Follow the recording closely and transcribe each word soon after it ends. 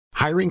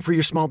Hiring for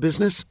your small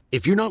business?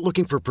 If you're not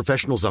looking for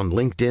professionals on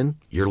LinkedIn,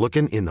 you're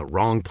looking in the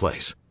wrong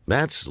place.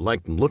 That's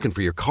like looking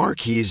for your car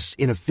keys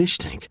in a fish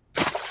tank.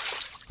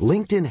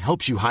 LinkedIn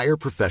helps you hire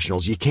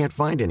professionals you can't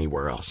find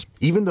anywhere else,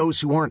 even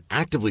those who aren't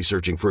actively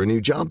searching for a new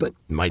job but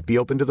might be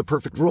open to the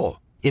perfect role.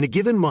 In a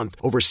given month,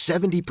 over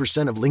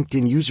 70% of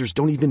LinkedIn users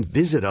don't even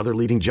visit other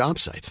leading job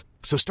sites.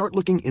 So start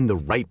looking in the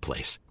right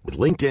place. With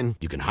LinkedIn,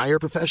 you can hire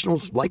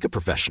professionals like a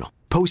professional.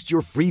 Post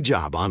your free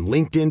job on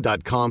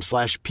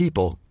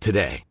linkedin.com/people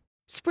today.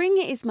 Spring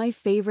is my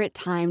favorite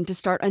time to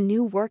start a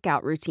new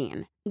workout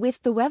routine.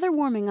 With the weather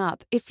warming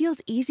up, it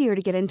feels easier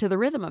to get into the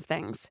rhythm of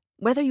things.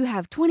 Whether you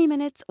have 20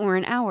 minutes or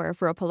an hour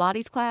for a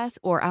Pilates class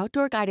or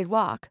outdoor guided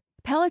walk,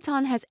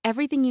 Peloton has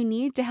everything you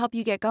need to help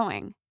you get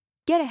going.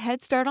 Get a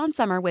head start on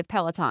summer with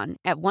Peloton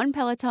at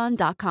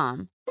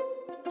onepeloton.com.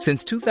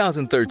 Since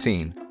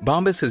 2013,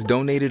 Bombas has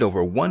donated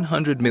over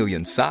 100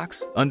 million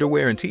socks,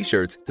 underwear, and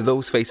T-shirts to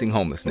those facing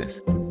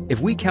homelessness. If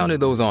we counted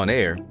those on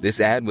air,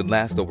 this ad would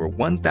last over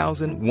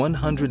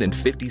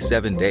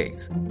 1,157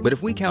 days. But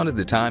if we counted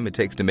the time it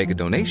takes to make a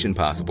donation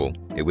possible,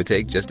 it would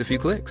take just a few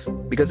clicks.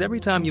 Because every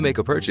time you make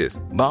a purchase,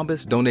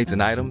 Bombas donates an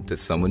item to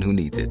someone who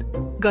needs it.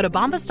 Go to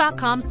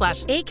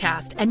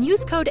bombas.com/ACAST and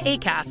use code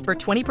ACAST for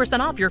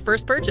 20% off your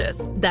first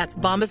purchase. That's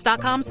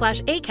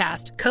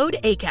bombas.com/ACAST, code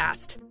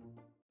ACAST.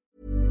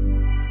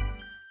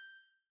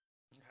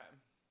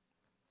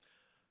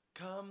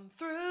 Come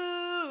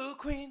through,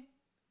 Queen.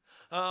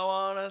 I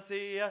wanna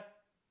see ya.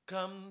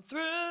 Come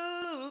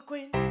through,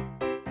 Queen.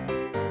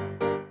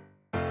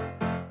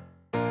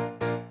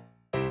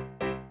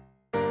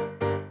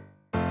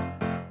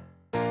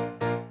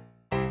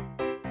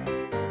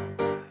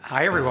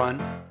 Hi,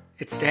 everyone.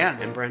 It's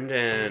Dan. And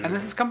Brendan. And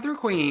this is Come Through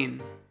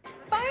Queen.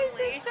 Bye,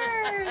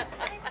 sisters.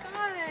 Thank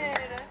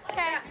God.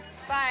 Okay,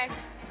 bye.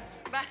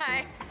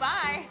 Bye.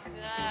 Bye.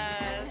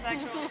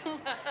 Sexual.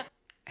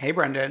 Hey,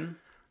 Brendan.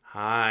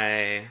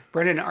 Hi.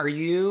 Brendan, are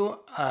you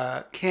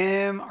a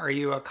Kim? Are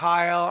you a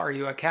Kyle? Are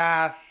you a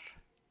Kath?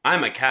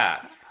 I'm a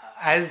Kath.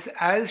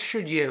 As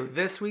should you.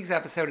 This week's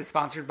episode is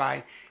sponsored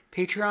by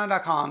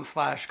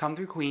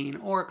patreon.com/comethroughqueen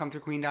or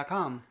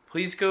comethroughqueen.com.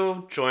 Please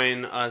go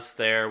join us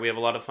there. We have a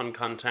lot of fun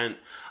content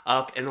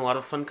up and a lot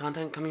of fun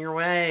content coming your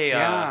way.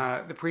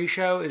 Yeah, the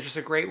pre-show is just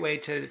a great way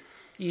to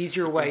ease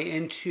your way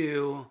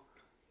into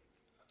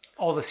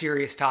all the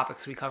serious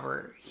topics we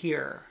cover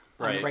here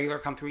on the regular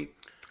Come Through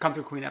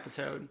Queen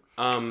episode.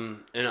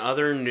 In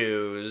other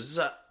news,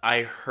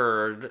 I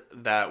heard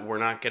that we're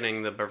not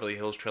getting the Beverly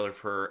Hills trailer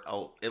for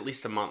at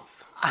least a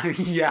month.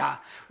 Yeah,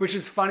 which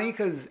is funny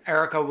because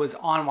Erica was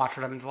on Watch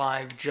What Happens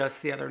Live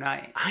just the other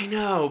night. I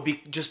know,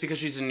 just because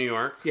she's in New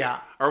York. Yeah.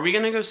 Are we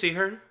going to go see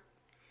her?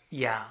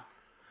 Yeah.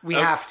 We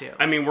have to.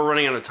 I mean, we're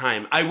running out of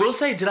time. I will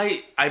say,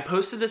 I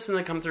posted this in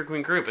the Come Through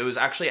Queen group. It was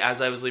actually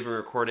as I was leaving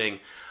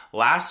recording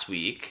last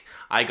week.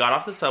 I got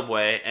off the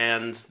subway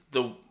and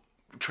the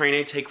train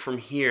I take from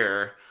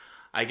here,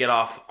 I get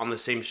off on the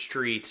same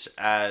street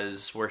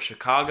as where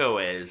Chicago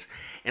is,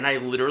 and I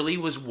literally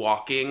was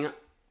walking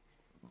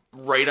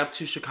right up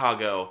to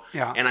Chicago,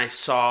 and I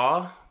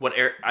saw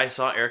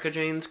Erica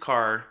Jane's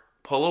car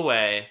pull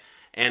away,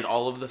 and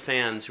all of the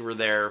fans who were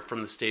there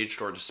from the stage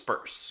door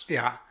disperse.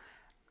 Yeah.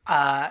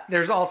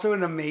 There's also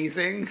an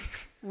amazing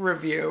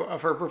review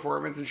of her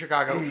performance in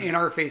Chicago in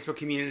our Facebook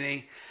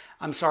community.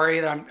 I'm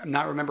sorry that I'm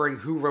not remembering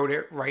who wrote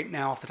it right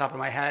now off the top of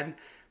my head,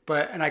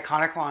 but an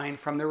iconic line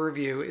from the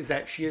review is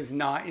that she is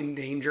not in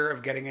danger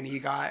of getting an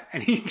EGOT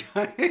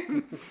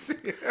anytime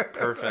soon.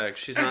 Perfect.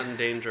 She's not in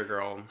danger,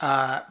 girl.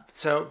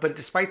 But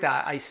despite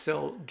that, I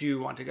still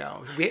do want to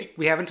go.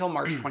 We have until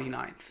March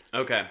 29th.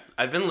 Okay.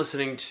 I've been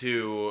listening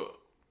to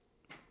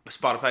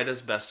Spotify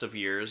does best of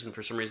years, and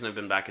for some reason I've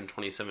been back in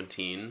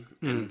 2017,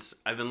 and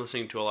I've been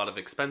listening to a lot of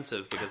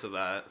Expensive because of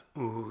that.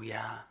 Ooh,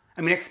 yeah.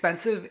 I mean,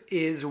 Expensive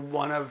is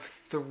one of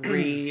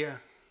 3...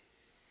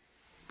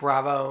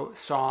 Bravo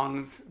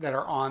songs that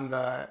are on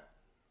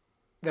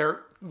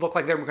look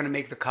like they're going to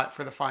make the cut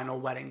for the final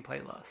wedding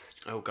playlist.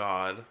 Oh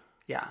God.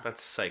 Yeah.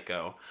 That's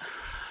psycho.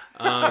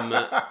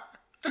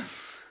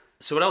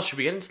 So what else? Should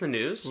we get into the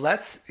news?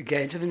 Let's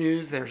get into the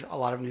news. There's a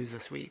lot of news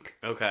this week.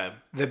 Okay.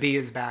 The Bee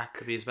is back.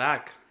 The Bee is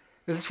back.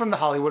 This is from The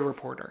Hollywood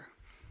Reporter.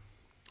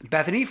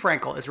 Bethany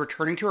Frankel is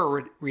returning to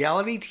her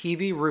reality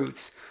TV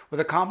roots with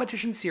a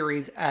competition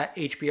series at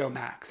HBO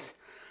Max.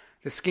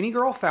 The Skinny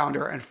Girl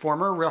founder and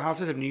former Real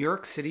Housewives of New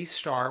York City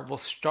star will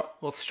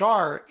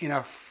star in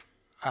an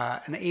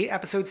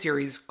 8-episode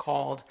series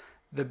called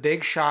The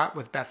Big Shot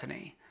with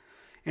Bethany,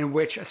 in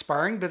which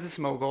aspiring business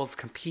moguls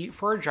compete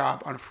for a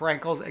job on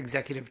Frankel's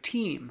executive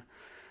team.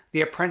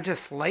 The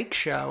Apprentice-like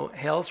show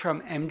hails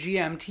from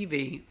MGM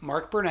TV,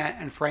 Mark Burnett,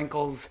 and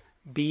Frankel's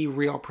Be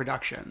Real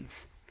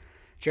Productions.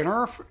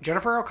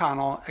 Jennifer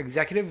O'Connell,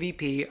 Executive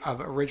VP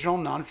of Original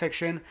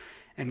Nonfiction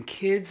and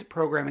Kids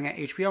Programming at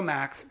HBO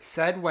Max,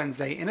 said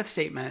Wednesday in a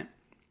statement,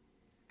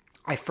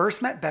 "I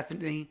first met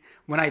Bethany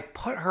when I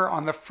put her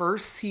on the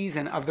first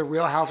season of The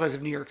Real Housewives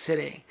of New York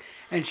City,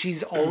 and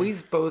she's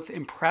always both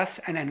impressed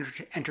and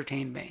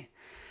entertained me.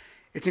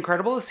 It's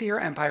incredible to see her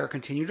empire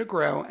continue to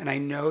grow, and I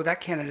know that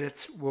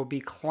candidates will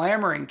be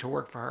clamoring to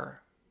work for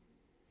her.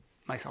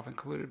 Myself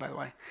included, by the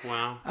way.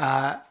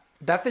 Wow.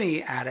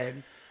 Bethany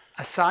added,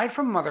 aside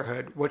from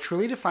motherhood, what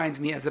truly defines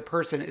me as a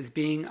person is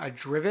being a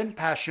driven,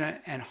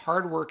 passionate, and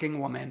hardworking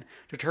woman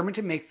determined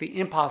to make the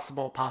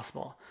impossible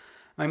possible.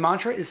 My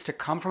mantra is to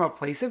come from a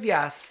place of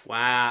yes.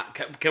 Wow.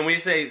 Can we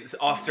say,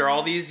 after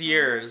all these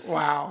years,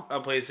 Wow. a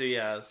place of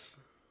yes.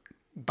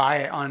 Buy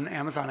it on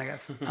Amazon, I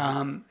guess.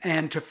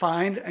 And to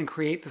find and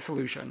create the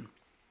solution.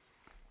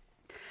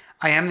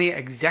 I am the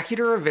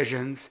executor of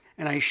visions,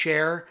 and I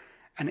share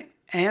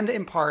and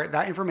impart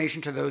that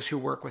information to those who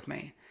work with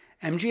me.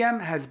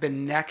 MGM has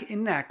been neck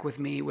and neck with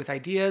me with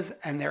ideas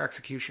and their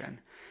execution.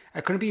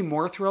 I couldn't be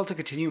more thrilled to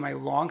continue my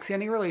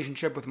long-standing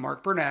relationship with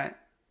Mark Burnett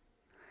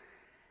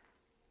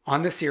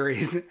on the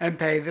series and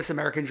pay this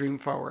American dream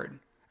forward.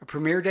 A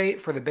premiere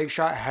date for The Big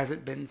Shot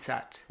hasn't been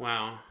set.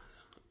 Wow.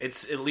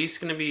 It's at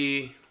least going to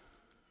be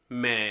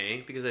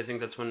May, because I think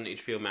that's when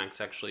HBO Max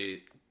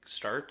actually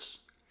starts.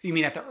 You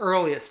mean at the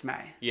earliest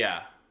May?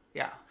 Yeah.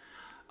 Yeah.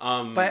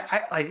 But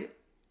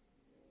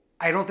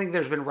I don't think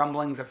there's been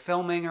rumblings of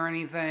filming or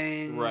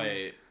anything.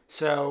 Right.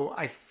 So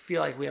I feel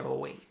like we have a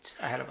wait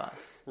ahead of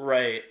us.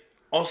 Right.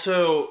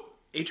 Also,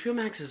 HBO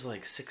Max is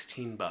like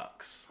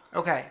 $16.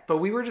 Okay, but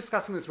we were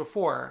discussing this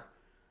before.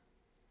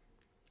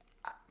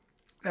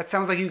 That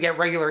sounds like you get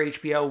regular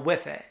HBO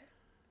with it.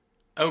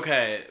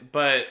 Okay,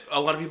 but a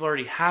lot of people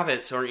already have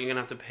it, so aren't you going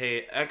to have to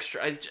pay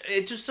extra?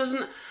 It just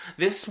doesn't...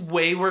 This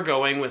way we're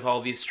going with all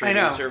these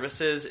streaming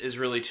services is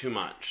really too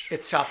much.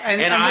 It's tough.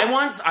 And I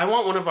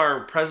want one of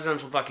our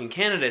presidential fucking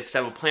candidates to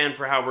have a plan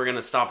for how we're going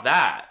to stop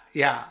that.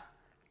 Yeah.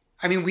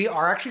 I mean, we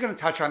are actually going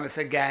to touch on this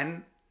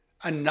again.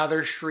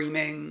 Another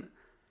premium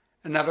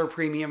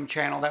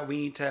channel that we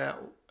need to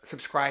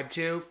subscribe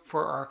to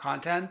for our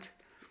content.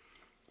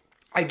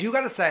 I do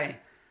got to say,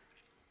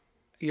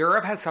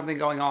 Europe has something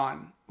going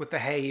on with the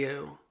Hey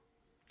You.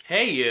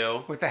 Hey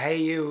You? With the Hey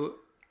You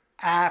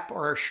app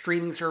or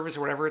streaming service or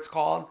whatever it's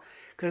called.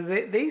 Because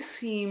they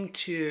seem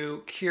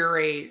to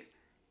curate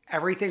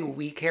everything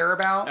we care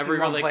about. Every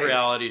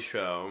reality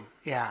show.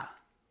 Yeah.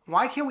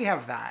 Why can't we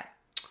have that?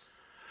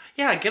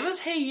 Yeah, give us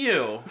Hey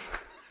You.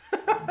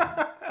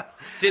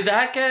 Did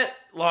that get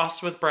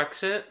lost with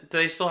Brexit? Do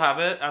they still have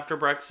it after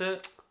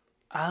Brexit?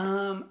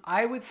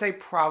 I would say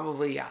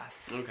probably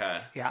yes.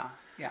 Okay. Yeah.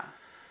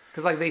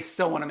 Because they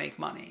still want to make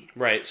money.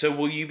 Right. So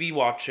will you be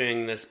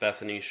watching this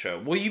Bethany show?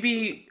 Will you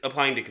be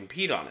applying to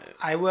compete on it?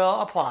 I will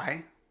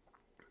apply.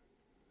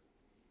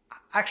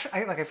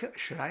 Actually, I feel.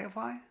 Should I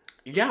apply?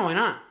 Yeah, why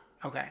not?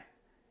 Okay.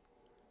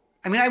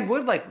 I mean, I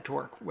would like to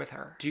work with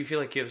her. Do you feel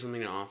like you have something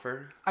to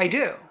offer? I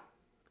do.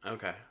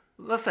 Okay.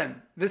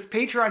 Listen, this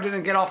Patreon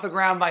didn't get off the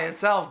ground by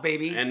itself,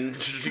 baby. And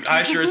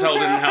I sure as hell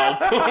didn't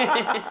help.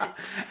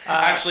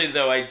 Actually,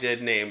 though, I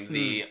did name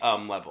the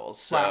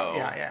levels. So. Wow,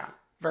 yeah.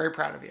 Very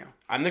proud of you.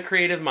 I'm the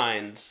creative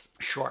minds.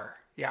 Sure,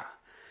 yeah.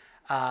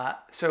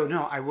 So,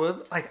 no, I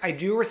would... I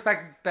do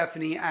respect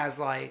Bethany as,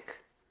 a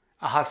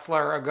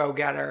hustler, a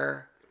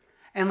go-getter.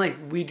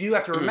 And, we do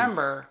have to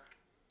remember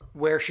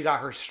where she got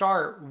her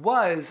start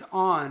was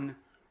on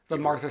the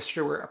Martha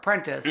Stewart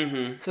Apprentice.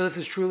 Mm-hmm. So this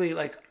is truly,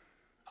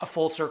 a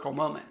full circle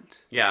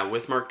moment. Yeah,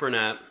 with Mark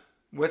Burnett.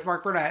 With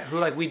Mark Burnett,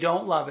 who, we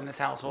don't love in this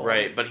household.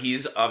 Right, but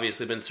he's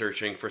obviously been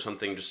searching for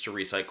something just to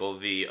recycle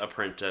The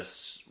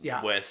Apprentice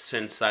with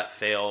since that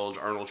failed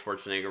Arnold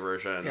Schwarzenegger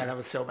version. Yeah, that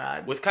was so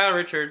bad. With Kyle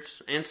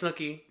Richards and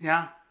Snooki.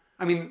 Yeah.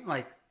 I mean,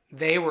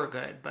 they were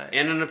good, but...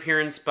 And an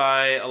appearance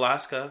by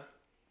Alaska.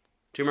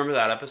 Do you remember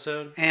that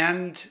episode?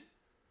 And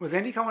was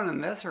Andy Cohen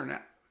in this or no?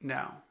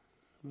 No.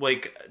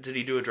 Did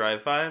he do a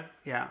drive-by?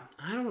 Yeah.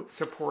 I don't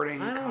Kyle.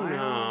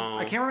 know.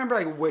 I can't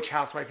remember, which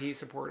housewife he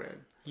supported.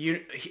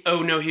 He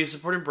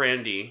supported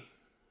Brandy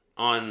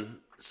on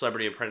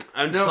Celebrity Apprentice.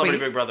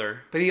 Big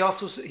Brother. But he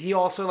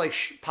also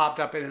popped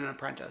up in An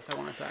Apprentice, I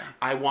want to say.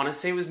 I want to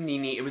say it was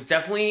Nene. It was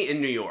definitely in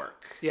New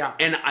York. Yeah.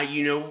 And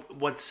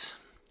what's...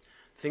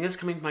 The thing that's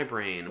coming to my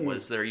brain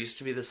was there used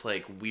to be this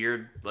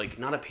weird,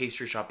 not a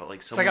pastry shop, but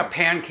it's like a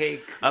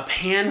pancake. A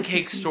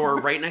pancake store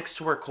right next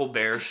to where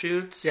Colbert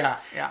shoots. Yeah.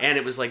 And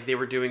it was they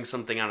were doing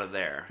something out of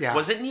there. Yeah.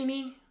 Was it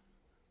Nene?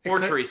 Or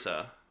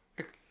Teresa?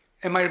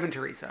 It might have been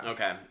Teresa.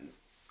 Okay.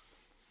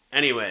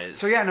 Anyways.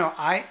 So yeah, no,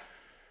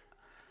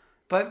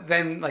 but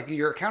then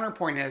your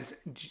counterpoint is,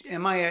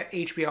 am I a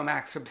HBO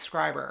Max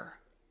subscriber?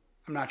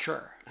 I'm not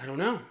sure. I don't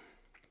know.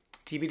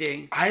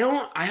 TBD.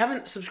 I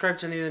haven't subscribed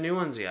to any of the new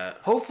ones yet.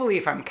 Hopefully,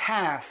 if I'm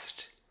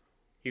cast,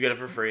 you get it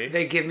for free.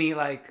 They give me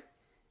a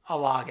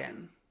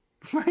login,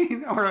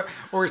 right?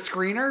 Or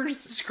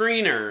screeners.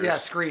 Screeners. Yeah,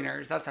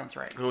 screeners. That sounds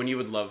right. Oh, and you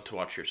would love to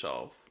watch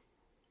yourself.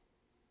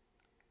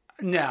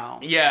 No.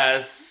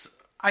 Yes.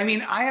 I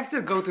mean, I have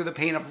to go through the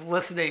pain of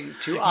listening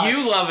to us.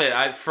 You love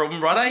it.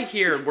 From what I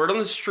hear, word on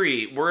the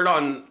street, word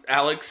on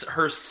Alex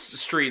Hurst's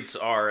streets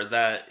are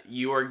that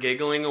you are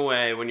giggling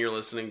away when you're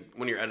listening,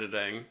 when you're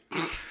editing.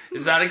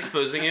 Is that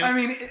exposing you? I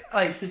mean,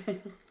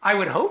 I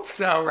would hope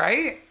so,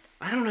 right?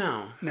 I don't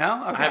know.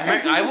 No? Okay.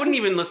 I wouldn't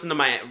even listen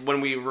to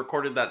when we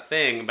recorded that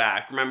thing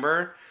back.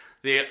 Remember?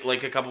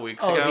 Like a couple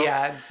weeks ago? Oh, the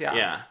ads, yeah.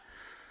 Yeah.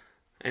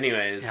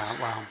 Anyways.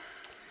 Yeah, wow.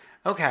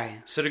 Okay.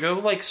 So to go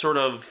like sort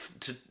of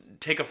to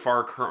take a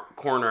far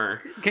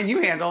corner. Can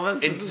you handle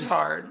this? This is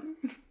hard.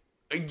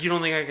 You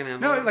don't think I can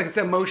handle it? No, like it's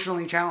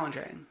emotionally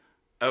challenging.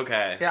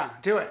 Okay. Yeah,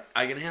 do it.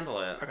 I can handle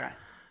it. Okay.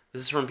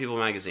 This is from People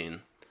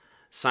Magazine.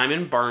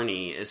 Simon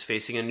Barney is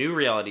facing a new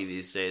reality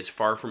these days,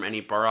 far from any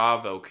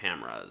Bravo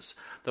cameras.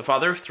 The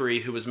father of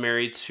 3, who was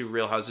married to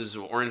Real Houses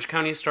of Orange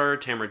County star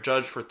Tamra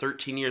Judge for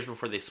 13 years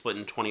before they split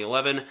in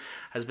 2011,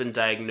 has been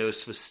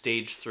diagnosed with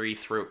stage 3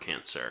 throat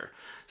cancer.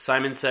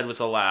 Simon said with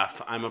a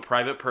laugh, "I'm a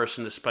private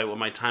person despite what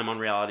my time on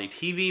reality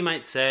TV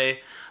might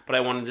say, but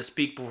I wanted to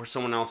speak before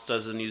someone else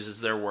does and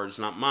uses their words,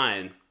 not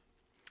mine.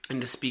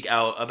 And to speak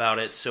out about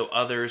it so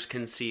others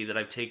can see that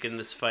I've taken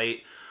this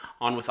fight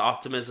on with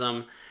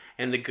optimism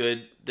and the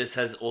good this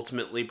has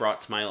ultimately brought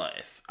to my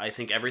life. I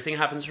think everything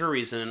happens for a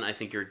reason. I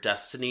think your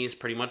destiny is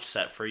pretty much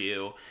set for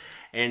you,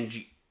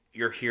 and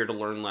you're here to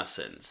learn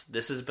lessons.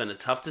 This has been a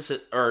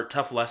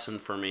tough lesson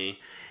for me,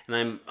 and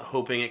I'm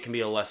hoping it can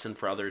be a lesson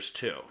for others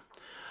too."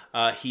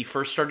 He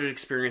first started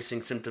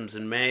experiencing symptoms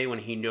in May when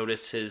he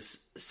noticed his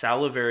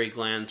salivary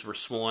glands were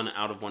swollen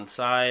out of one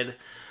side.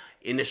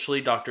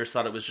 Initially, doctors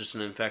thought it was just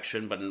an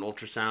infection, but an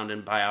ultrasound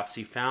and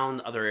biopsy found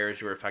other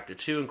areas were affected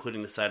too,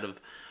 including the side of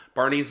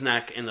Barney's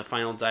neck, and the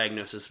final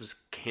diagnosis was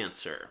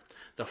cancer.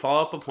 The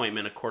follow-up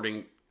appointment,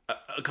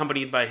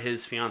 accompanied by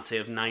his fiancée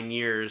of 9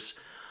 years,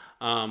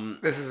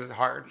 this is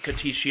hard.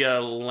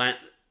 Katisha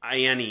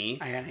Ianni,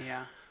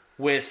 yeah.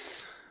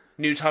 with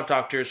new top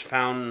doctors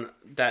found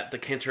that the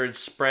cancer had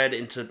spread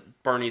into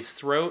Barney's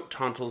throat,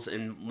 tonsils,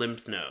 and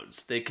lymph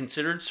nodes. They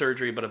considered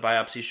surgery, but a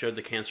biopsy showed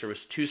the cancer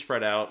was too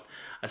spread out.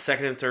 A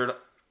second and third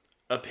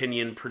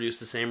opinion produced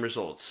the same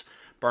results.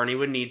 Barney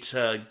would need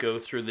to go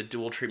through the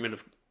dual treatment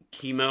of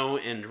chemo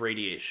and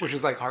radiation. Which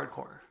is like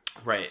hardcore.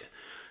 Right.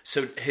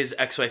 So his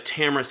ex-wife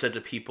Tamra said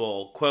to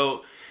People,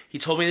 quote, "He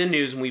told me the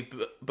news and we've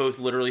both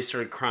literally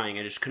started crying.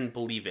 I just couldn't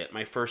believe it.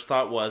 My first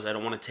thought was, I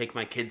don't want to take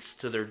my kids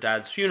to their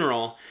dad's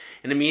funeral.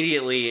 And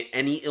immediately,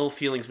 any ill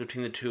feelings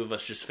between the two of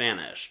us just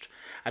vanished.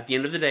 At the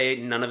end of the day,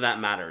 none of that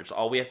matters.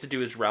 All we have to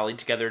do is rally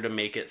together to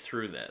make it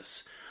through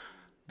this."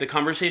 The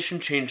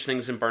conversation changed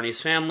things in Barney's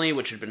family,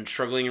 which had been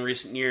struggling in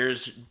recent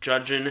years.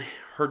 Judge and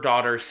her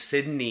daughter,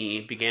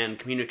 Sydney, began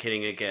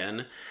communicating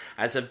again,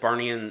 as have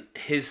Barney and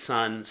his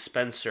son,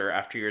 Spencer,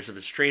 after years of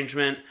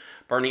estrangement.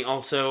 Barney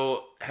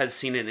also has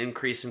seen an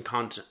increase in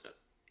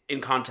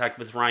contact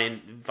with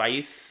Ryan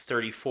Veith,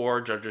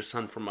 34, Judge's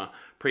son from a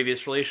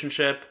previous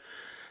relationship.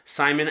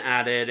 Simon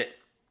added,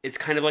 "It's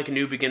kind of like a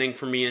new beginning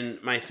for me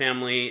and my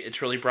family.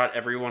 It's really brought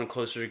everyone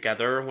closer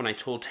together. When I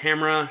told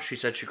Tamra, she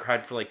said she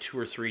cried for like 2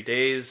 or 3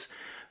 days.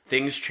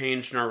 Things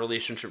changed in our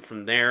relationship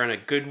from there in a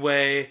good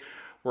way.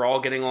 We're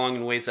all getting along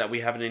in ways that we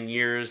haven't in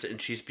years,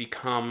 and she's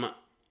become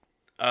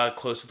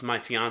close with my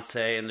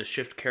fiance, and the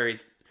shift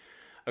carried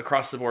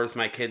across the board with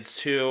my kids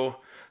too.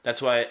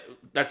 That's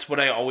what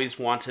I always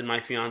wanted my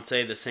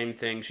fiance, the same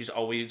thing. She's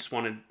always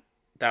wanted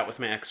that with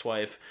my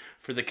ex-wife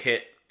for the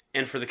kid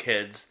and for the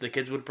kids. The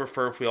kids would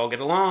prefer if we all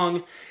get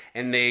along,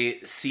 and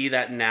they see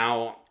that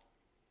now,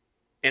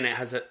 and it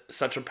has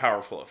such a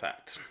powerful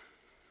effect."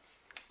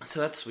 So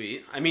that's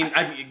sweet. I mean,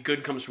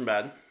 good comes from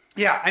bad.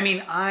 Yeah, I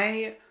mean,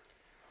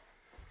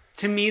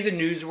 to me, the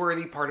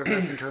newsworthy part of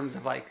this in terms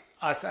of like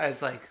us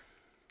as like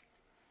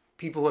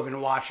people who have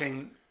been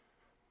watching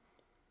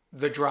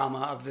the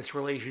drama of this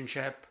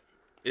relationship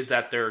is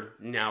that they're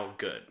now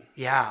good.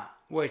 Yeah,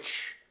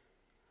 which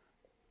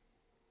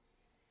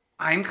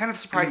I'm kind of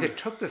surprised it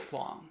took this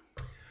long.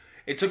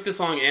 It took this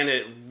long, and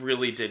it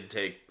really did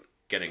take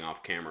getting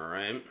off camera,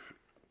 right?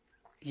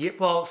 Yeah,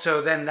 well,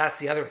 so then that's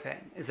the other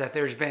thing, is that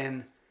there's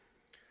been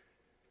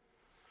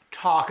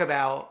talk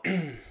about,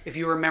 if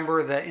you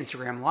remember the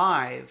Instagram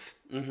Live,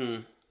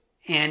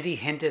 Andy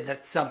hinted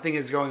that something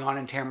is going on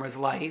in Tamra's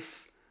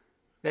life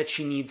that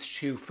she needs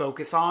to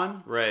focus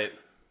on. Right.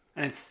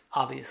 And it's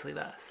obviously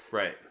this.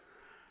 Right.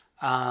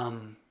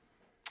 And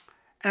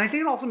I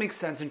think it also makes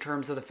sense in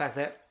terms of the fact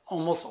that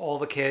almost all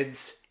the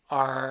kids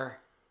are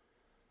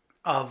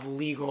of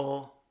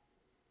legal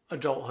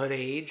adulthood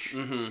age,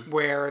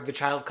 where the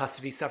child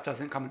custody stuff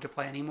doesn't come into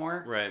play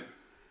anymore. Right.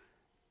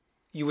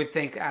 You would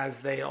think as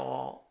they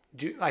all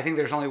do, I think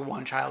there's only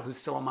one child who's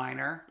still a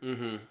minor.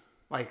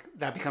 Like,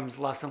 that becomes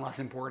less and less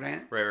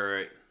important.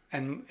 Right.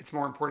 And it's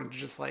more important to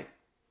just, like...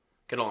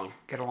 Get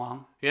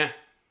along. Yeah.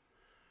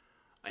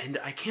 And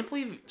I can't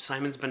believe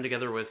Simon's been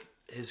together with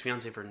his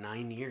fiancée for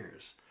 9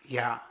 years.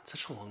 Yeah.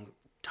 Such a long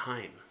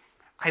time.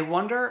 I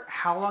wonder,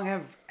 how long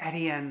have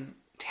Eddie and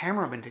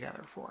Tamra been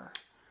together for?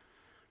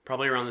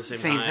 Probably around the same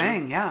time. Same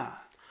thing, yeah.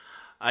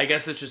 I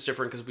guess it's just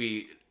different because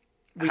we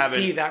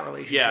see that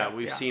relationship. Yeah,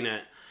 we've seen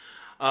it.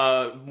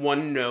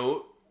 One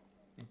note,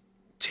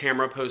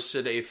 Tamra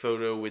posted a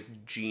photo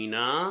with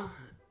Gina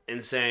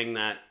and saying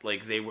that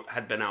like they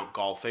had been out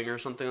golfing or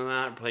something like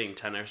that, or playing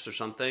tennis or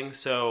something.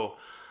 So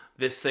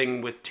this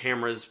thing with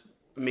Tamra's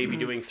maybe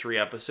doing 3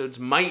 episodes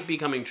might be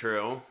coming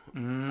true.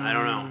 I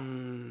don't know.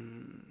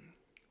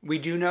 We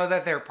do know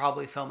that they're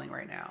probably filming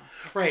right now.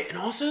 Right, and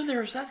also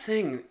there's that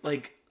thing,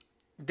 like,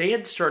 they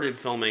had started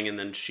filming and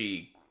then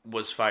she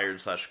was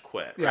fired /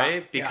 quit,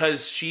 right?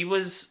 Because she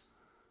was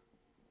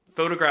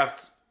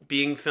photographed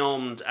being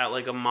filmed at,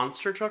 like, a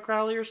monster truck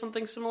rally or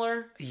something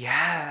similar.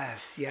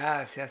 Yes.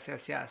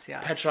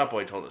 Pet Shop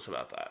Boy told us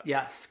about that.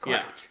 Yes,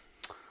 correct.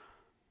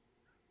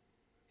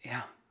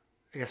 Yeah.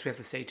 I guess we have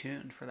to stay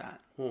tuned for that.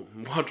 Well,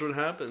 watch what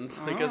happens.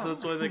 I guess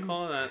that's why they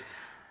call it that.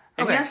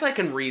 And Okay. yes, I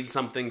can read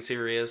something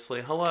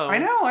seriously. Hello. I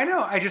know.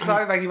 I just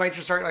thought like you might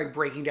just start like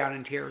breaking down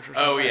in tears or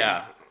something. Oh,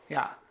 yeah.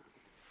 Yeah.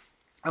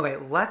 Okay,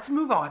 let's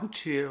move on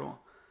to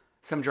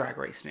some Drag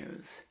Race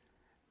news,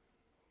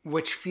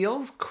 which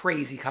feels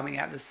crazy coming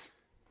at this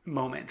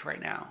moment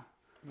right now.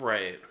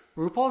 Right.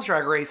 RuPaul's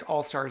Drag Race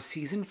All-Stars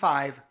Season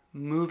 5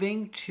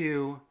 moving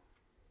to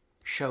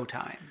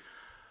Showtime.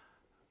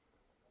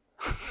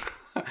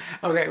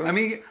 Okay, let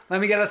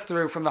me get us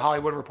through from the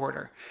Hollywood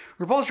Reporter.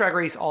 RuPaul's Drag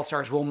Race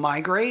All-Stars will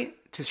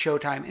migrate to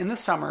Showtime in the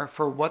summer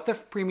for what the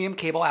premium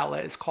cable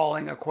outlet is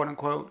calling a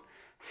quote-unquote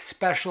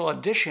special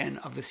edition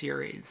of the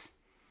series.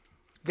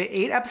 The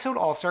 8-episode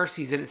All-Star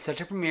season is set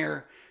to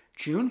premiere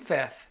June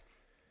 5th.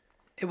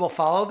 It will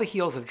follow the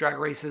heels of Drag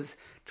Race's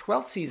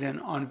 12th season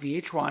on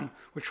VH1,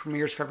 which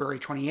premieres February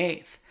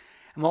 28th,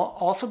 and will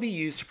also be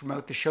used to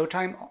promote the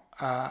Showtime,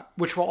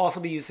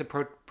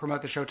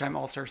 promote the Showtime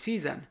All-Star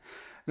season.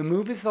 The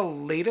move is the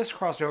latest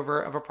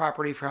crossover of a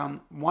property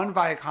from one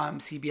Viacom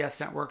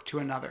CBS network to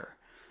another.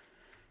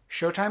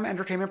 Showtime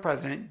Entertainment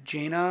president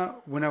Jana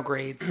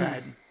Winograde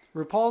said,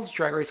 RuPaul's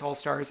Drag Race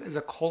All-Stars is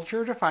a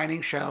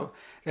culture-defining show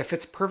that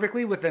fits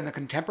perfectly within the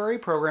contemporary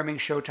programming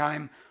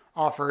Showtime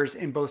offers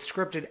in both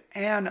scripted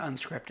and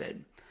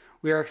unscripted.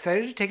 We are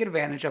excited to take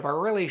advantage of our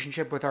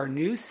relationship with our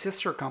new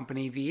sister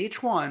company,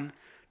 VH1,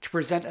 to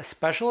present a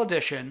special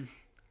edition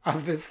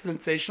of this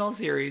sensational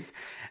series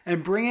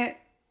and bring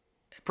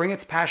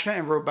its passionate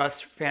and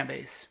robust fan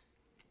base.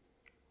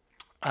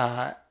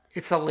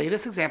 It's the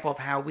latest example of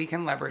how we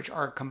can leverage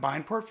our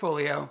combined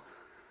portfolio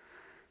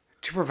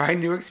to provide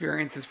new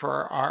experiences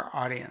for our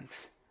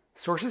audience.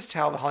 Sources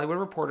tell The Hollywood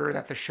Reporter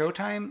that the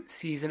Showtime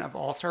season of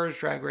All-Stars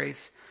Drag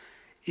Race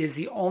is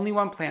the only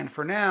one planned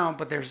for now,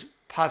 but there's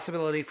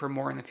possibility for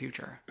more in the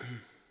future.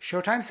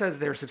 Showtime says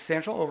there's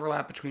substantial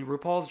overlap between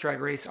RuPaul's Drag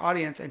Race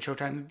audience and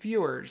Showtime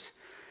viewers.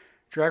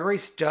 Drag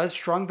Race does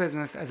strong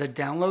business as a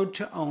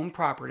download-to-own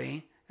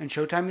property, and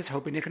Showtime is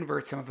hoping to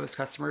convert some of those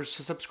customers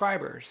to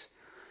subscribers.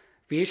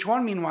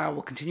 VH1, meanwhile,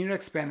 will continue to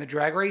expand the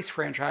Drag Race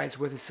franchise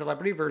with a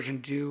celebrity version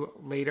due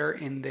later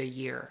in the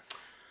year.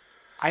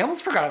 I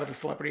almost forgot about the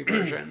celebrity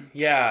version.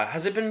 Yeah.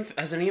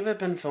 Has any of it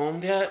been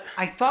filmed yet?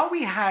 I thought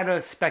we had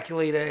a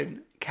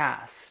speculated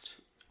cast.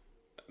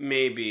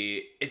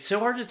 Maybe. It's so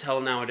hard to tell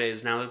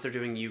nowadays, now that they're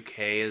doing UK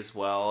as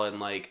well, and,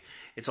 like,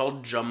 it's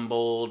all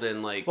jumbled,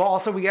 and, like... Well,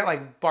 also we get,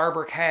 like,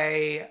 Barbara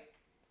Kay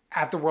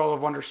at the World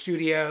of Wonder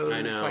Studios.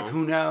 I know. Like,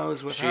 who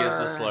knows with she her. is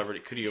the celebrity.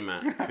 Could you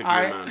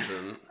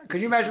imagine?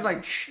 Could you imagine,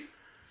 like,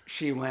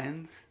 she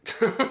wins?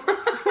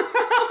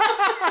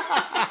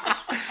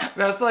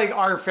 That's like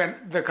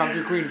the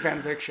Comfy Queen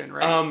fan fiction,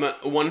 right?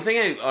 One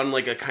thing on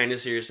like a kind of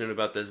serious note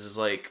about this is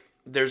like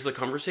there's the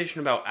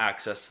conversation about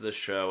access to the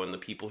show and the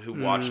people who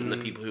watch it and the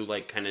people who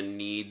like kind of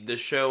need the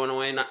show in a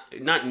way,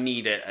 not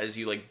need it as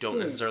you like don't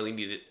necessarily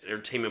need it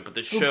entertainment, but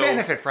the show who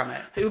benefit from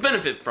it. Who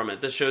benefit from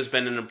it. This show's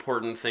been an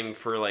important thing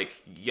for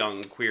like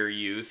young queer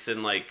youth,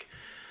 and like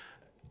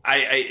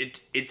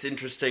it's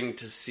interesting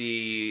to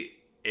see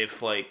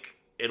if like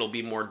it'll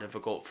be more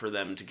difficult for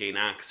them to gain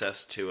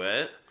access to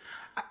it.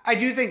 I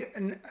do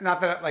think,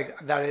 not that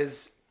like that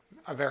is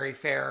a very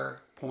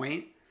fair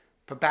point,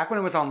 but back when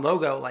it was on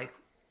Logo, like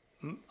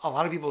a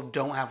lot of people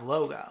don't have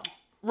Logo.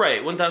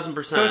 Right,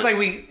 1,000%. So it's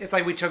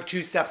like we took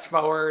 2 steps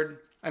forward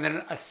and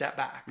then a step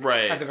back.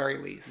 Right, at the very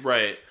least.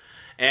 Right,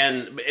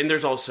 and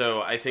there's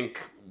also, I think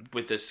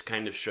with this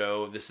kind of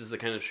show, this is the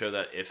kind of show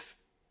that if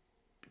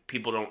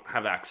people don't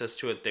have access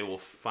to it, they will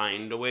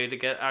find a way to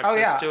get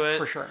access to it.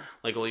 For sure.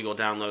 Like illegal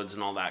downloads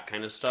and all that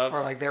kind of stuff.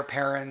 Or like their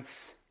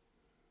parents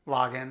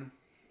log in.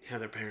 Yeah,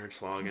 their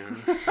parents log in.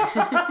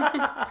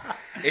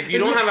 If you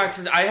don't have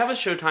access, I have a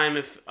Showtime.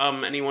 If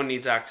anyone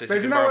needs access, but you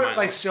isn't can that borrow what mine.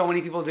 like so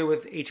many people do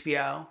with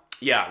HBO?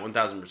 Yeah,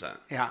 1,000%.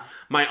 Yeah.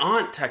 My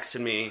aunt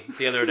texted me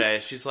the other day.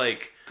 She's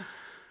like,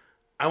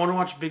 "I want to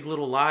watch Big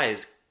Little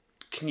Lies.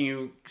 Can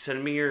you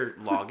send me your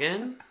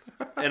login?"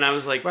 And I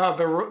was like, "Well,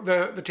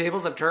 the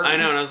tables have turned." I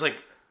know, and I was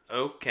like,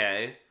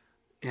 "Okay."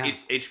 Yeah.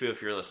 HBO,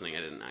 if you're listening, I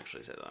didn't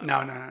actually say that.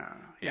 No.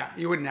 Yeah,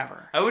 you would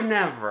never. I would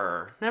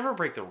never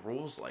break the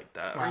rules like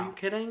that. Wow. Are you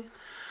kidding?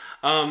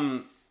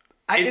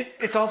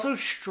 It's also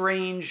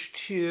strange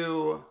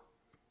to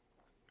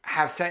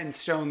have set in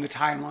stone the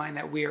timeline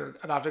that we're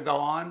about to go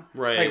on.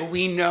 Right. Like,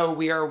 we know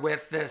we are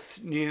with this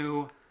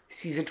new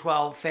season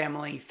 12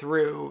 family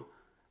through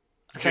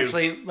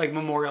essentially like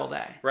Memorial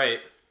Day. Right.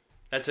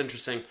 That's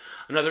interesting.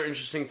 Another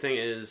interesting thing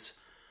is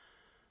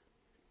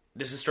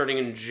this is starting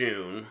in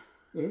June.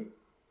 Mm-hmm.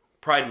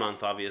 Pride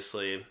Month,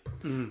 obviously,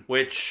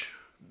 which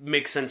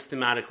makes sense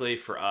thematically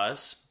for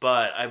us.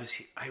 But I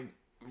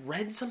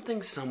read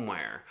something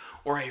somewhere,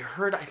 or I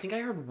think I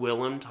heard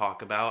Willem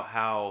talk about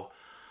how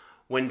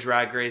when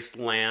Drag Race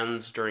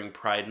lands during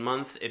Pride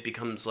Month, it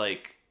becomes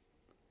like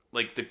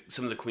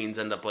some of the queens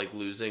end up like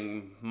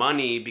losing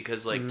money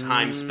because like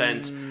time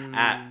spent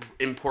at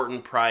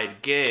important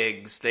Pride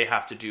gigs, they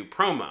have to do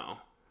promo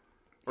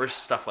or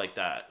stuff like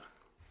that.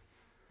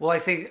 Well, I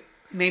think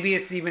maybe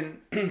it's even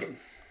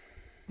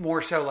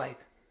more so like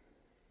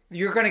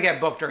you're going to get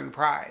booked during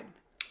Pride.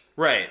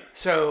 Right.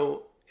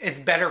 So it's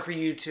better for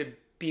you to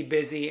be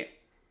busy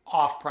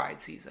off Pride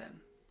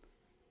season.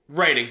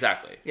 Right,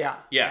 exactly. Yeah.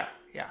 Yeah.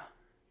 Yeah.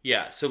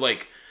 Yeah. So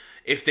like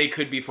if they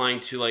could be flying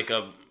to like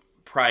a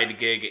Pride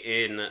gig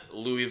in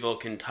Louisville,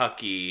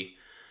 Kentucky,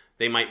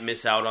 they might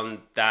miss out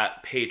on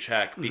that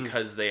paycheck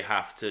because they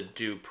have to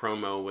do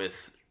promo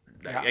with,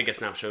 I guess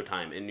now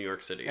Showtime in New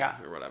York City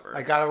or whatever.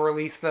 I gotta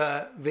release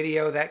the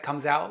video that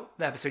comes out,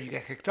 the episode you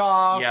get kicked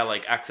off. Yeah,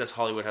 like Access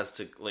Hollywood has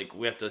to, like,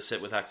 we have to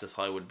sit with Access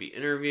Hollywood, be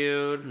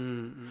interviewed.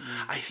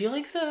 I feel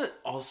like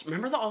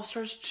remember the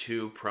All-Stars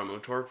 2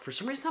 promo tour? For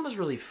some reason that was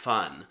really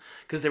fun,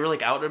 because they were,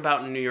 like, out and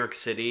about in New York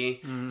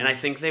City, and I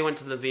think they went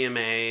to the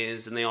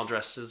VMAs, and they all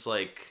dressed as,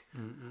 like,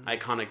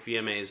 iconic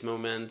VMAs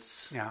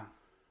moments. Yeah.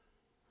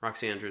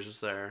 Roxy Andrews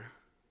was there.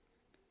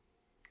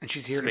 And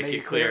she's here to make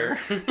it clear.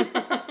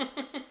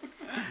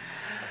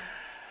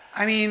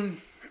 I mean,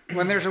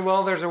 when there's a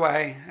will, there's a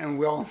way, and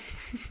we'll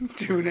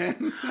tune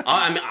in.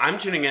 I'm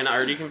tuning in. I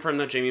already confirmed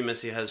that Jamie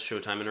Missy has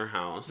Showtime in her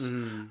house.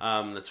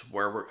 That's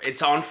where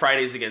it's on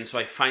Fridays again, so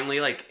I finally,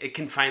 it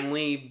can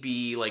finally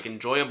be,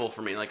 enjoyable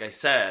for me, like I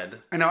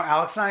said. I know,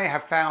 Alex and I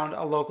have found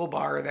a local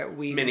bar that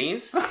we...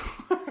 Minis?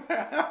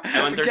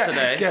 I went there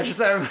today. Yeah, just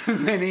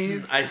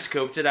Minis. I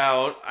scoped it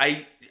out.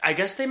 I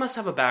guess they must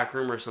have a back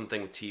room or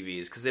something with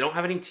TVs, because they don't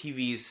have any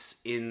TVs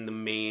in the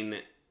main...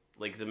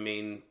 the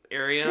main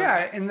area.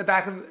 Yeah, in the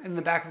back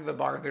of the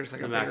bar, there's a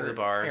back of the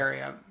bar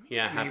area.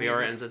 Yeah, happy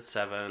hour ends at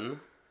 7.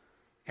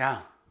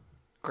 Yeah,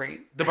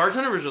 great. The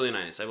bartender was really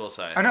nice, I will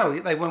say. I know,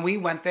 when we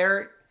went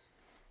there,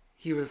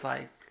 he was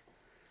like,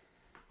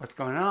 "What's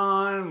going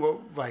on?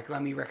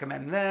 Let me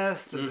recommend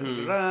this."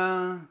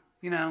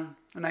 You know,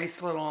 a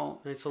nice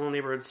little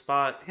neighborhood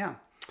spot. Yeah.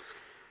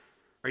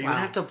 Are you gonna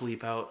have to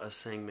bleep out us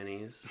saying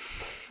Minis?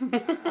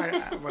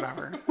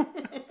 Whatever.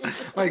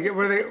 Are they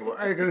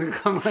going to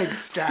come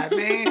stab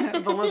me,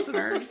 the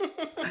listeners?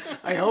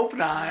 I hope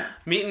not.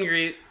 Meet and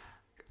greet.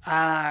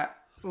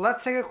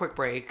 Let's take a quick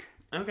break.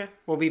 Okay.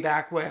 We'll be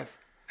back with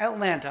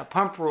Atlanta,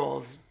 Pump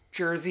Rules,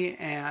 Jersey,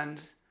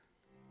 and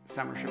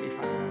Summer Should Be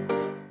Fun.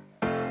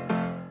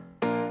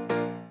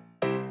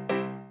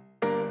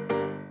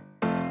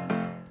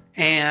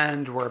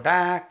 And we're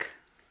back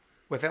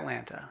with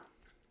Atlanta.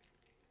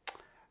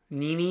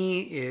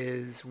 Nene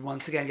is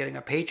once again getting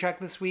a paycheck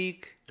this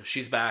week.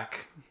 She's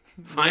back.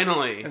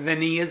 Finally. The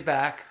knee is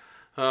back.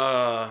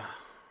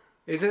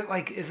 Is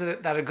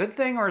it that a good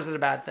thing or is it a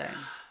bad thing?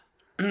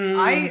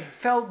 I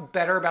felt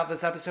better about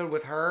this episode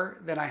with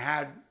her than I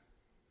had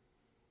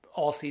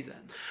all season.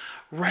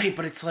 Right,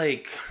 but it's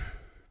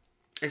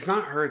it's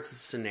not her, it's the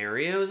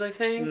scenarios, I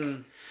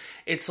think.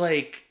 It's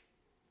one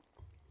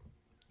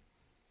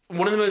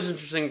of the most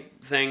interesting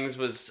things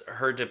was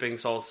her dipping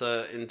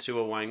salsa into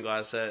a wine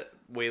glass at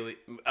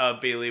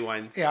Bailey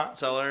Wine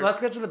Cellar.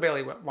 Let's get to the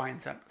Bailey Wine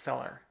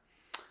Cellar.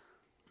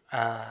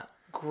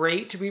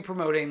 Great to be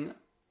promoting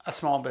a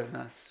small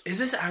business. Is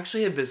this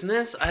actually a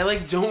business? I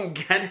don't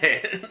get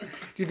it. Do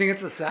you think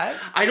it's a set?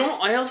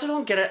 I also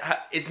don't get it.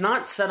 It's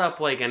not set up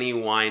like any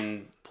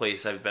wine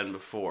place I've been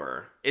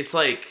before. It's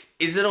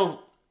is it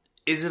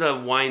a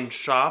wine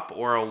shop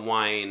or a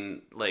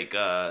wine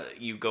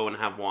you go and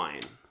have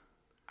wine?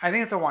 I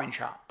think it's a wine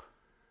shop.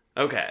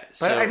 Okay.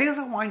 But I think it's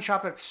a wine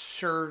shop that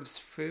serves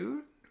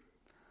food.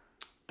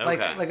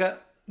 Okay.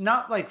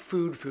 Not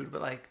food,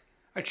 but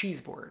a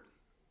cheese board.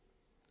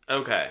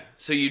 Okay.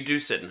 So you do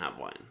sit and have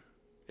wine.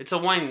 It's a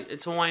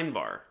wine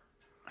bar.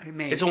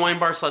 Maybe. It's a wine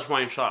bar /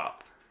 wine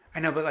shop. I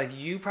know, but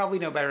you probably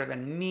know better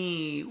than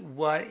me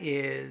what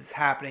is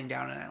happening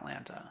down in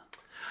Atlanta.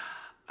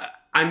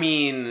 I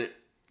mean,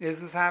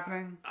 is this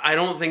happening? I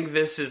don't think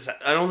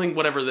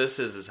whatever this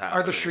is happening.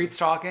 Are the streets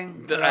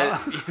talking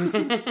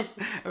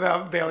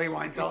about Bailey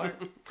Wine Cellar?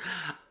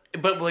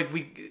 But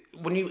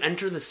when you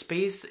enter the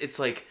space,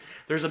 it's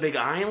there's a big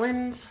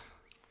island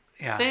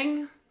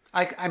thing.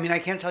 I mean, I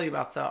can't tell you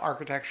about the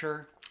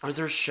architecture. Are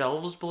there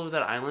shelves below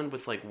that island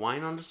with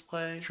wine on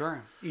display?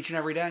 Sure, each and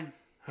every day.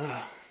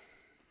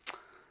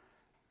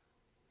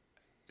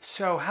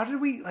 So how did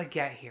we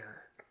get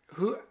here?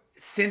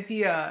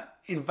 Cynthia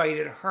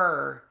invited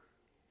her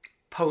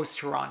post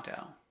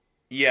Toronto.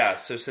 Yeah,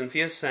 so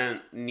Cynthia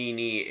sent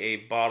Nene a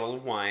bottle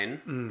of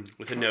wine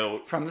with a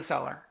note from the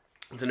cellar.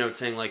 With a note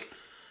saying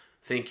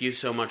 "Thank you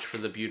so much for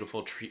the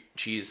beautiful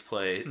cheese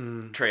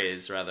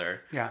trays,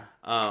 rather." Yeah.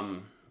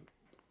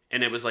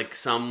 And it was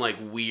some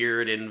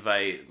weird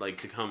invite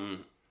to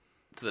come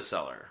to the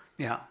cellar.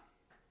 Yeah.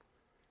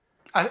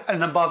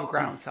 An above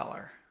ground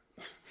cellar.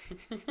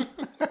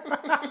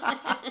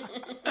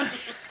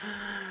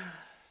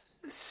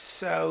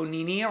 So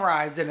Nini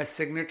arrives in a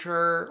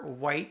signature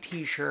white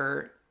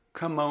t-shirt,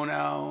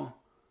 kimono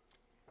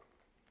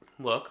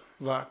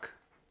Look.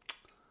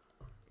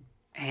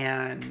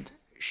 And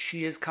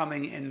she is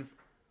coming in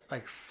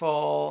like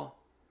full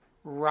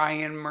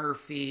Ryan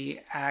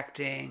Murphy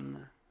acting,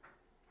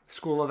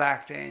 School of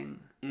Acting.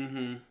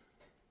 Mm-hmm.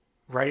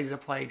 Ready to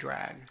play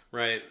drag.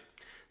 Right.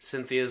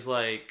 Cynthia's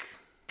like,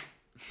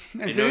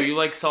 I know you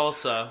like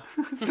salsa.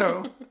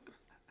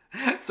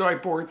 So I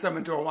poured some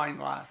into a wine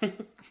glass.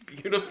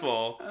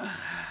 Beautiful.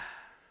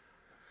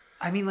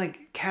 I mean,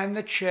 like, can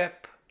the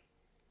chip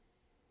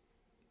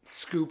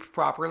scoop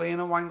properly in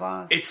a wine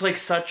glass? It's like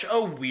such a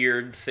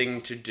weird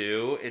thing to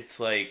do. It's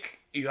like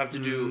you have to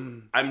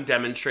do. I'm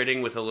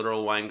demonstrating with a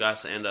literal wine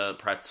glass and a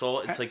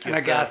pretzel. It's like you and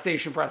have a gas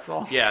station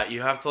pretzel. Yeah,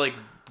 you have to like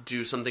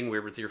do something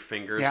weird with your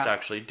fingers to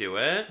actually do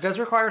it. It does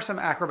require some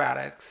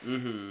acrobatics.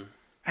 Mm-hmm.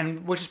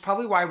 And which is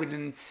probably why we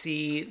didn't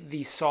see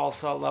the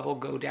salsa level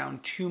go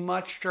down too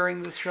much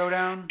during this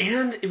showdown.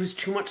 And it was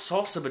too much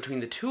salsa between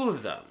the two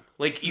of them.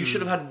 Like, you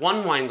should have had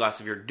one wine glass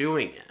if you're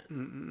doing it.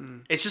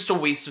 Mm-mm. It's just a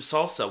waste of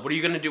salsa. What are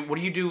you going to do? What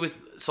do you do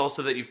with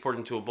salsa that you've poured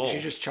into a bowl? She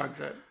just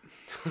chugs it.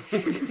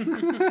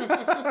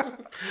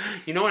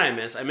 You know what I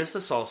miss? I miss the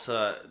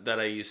salsa that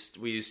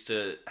we used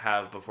to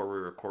have before we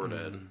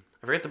recorded.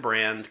 I forget the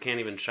brand. Can't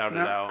even shout it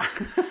out.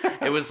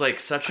 It was like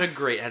such a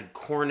great. It had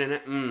corn in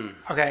it.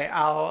 Okay,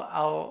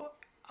 I'll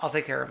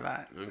take care of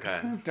that.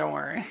 Okay, don't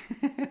worry.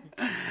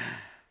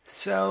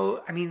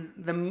 So, I mean,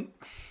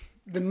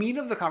 the meat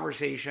of the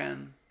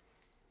conversation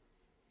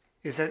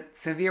is that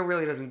Cynthia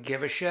really doesn't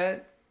give a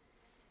shit,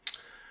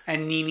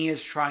 and Nini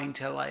is trying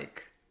to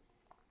like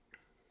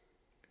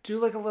do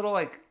like a little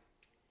like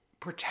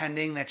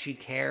pretending that she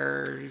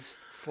cares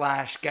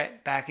 /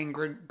 get back in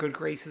good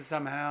graces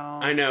somehow.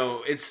 I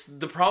know. It's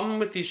the problem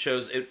with these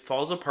shows. It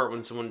falls apart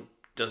when someone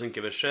doesn't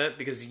give a shit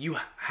because you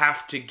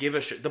have to give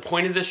a shit. The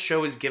point of this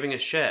show is giving a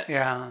shit.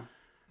 Yeah.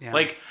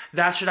 Like,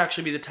 that should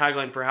actually be the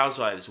tagline for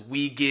Housewives.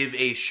 We give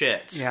a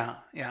shit. Yeah.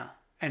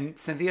 And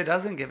Cynthia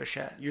doesn't give a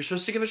shit. You're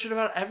supposed to give a shit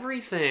about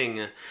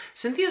everything.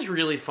 Cynthia's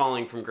really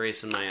falling from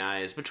grace in my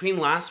eyes. Between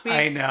last week...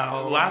 I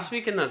know. Last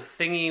week and the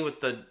thingy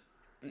with the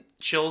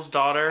Chill's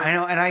daughter. I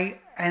know,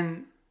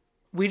 and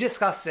we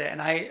discussed it,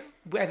 and I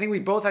think we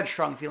both had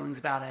strong feelings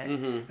about it.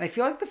 Mm-hmm. And I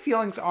feel like the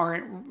feelings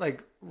aren't,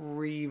 like,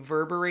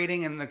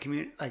 reverberating in the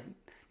community, like,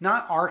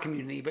 not our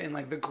community, but in,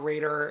 like, the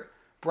greater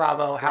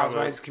Bravo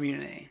Housewives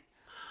community.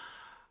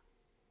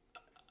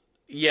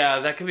 Yeah,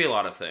 that could be a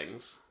lot of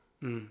things.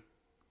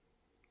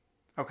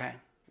 Okay.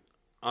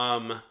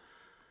 What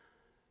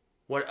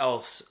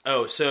else?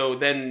 Oh, so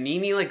then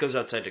Nini, like, goes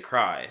outside to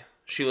cry.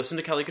 She listened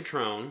to Kelly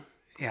Catrone.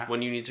 Yeah.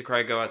 When you need to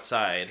cry, go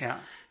outside. Yeah.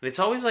 And it's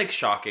always, like,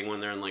 shocking when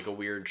they're in, like, a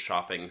weird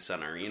shopping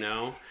center, you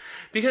know?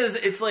 Because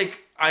it's,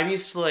 like, I'm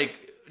used to,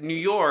 like, New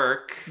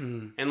York,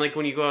 and, like,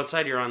 when you go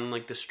outside, you're on,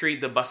 like,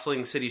 the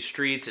bustling city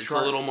streets. It's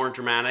a little more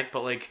dramatic,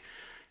 but, like,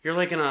 you're,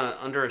 like,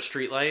 under a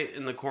streetlight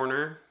in the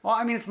corner. Well,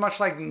 I mean, it's much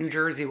like New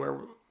Jersey, where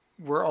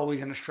we're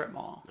always in a strip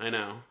mall. I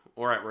know.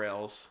 Or at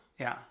Rails.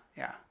 Yeah.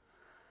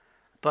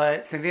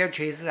 But Cynthia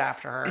chases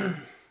after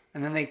her,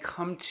 and then they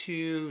come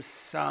to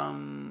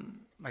some,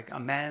 like,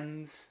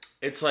 amends.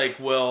 It's like,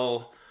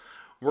 well,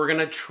 we're going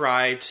to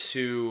try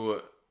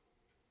to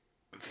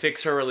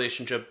fix our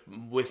relationship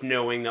with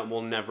knowing that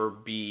we'll never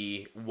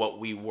be what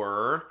we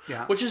were.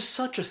 Yeah. Which is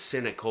such a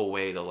cynical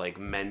way to, like,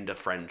 mend a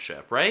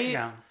friendship, right?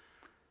 Yeah.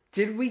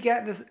 Did we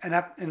get this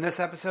in this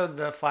episode,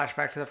 the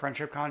flashback to the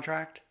friendship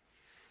contract?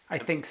 I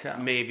think so.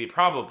 Maybe,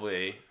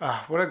 probably.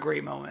 What a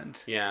great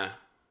moment. Yeah.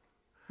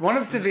 One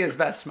of Cynthia's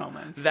best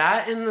moments.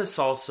 That and the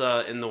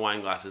salsa in the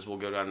wine glasses will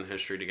go down in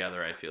history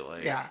together, I feel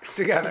like. Yeah,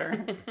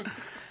 together.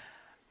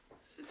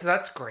 So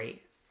that's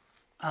great.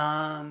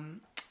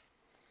 And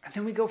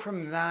then we go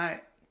from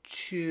that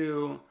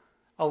to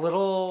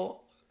a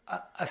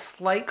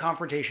slight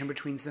confrontation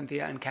between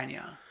Cynthia and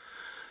Kenya.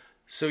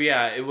 So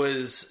yeah, it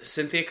was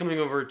Cynthia coming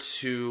over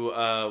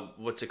to,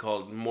 what's it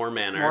called? Moore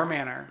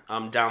Manor.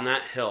 Down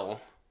that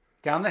hill.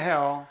 Down the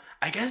hill.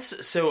 I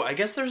guess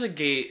there's a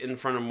gate in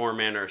front of Moore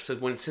Manor. So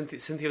when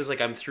Cynthia was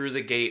like, I'm through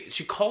the gate,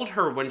 she called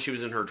her when she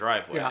was in her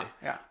driveway.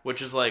 Yeah.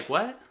 Which is like,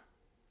 what?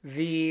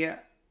 The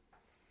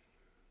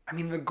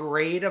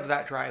grade of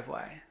that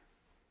driveway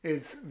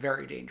is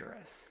very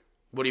dangerous.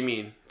 What do you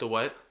mean? The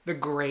what? The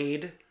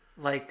grade,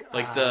 like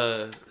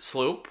the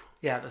slope?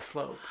 Yeah, the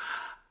slope.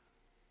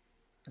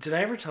 Did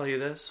I ever tell you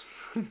this?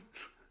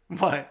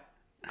 What?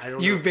 I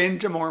don't know. You've been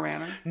to Moore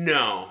Manor?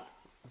 No,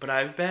 but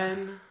I've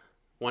been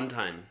one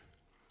time.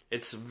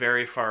 It's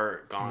very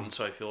far gone,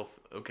 so I feel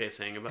okay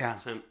saying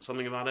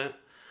something about it.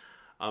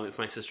 If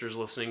my sister's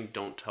listening,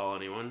 don't tell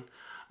anyone.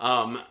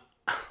 I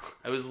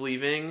was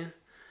leaving.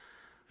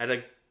 I had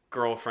a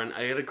girlfriend.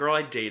 I had a girl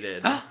I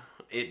dated.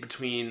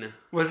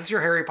 Was this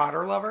your Harry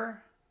Potter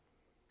lover?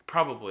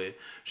 Probably.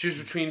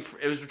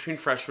 It was between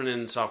freshman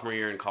and sophomore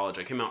year in college.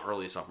 I came out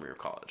early sophomore year of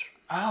college.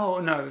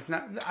 Oh, no, it's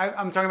not.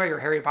 I'm talking about your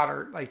Harry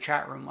Potter, like,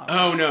 chat room level.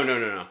 Oh,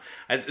 no.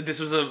 This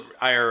was a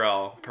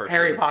IRL person.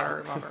 Harry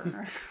Potter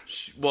lover.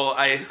 Well,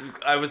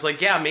 I was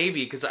like, yeah,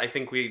 maybe, because I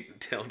think we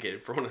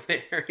tailgated for one of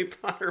the Harry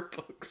Potter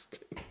books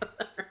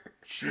together.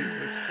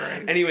 Jesus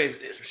Christ. Anyways,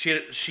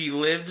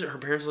 her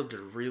parents lived a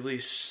really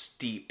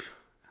steep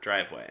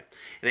driveway,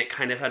 and it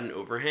kind of had an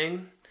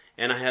overhang,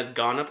 and I had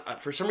gone up,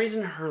 for some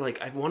reason,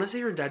 I want to say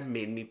her dad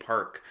made me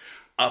park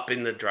up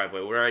in the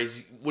driveway, where I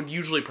would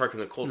usually park in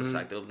the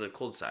cul-de-sac. They lived in a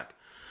cul-de-sac.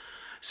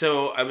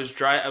 So I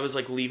was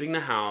like leaving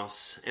the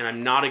house, and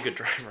I'm not a good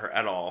driver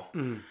at all.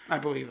 I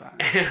believe that.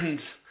 And I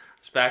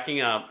was backing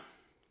up.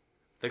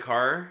 The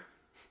car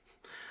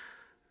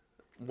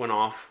went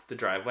off the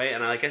driveway,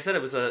 and like I said,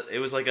 it was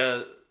like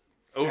a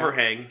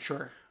overhang. Yeah,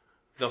 sure.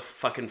 The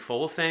fucking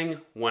full thing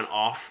went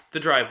off the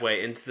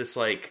driveway into this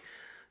like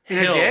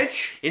hill, a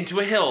ditch? Into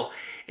a hill,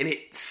 and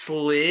it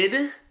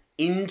slid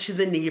into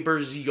the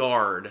neighbor's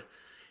yard.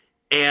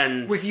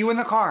 And with you in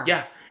the car.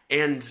 Yeah.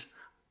 And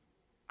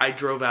I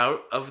drove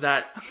out of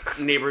that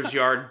neighbor's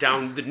yard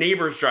down the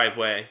neighbor's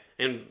driveway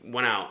and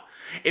went out.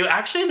 It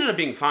actually ended up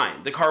being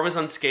fine. The car was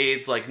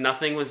unscathed, like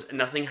nothing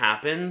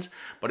happened,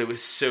 but it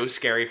was so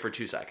scary for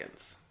 2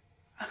 seconds.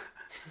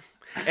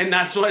 And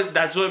that's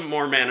what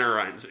More Manor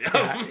reminds me of.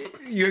 Yeah,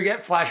 you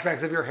get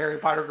flashbacks of your Harry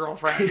Potter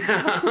girlfriend.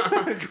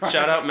 Yeah.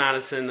 Shout out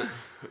Madison.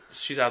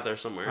 She's out there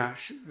somewhere.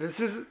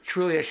 This is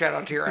truly a shout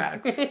out to your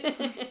ex.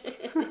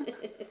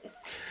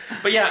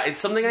 But yeah, it's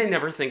something I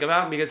never think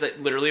about because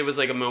it literally was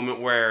like a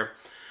moment where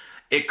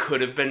it could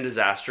have been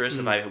disastrous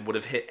if I would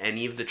have hit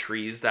any of the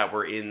trees that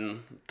were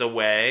in the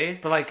way.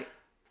 But like,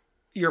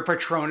 your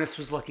Patronus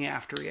was looking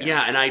after you.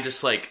 Yeah, and I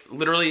just like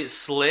literally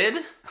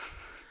slid,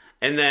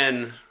 and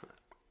then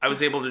I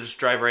was able to just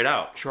drive right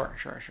out. Sure.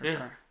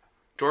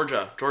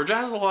 Georgia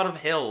has a lot of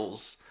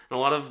hills and a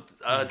lot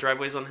of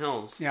driveways on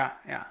hills. Yeah.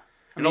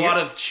 And a lot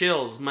of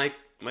chills.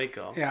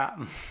 Michael. Yeah,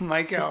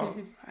 Michael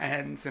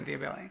and Cynthia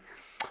Bailey.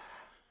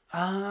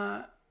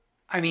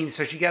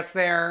 So she gets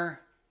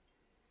there.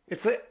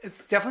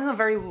 It's definitely a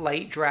very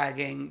light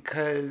dragging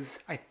because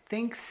I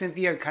think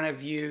Cynthia kind of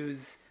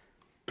views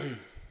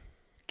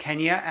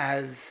Kenya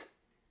as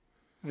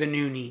the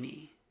new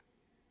Nini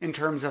in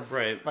terms of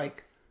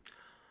like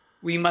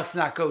we must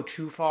not go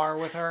too far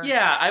with her.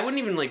 Yeah, I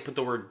wouldn't even like put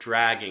the word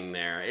dragging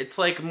there. It's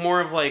like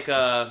more of like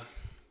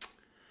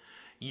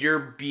you're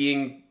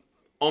being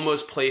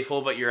almost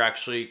playful, but you're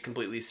actually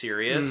completely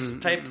serious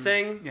type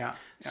thing. Yeah.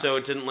 So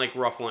it didn't like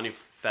ruffle any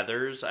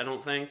feathers, I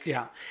don't think.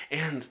 Yeah.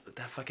 And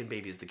that fucking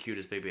baby is the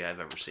cutest baby I've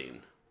ever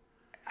seen.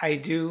 I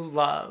do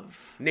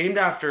love. Named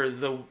after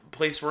the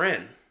place we're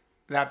in.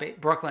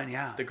 Brooklyn,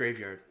 yeah. The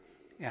graveyard.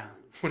 Yeah.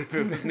 What if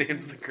it was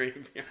named the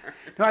graveyard?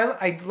 No,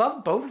 I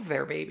love both of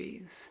their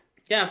babies.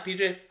 Yeah,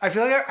 PJ. I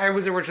feel like I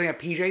was originally a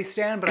PJ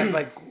stan,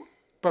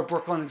 but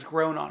Brooklyn has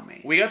grown on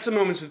me. We got some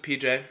moments with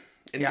PJ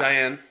and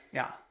Diane.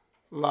 Yeah.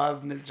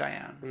 Love Ms.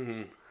 Diane.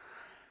 Mm-hmm.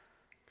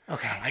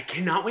 Okay. I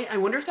cannot wait. I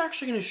wonder if they're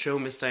actually going to show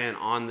Miss Diane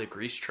on the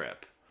Greece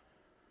trip.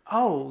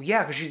 Oh,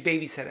 yeah, because she's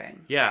babysitting.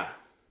 Yeah.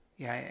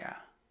 Yeah.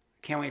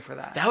 Can't wait for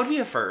that. That would be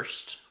a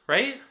first,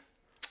 right?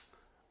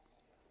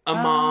 A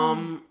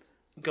mom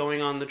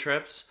going on the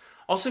trips.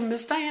 Also,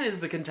 Miss Diane is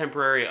the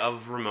contemporary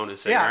of Ramona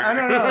Singer. Yeah, I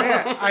don't know.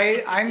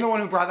 Yeah. I'm the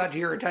one who brought that to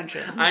your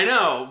attention. I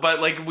know,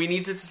 but like we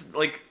need to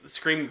like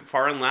scream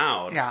far and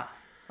loud. Yeah.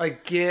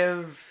 Like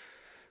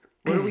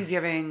what are we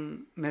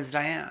giving Ms.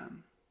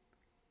 Diane?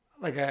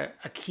 Like a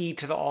key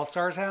to the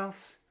All-Stars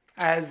house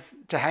as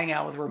to hang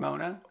out with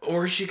Ramona?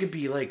 Or she could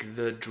be like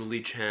the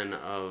Julie Chen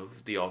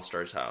of the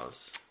All-Stars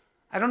house.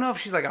 I don't know if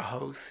she's like a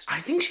host. I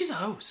think she's a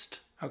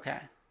host. Okay.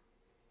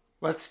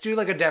 Let's do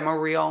like a demo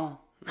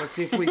reel. Let's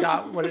see if we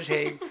got what it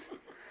takes.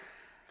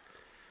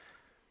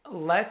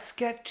 Let's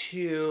get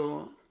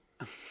to...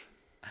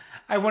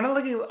 I want to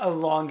like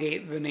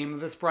elongate the name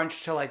of this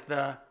brunch to like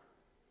the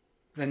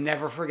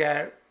Never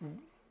Forget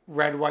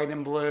Red, White,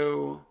 and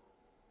Blue...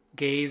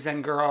 Gays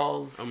and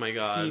girls. Oh my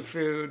god.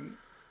 Seafood.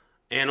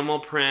 Animal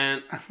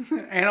print.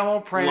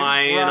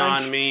 Lying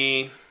brunch. On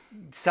me.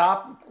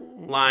 Stop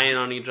lying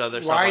on each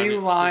other. Why are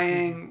you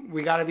lying?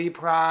 We got to be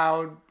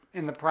proud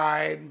in the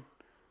Pride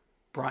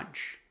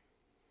brunch.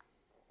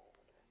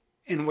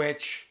 In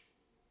which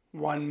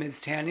one Ms.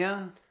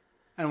 Tanya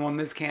and one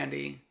Ms.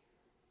 Candy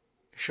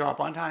show up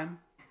on time.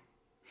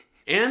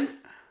 And,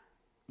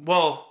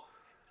 well,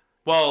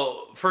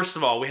 first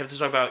of all, we have to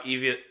talk about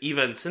Eva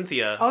and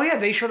Cynthia. Oh yeah,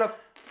 they showed up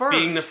first.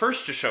 Being the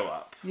first to show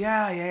up.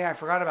 Yeah, I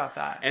forgot about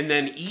that. And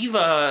then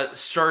Eva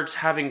starts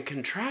having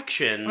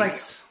contractions. Like,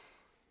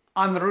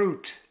 en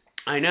route.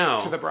 I know.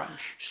 To the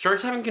brunch. She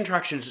starts having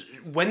contractions.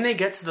 When they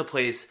get to the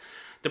place,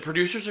 the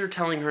producers are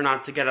telling her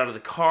not to get out of the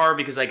car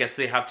because I guess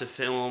they have to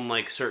film,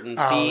 like, certain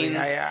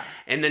scenes. Yeah.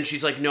 And then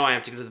she's like, no, I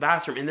have to go to the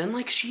bathroom. And then,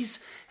 like,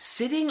 she's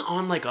sitting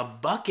on, like, a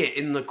bucket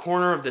in the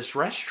corner of this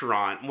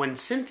restaurant when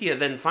Cynthia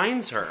then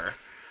finds her.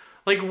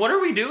 Like, what are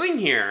we doing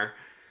here?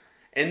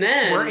 And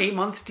then... We're 8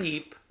 months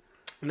deep.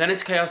 And then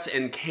it's chaos,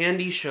 and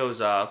Candy shows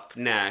up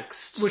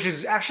next. Which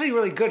is actually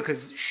really good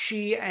because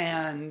she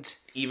and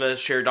Eva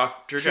share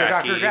Dr.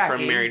 Jackie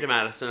from Married to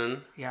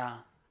Madison. Yeah.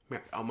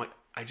 Oh my!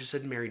 I just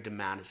said Married to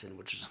Madison,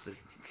 which is the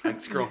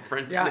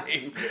ex-girlfriend's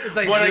name. It's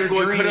like what your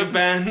dream. Could have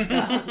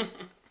been.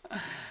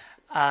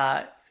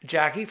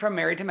 Jackie from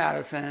Married to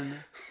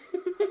Madison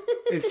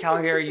is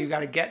telling her, you got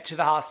to get to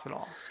the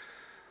hospital.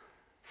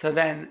 So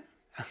then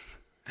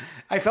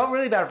I felt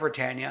really bad for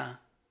Tanya.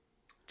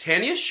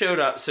 Tanya showed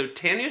up. So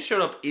Tanya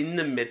showed up in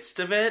the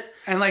midst of it.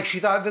 And like she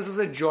thought this was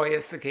a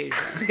joyous occasion.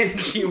 And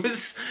she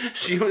was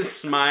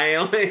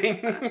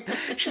smiling.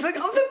 She's like,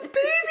 oh, the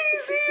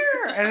baby's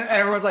here. And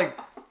everyone's like,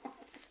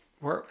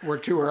 we're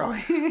too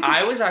early.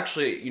 I was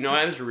actually,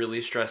 I was really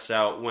stressed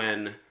out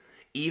when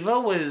Eva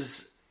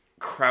was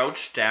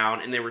crouched down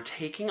and they were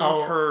taking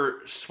off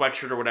her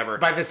sweatshirt or whatever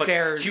by the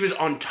stairs. She was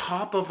on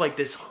top of like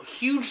this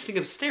huge thing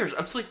of stairs.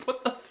 I was like,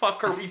 what the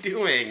fuck are we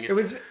doing? It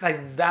was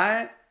like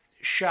that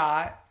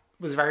shot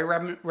was very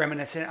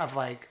reminiscent of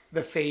like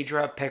the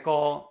Phaedra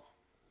pickle,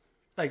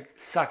 like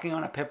sucking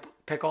on a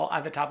pickle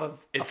at the top of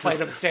a flight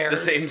of stairs. The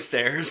same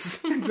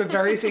stairs. It's the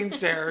very same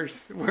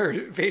stairs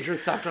where Phaedra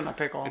sucked on a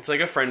pickle. It's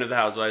like a friend of the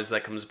Housewives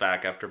that comes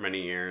back after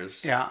many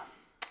years. Yeah.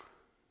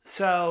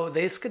 So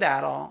they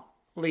skedaddle,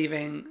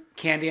 leaving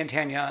Candy and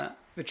Tanya,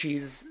 the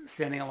cheese,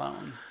 standing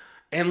alone.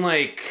 And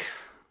like,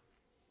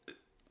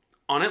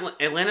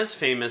 Atlanta's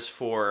famous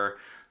for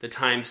the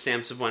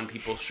timestamps of when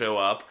people show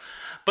up.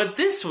 But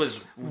this was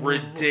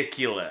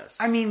ridiculous.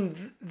 I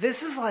mean,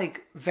 this is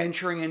like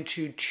venturing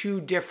into two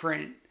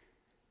different,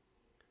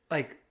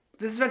 like,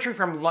 this is venturing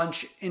from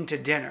lunch into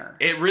dinner.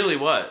 It really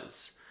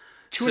was.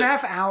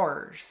 2.5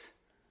 hours.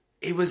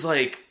 It was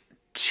like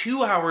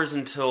 2 hours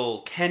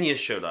until Kenya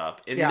showed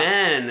up. And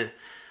then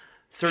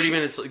 30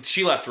 minutes,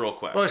 she left real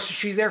quick. Well,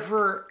 she's there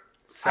for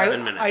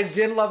 7 minutes. I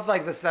did love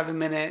like the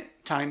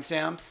 7-minute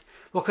timestamps.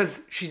 Well, because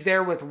she's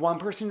there with one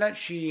person that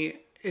she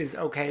is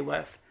okay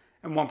with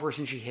and one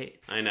person she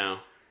hates. I know.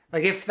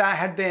 Like if that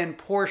had been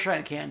Portia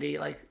and Candy,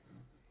 like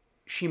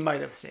she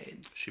might have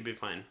stayed. She'd be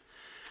fine.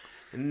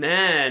 And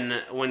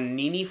then when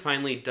Nene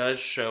finally does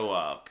show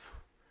up,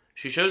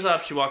 she shows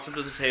up, she walks up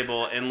to the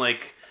table, and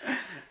like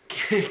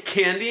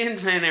Candy and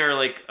Tanya are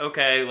like,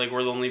 okay, like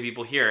we're the only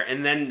people here.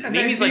 And then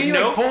Nene's like,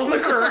 nope. Pulls a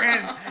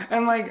curtain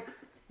and like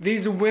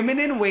these women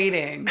in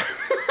waiting.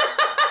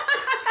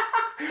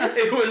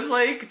 It was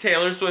like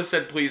Taylor Swift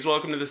said, please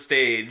welcome to the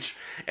stage.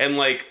 And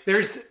like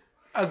there's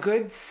a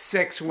good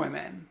 6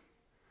 women.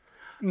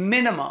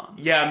 Minimum.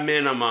 Yeah,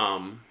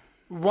 minimum.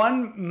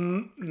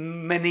 One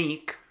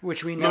Monique,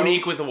 which we know.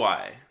 Monique with a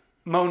Y.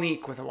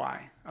 Monique with a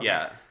Y. Okay.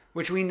 Yeah.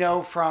 Which we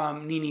know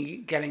from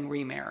Nene getting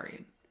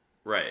remarried.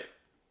 Right.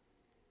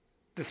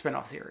 The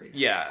spinoff series.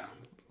 Yeah.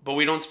 But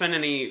we don't spend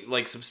any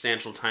like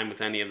substantial time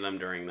with any of them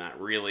during that,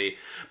 really.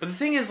 But the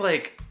thing is,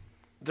 like,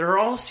 they're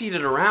all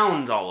seated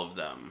around all of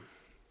them.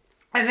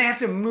 And they have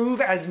to move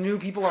as new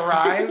people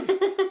arrive,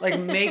 like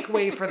make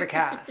way for the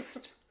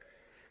cast.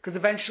 Because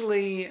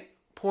eventually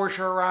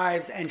Portia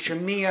arrives and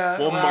Shamia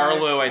Well,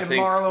 arrives, Marlo, I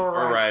think, Marlo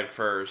arrived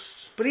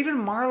first. But even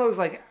Marlo's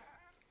like,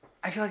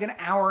 I feel like an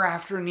hour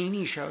after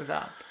Nene shows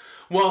up.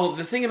 Well,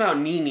 the thing about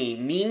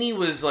Nene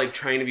was like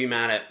trying to be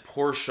mad at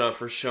Portia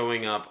for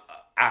showing up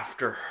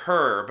after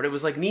her. But it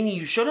was like, Nene,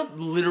 you showed up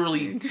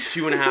literally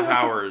 2.5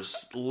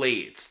 hours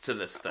late to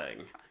this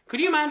thing. Could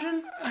you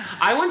imagine?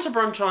 I went to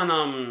brunch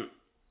on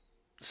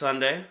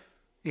Sunday.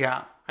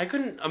 Yeah. I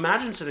couldn't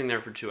imagine sitting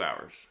there for 2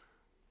 hours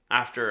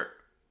after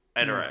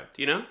I'd arrived,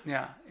 you know?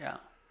 Yeah, yeah.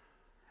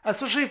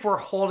 Especially if we're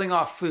holding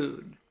off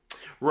food.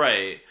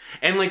 Right.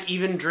 And like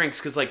even drinks,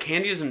 because like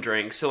Candy doesn't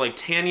drink. So like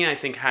Tanya, I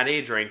think, had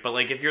a drink. But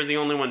like if you're the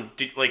only one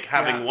like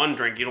having one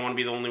drink, you don't want to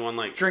be the only one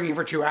like drinking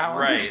for 2 hours.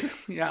 Right.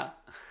 Yeah.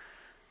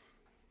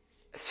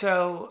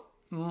 So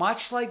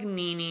much like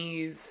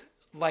Nene's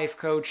life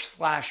coach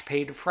 /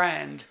 paid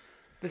friend,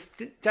 this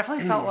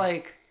definitely felt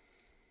like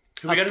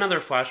we got another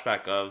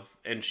flashback of,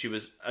 and she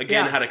was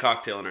again had a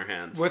cocktail in her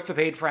hands with the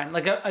paid friend,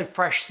 like a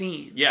fresh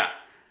scene. Yeah.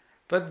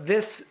 But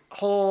this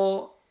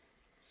whole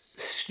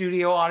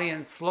studio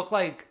audience looked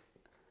like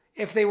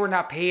if they were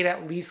not paid,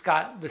 at least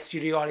got the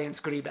studio audience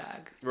goodie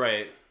bag.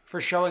 Right.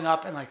 For showing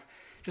up and like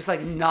just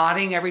like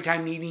nodding every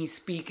time Nene's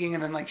speaking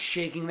and then like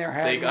shaking their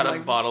head. They got a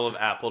like, bottle of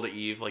Apple to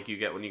Eve like you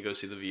get when you go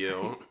see The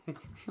View.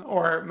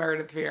 Or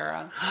Meredith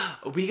Vieira.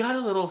 We got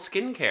a little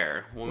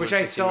skincare. Which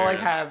I still like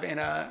have in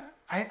a...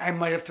 I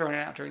might have thrown it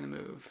out during the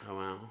move. Oh,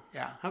 wow.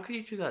 Yeah. How could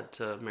you do that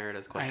to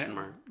Meredith, question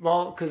mark?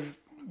 Well, because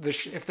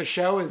if the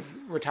show is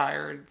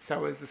retired,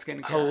 so is the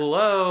skincare.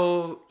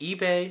 Hello,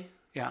 eBay.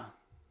 Yeah.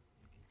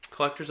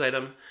 Collector's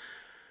item.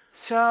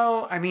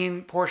 So, I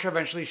mean, Portia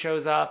eventually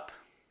shows up.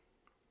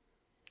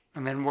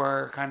 And then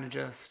we're kind of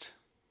just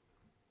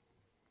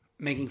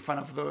making fun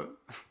of the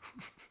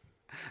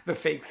the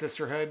fake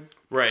sisterhood.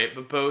 Right,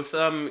 but both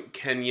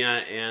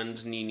Kenya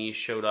and Nene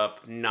showed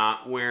up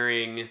not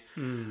wearing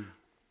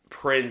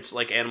print,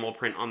 like animal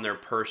print on their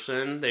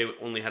person. They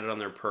only had it on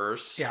their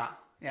purse. Yeah,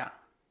 yeah.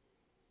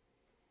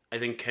 I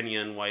think Kenya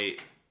in white,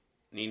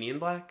 Nene in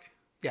black?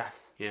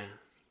 Yes. Yeah.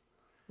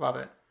 Love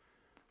it.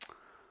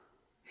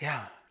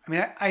 Yeah. I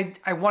mean,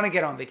 I want to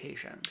get on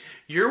vacation.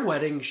 Your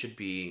wedding should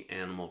be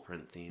animal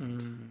print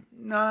themed.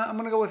 No, I'm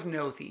going to go with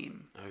no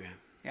theme. Okay.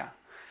 Yeah.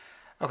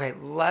 Okay,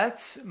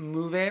 let's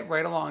move it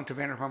right along to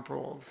Vanderpump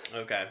Rules.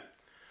 Okay.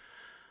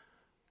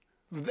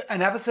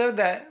 An episode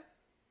that,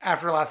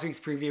 after last week's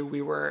preview,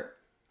 we were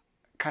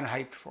kind of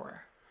hyped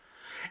for.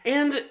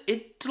 And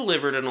it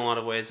delivered in a lot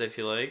of ways, I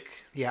feel like.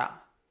 Yeah.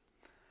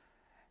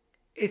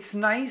 It's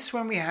nice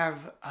when we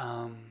have,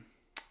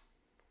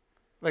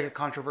 like, a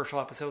controversial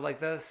episode like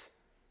this,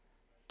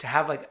 to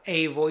have, like,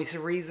 a voice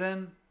of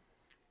reason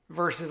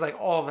versus, like,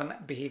 all of them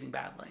behaving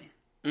badly.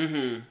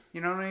 Mm-hmm.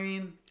 You know what I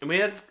mean? And we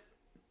had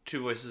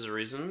 2 voices of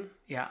reason.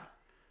 Yeah.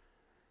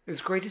 It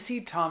was great to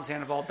see Tom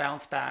Sandoval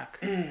bounce back.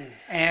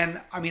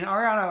 And, I mean,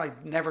 Ariana,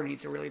 like, never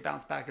needs to really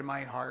bounce back in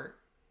my heart.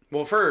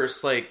 Well,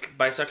 first, like,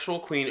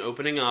 bisexual queen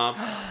opening up.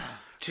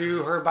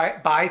 To her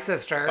bi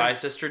sister. Bi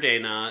sister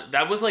Dana.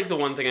 That was, like, the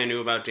one thing I knew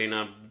about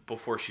Dana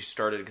before she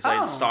started. Because I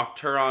had stalked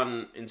her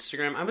on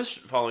Instagram. I was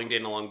following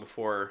Dana long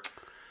before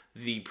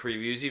the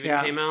previews even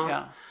came out.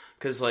 Yeah.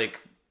 Because,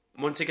 like,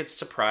 once it gets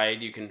to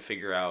Pride, you can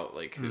figure out,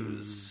 like,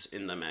 who's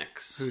in the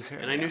mix. Who's who,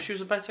 and I knew she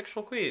was a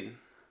bisexual queen.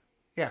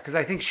 Yeah, because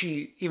I think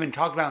she even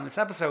talked about in this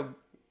episode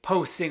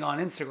posting on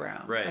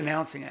Instagram, Right.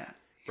 announcing it.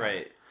 Yeah.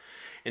 Right.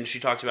 And she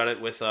talked about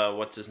it with,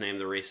 what's his name,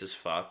 the racist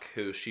fuck,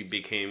 who she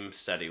became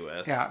steady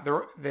with. Yeah,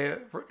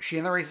 she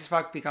and the racist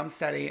fuck become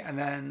steady, and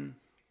then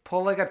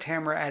pull like a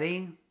Tamara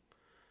Eddie.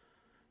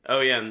 Oh,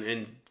 yeah,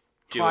 and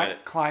do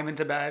it. Climb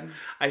into bed.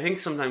 I think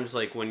sometimes,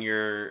 like, when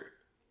you're...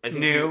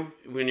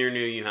 when you're new,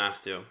 you have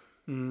to.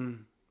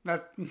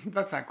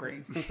 That's not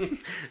great.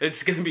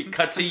 It's going to be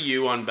cut to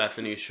you on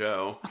Bethany's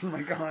show. Oh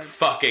my god.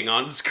 Fucking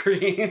on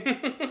screen.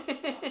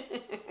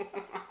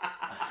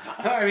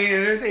 I mean, it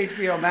is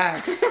HBO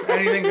Max.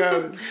 Anything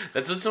goes.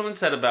 That's what someone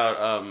said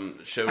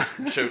about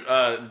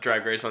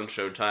Drag Race on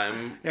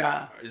Showtime.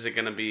 Yeah. Is it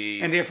going to be...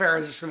 India Farah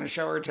is just going to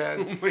show her Oh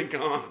tits. my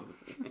god.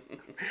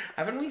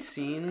 Haven't we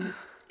seen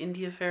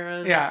India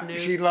Farah's Yeah,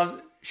 nudes?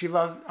 she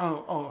loves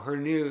her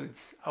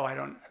nudes. Oh, I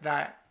don't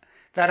that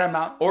I'm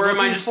not. Or am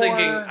I just for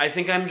thinking... I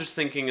think I'm just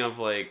thinking of,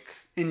 like...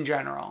 in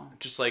general.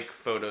 Just, like,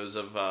 photos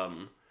of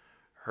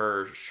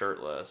her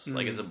shirtless,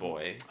 like, as a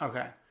boy.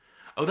 Okay.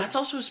 Oh, that's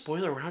also a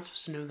spoiler. We're not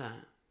supposed to know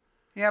that.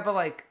 Yeah, but,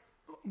 like,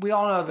 we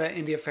all know that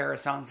India Farah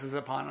silence is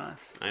upon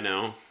us. I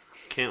know.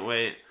 Can't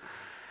wait.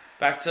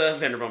 Back to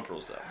Vanderpump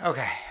Rules, though.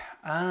 Okay.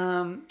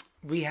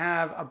 We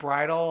have a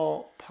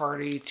bridal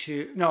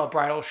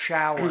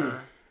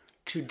shower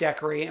to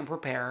decorate and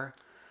prepare.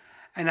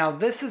 And now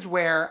this is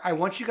where I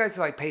want you guys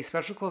to, like, pay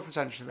special close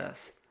attention to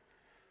this.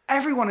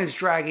 Everyone is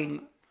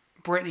dragging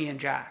Brittany and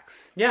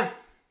Jax. Yeah.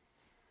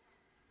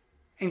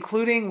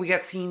 Including, we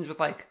get scenes with,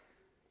 like,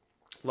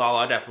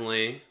 Lala,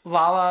 definitely.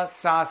 Lala,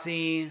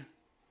 Stassi.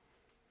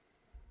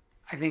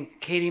 I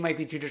think Katie might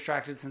be too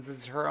distracted since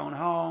it's her own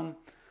home.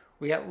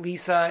 We got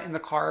Lisa in the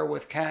car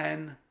with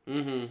Ken.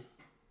 Mm-hmm.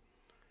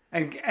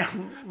 And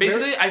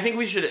basically, I think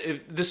we should...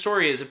 If the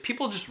story is, if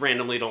people just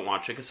randomly don't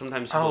watch it, because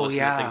sometimes people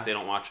listen to things they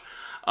don't watch.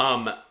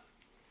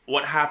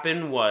 What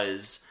happened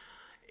was,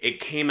 it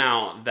came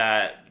out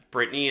that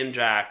Brittany and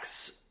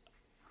Jax,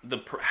 the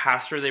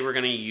pastor they were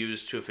going to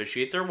use to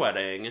officiate their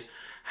wedding,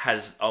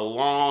 has a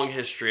long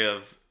history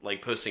of,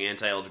 like, posting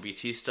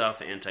anti-LGBT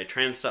stuff,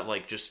 anti-trans stuff,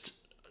 like, just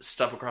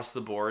stuff across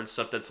the board,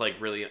 stuff that's, like,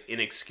 really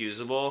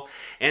inexcusable.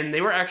 And they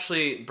were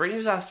actually... Brittany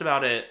was asked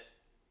about it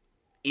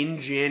in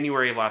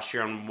January of last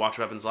year on Watch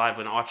What Happens Live,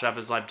 when Watch What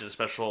Happens Live did a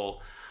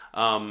special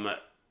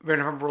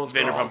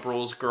Vanderpump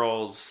Rules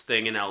Girls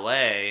thing in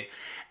LA,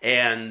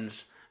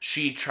 and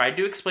she tried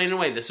to explain it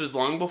away. This was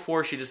long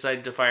before she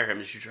decided to fire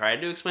him. She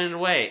tried to explain it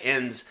away,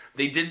 and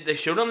they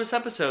showed on this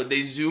episode,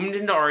 they zoomed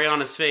into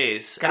Ariana's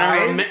face.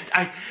 Guys,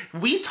 and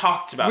we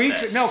talked about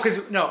this.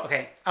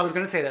 Okay, I was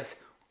going to say this.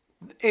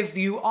 If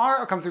you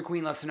are a Come Through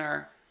Queen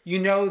listener, you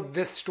know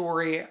this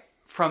story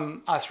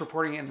from us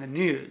reporting it in the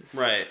news.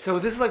 Right. So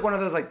this is like one of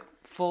those, like,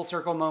 full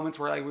circle moments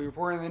where, like, we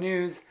report in the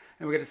news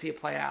and we get to see it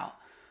play out.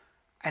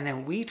 And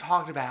then we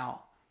talked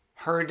about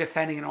her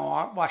defending it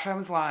on Watch What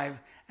Happens Live.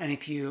 And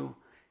if you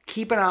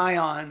keep an eye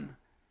on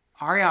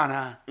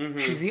Ariana,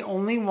 she's the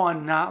only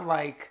one not,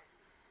 like...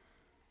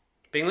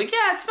 being like,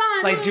 yeah, it's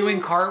fine. Like,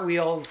 doing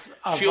cartwheels.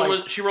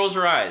 She rolls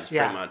her eyes, pretty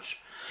Yeah. much.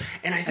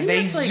 And I think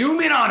they that's, like,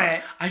 zoom in on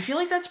it. I feel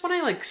like that's when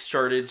I, like,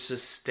 started to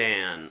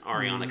stan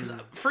Ariana. Because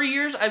for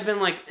years, I've been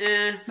like,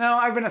 eh. No,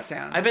 I've been a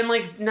stan. I've been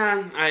like,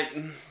 nah,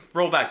 I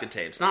roll back the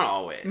tapes. Not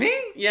always. Me?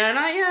 Yeah,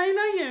 not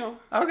you.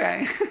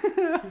 Okay.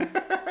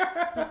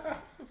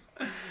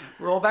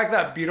 Roll back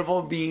that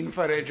beautiful bean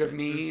footage of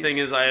me. Thing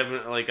is, I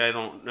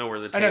don't know where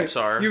the tapes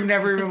are. You've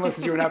never even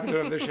listened to an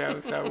episode of the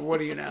show, so what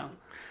do you know?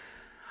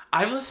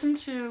 I've listened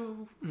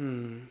to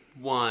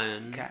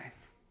one. Okay.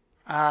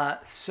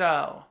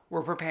 So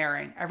we're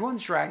preparing.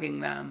 Everyone's dragging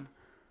them.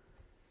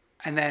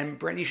 And then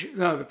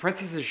the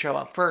princesses show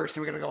up first,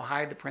 and we're going to go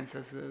hide the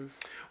princesses.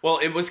 Well,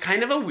 it was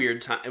kind of a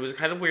weird time. It was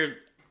kind of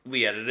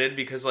weirdly edited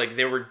because, like,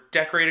 they were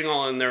decorating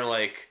all in their,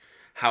 like,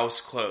 house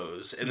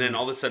clothes. And then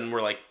all of a sudden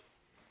we're, like,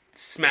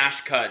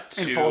 smash cut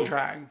to... In full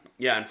drag.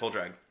 Yeah, in full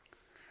drag.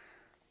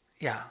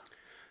 Yeah.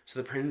 So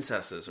the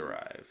princesses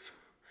arrive.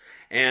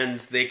 And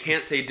they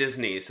can't say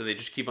Disney, so they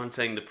just keep on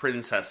saying the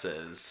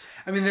princesses.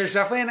 I mean, there's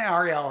definitely an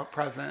Ariel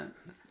present.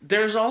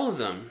 There's all of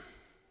them.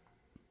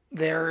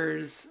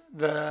 There's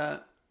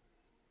the...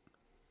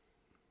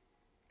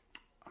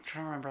 I'm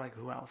trying to remember like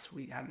who else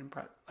we had in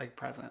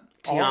present.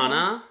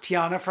 Tiana.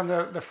 Tiana from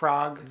the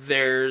Frog.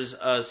 There's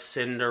a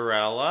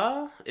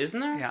Cinderella, isn't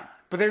there? Yeah,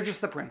 but they're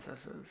just the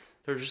princesses.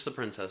 They're just the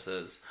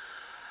princesses.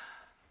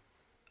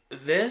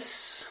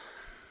 This,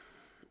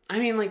 I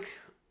mean, like,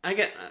 I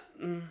get...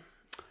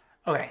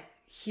 Okay,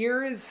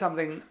 here is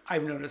something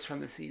I've noticed from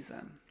the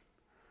season.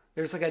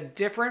 There's like a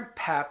different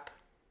pep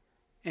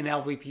in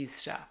LVP's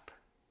step.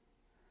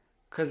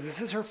 Because this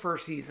is her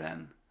first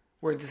season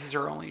where this is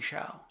her only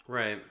show.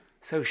 Right.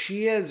 So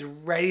she is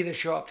ready to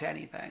show up to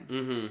anything.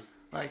 Mm-hmm.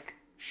 Like,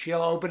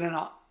 she'll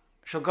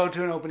go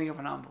to an opening of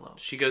an envelope.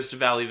 She goes to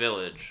Valley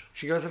Village.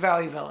 She goes to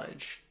Valley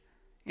Village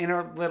in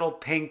her little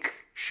pink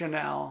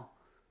Chanel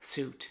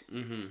suit.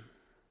 Mm-hmm.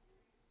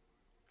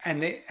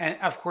 And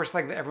of course,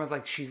 like, everyone's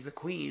like, she's the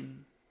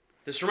queen.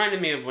 This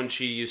reminded me of when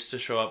she used to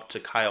show up to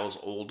Kyle's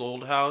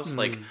old house,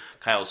 like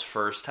Kyle's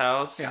first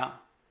house. Yeah.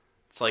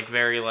 It's like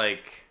very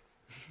like...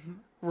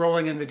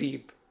 Rolling in the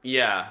deep.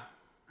 Yeah.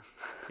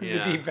 The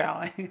deep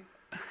valley.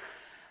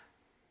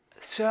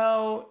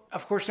 So,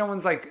 of course, no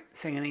one's like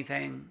saying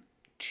anything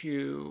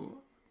to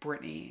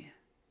Brittany's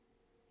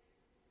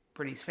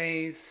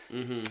face.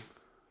 Mm-hmm.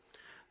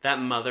 That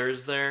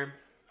mother's there.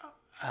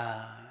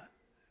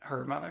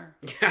 Her mother.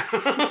 Yeah.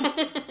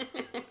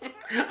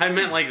 I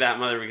meant like that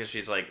mother because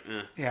she's like,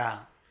 Yeah.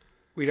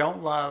 We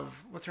don't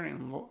love, what's her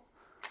name?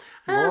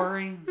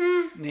 Lori?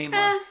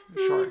 Nameless.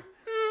 Sure.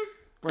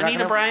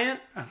 Anita Bryant?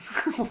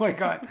 Oh my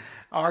God.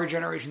 Our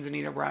generation's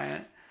Anita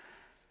Bryant.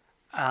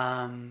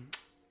 And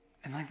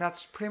like,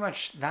 that's pretty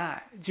much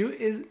that.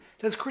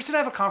 Does Kristen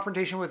have a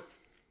confrontation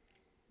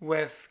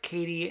with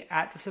Katie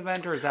at this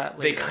event, or is that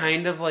later? They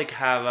kind of like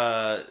have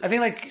a I think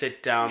like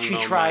sit down she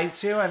moment. tries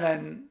to, and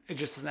then it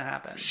just doesn't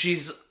happen.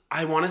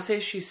 I want to say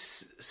she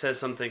says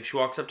something. She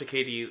walks up to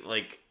Katie,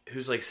 like,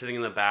 who's like sitting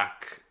in the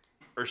back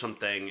or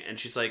something, and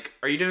she's like,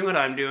 "Are you doing what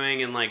I'm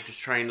doing?" And like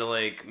just trying to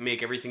like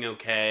make everything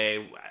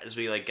okay as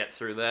we like get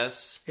through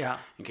this. Yeah.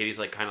 And Katie's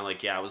like kind of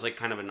like, yeah, it was like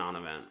kind of a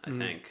non-event, I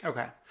think.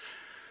 Okay.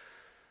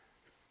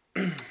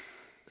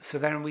 So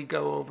then we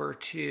go over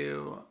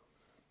to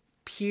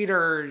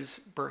Peter's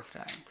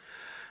birthday,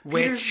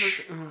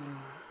 which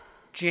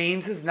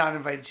James is not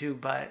invited to,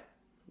 but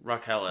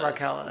Raquel is.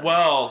 Raquel is.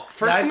 Well,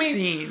 first can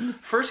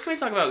we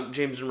talk about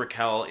James and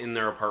Raquel in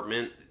their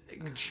apartment?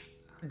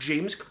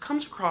 James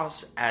comes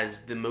across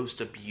as the most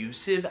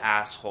abusive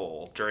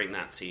asshole during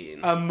that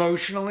scene.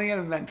 Emotionally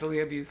and mentally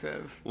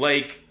abusive.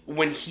 Like,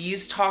 when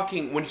he's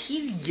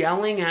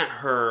yelling at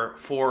her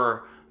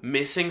for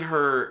missing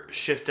her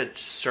shift at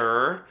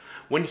SUR,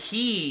 when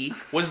he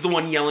was the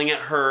one yelling at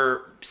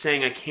her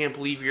saying, "I can't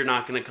believe you're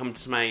not going to come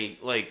to my,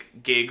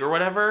 like, gig or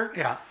whatever."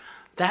 Yeah.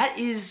 That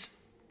is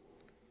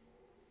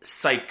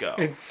psycho.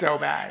 It's so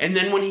bad. And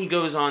then when he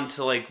goes on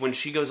to, like, when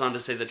she goes on to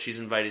say that she's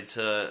invited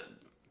to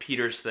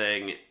Peter's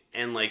thing,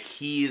 and like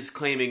he's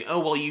claiming, "Oh,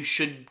 well, you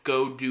should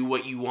go do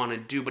what you want to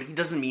do," but he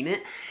doesn't mean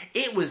it.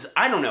 It was,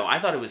 I don't know. I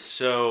thought it was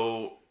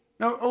so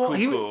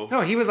he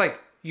was like,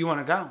 "You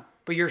want to go,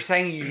 but you're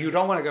saying you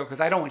don't want to go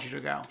because I don't want you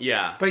to go."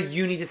 Yeah. But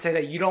you need to say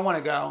that you don't want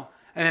to go,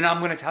 and then I'm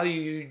going to tell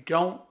you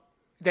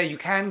that you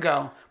can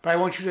go, but I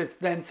want you to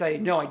then say,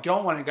 "No, I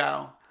don't want to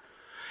go."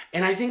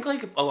 And I think,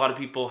 like, a lot of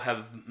people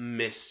have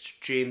missed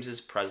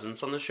James's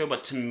presence on the show,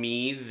 but to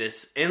me,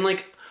 and,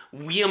 like,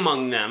 we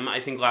among them,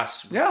 I think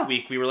last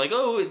week, we were like,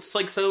 "Oh, it's,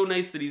 like, so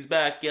nice that he's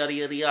back, yada,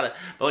 yada, yada."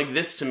 But, like,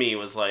 this to me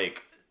was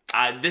like,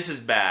 this is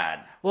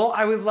bad. Well,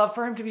 I would love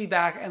for him to be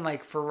back and,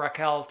 like, for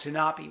Raquel to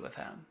not be with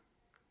him.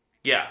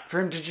 Yeah.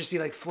 For him to just be,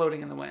 like,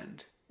 floating in the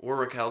wind. Or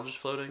Raquel just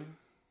floating.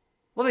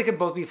 Well, they could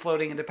both be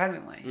floating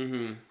independently.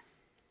 Mm-hmm.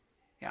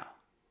 Yeah.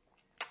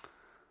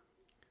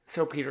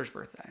 So, Peter's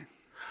birthday.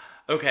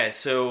 Okay,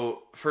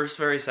 so first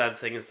very sad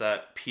thing is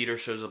that Peter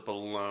shows up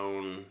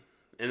alone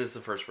and is the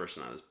first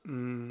person at his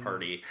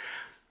party.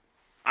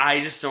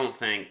 I just don't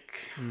think...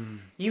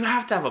 You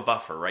have to have a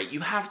buffer, right? You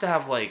have to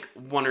have, like,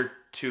 one or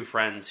two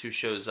friends who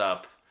shows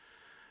up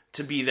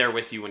to be there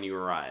with you when you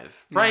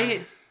arrive, right?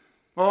 Yeah.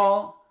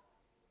 Well,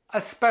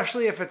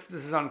 especially if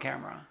this is on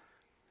camera.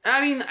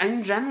 I mean,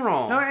 in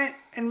general. No,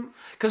 and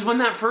because when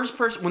the first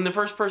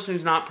person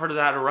who's not part of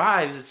that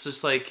arrives, it's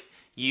just like,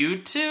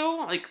 you two?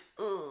 Like,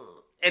 ugh.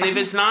 And if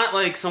it's not,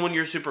 like, someone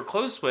you're super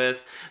close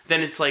with,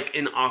 then it's, like,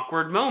 an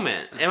awkward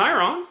moment. Am I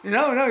wrong?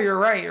 No, you're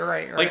right. You're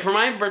right. Like, for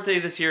my birthday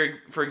this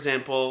year, for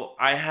example,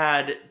 I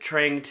had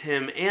Trang,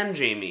 Tim, and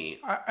Jamie.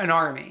 An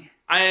army.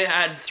 I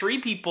had 3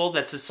 people.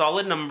 That's a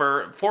solid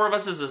number. 4 of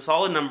us is a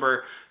solid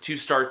number to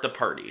start the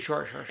party.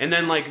 Sure. And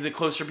then, like, the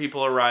closer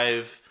people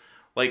arrive,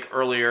 like,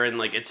 earlier, and,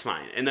 like, it's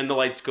fine. And then the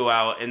lights go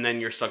out, and then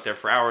you're stuck there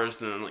for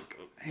hours, and then, like,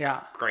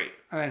 yeah. Great.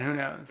 And then who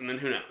knows? And then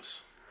who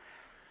knows?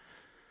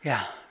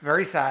 Yeah.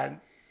 Very sad.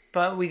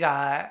 But we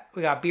got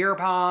beer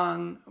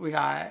pong. We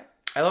got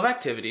I love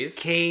activities.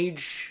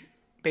 cage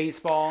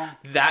baseball.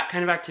 That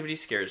kind of activity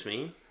scares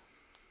me.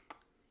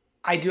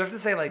 I do have to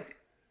say, like,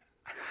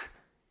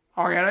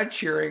 Ariana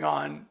cheering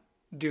on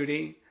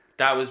Duty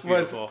That was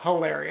was beautiful.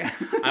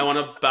 hilarious. I want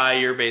to buy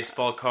your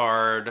baseball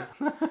card.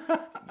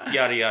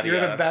 Yada, yada, You're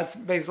yada. the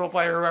best baseball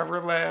player who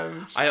ever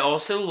lived. I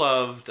also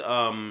loved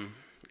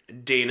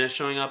Dana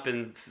showing up,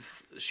 and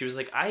she was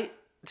like,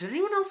 did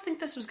anyone else think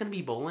this was going to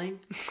be bowling?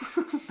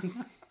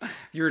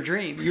 Your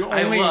dream. You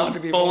I only love want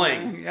to be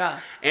bowling. Yeah.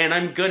 And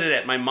I'm good at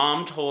it. My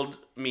mom told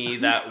me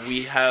that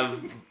we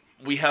have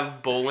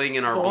bowling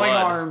in our Bowling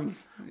blood.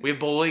 arms. We have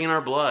bowling in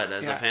our blood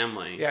as Yeah. a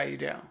family. Yeah, you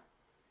do.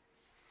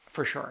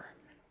 For sure.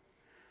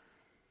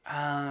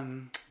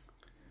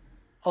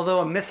 Although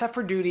a misstep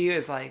for Duty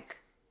is like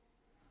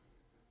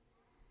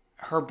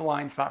her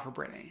blind spot for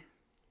Brittany.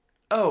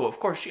 Oh, of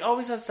course. She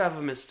always has to have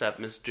a misstep,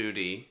 Miss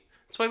Duty.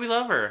 That's why we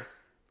love her.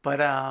 But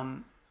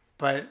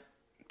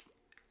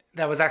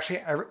that was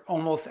actually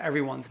almost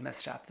everyone's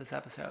misstep this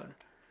episode.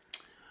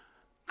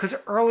 Because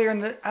earlier in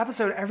the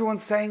episode,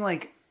 everyone's saying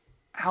like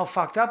how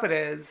fucked up it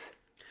is.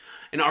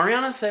 And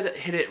Ariana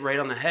hit it right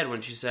on the head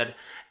when she said,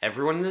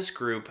 everyone in this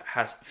group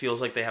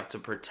feels like they have to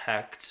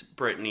protect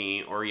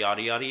Brittany or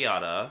yada, yada,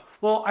 yada.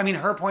 Well, I mean,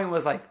 her point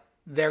was like,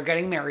 they're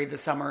getting married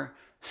this summer,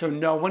 so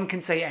no one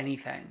can say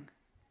anything.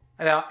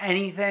 About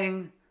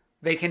anything,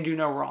 they can do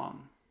no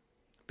wrong.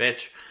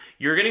 Bitch,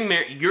 you're getting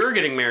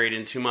married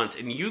in 2 months,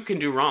 and you can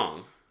do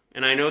wrong.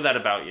 And I know that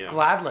about you.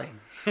 Gladly.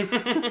 And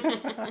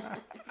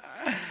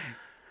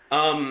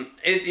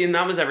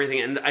that was everything.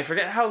 And I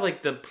forget how,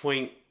 like, the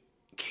point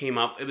came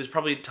up. It was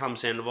probably Tom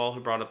Sandoval who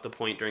brought up the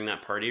point during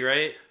that party,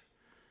 right?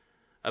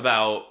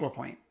 About... What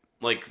point?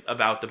 Like,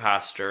 about the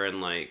pastor and,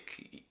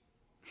 like...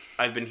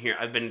 I've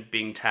been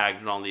being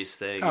tagged in all these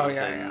things. Oh,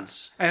 yeah, yeah.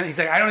 And he's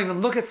like, I don't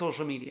even look at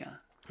social media.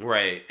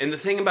 Right. And the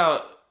thing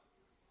about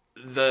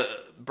the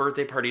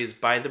birthday party is,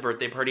 by the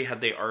birthday party,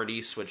 had they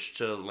already switched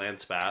to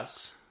Lance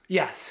Bass?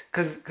 Yes,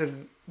 because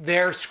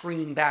they're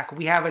screaming back,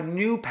 we have a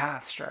new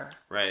pastor.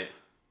 Right.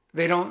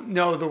 They don't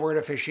know the word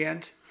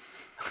officiant.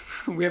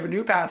 We have a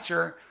new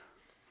pastor,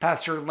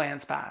 Pastor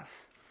Lance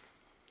Bass.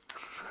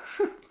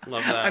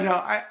 Love that. I know,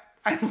 I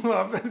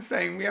love them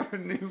saying we have a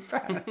new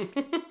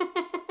pastor.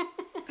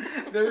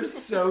 They're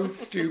so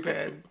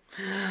stupid.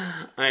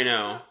 I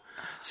know.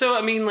 So,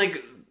 I mean,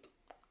 like,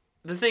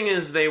 the thing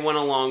is, they went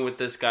along with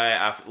this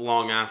guy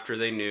long after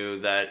they knew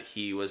that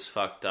he was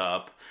fucked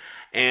up.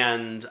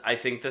 And I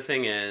think the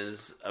thing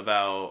is,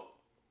 about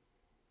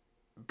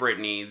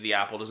Brittany, the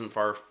apple doesn't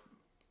fall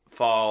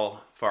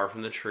far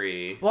from the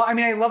tree. Well, I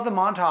mean, I love the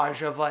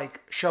montage of,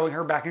 like, showing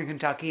her back in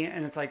Kentucky,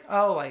 and it's like,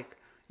 oh, like,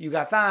 you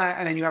got that,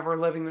 and then you have her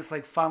living this,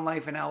 like, fun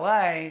life in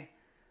LA,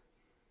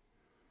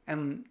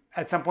 and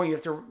at some point you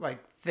have to,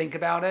 like, think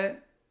about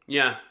it.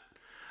 Yeah.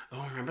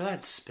 Oh, remember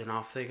that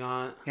spin-off they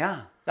got?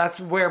 Yeah. That's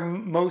where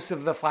most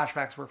of the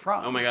flashbacks were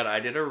from. Oh my god, I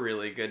did a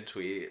really good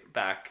tweet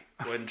back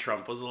when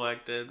Trump was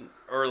elected.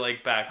 Or,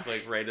 like, back,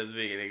 like, right at the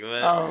beginning of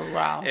it. Oh,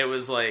 wow. It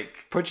was,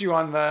 like... Put you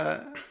on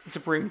the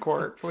Supreme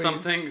Court,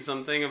 please.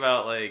 Something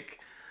about, like...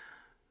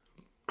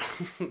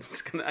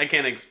 I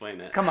can't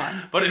explain it. Come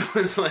on. But it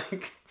was,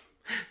 like...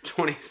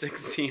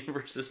 2016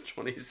 versus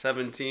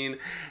 2017,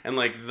 and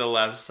like the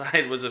left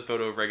side was a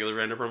photo of regular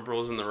Vanderpump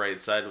Rules, and the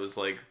right side was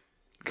like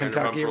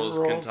Kentucky Rules.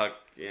 Kentucky.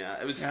 Yeah,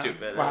 it was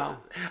stupid. Wow.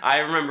 I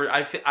remember.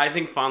 I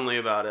think fondly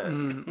about it.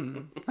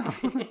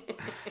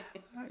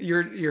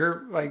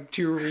 You're like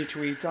 2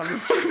 retweets on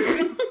this.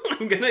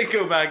 I'm gonna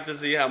go back to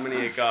see how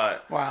many it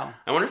got. Wow.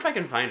 I wonder if I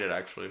can find it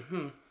actually.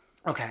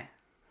 Okay.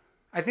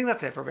 I think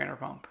that's it for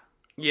Vanderpump.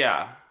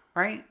 Yeah.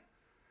 Right?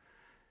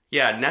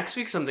 Yeah, next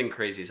week something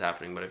crazy is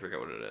happening, but I forget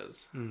what it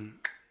is.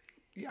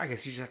 I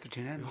guess you just have to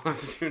tune in. We'll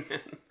have to tune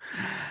in.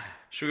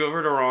 Should we go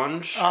over to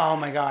Orange? Oh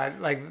my god.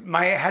 Like,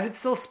 my head is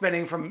still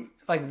spinning from,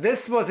 like,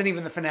 this wasn't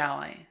even the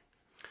finale.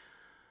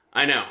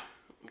 I know.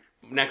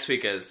 Next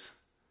week is.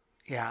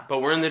 Yeah.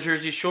 But we're in the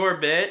Jersey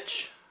Shore,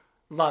 bitch.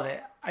 Love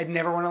it. I'd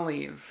never want to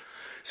leave.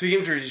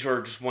 Speaking of Jersey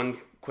Shore, just one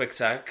quick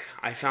sec.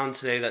 I found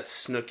today that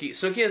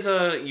Snooki has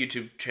a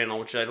YouTube channel,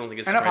 which I don't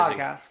think is surprising.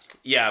 And a podcast.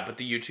 Yeah, but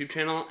the YouTube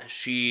channel,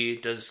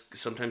 she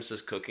sometimes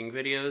does cooking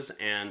videos,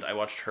 and I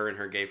watched her and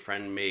her gay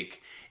friend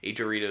make a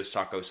Doritos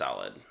taco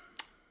salad.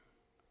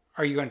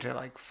 Are you going to,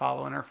 like,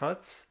 follow in her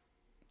foots?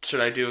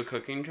 Should I do a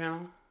cooking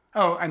channel?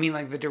 Oh, I mean,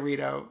 like, the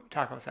Dorito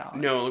taco salad.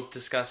 No, it looked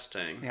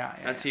disgusting. Yeah.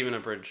 That's even a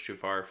bridge too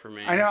far for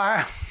me. I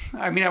know.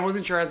 I mean, I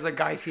wasn't sure as the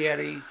Guy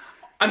Fieri.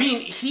 I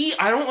mean,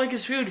 I don't like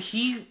his food.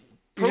 He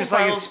just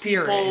like his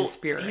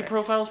spirit. He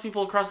profiles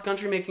people across the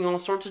country making all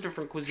sorts of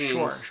different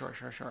cuisines.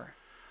 Sure.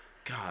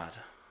 God.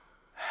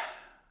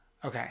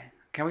 Okay.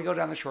 Can we go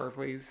down the shore,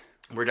 please?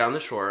 We're down the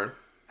shore.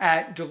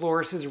 At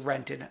Dolores'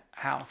 rented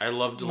house. I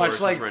love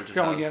Dolores' rented house. rented Much like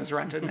Sonia's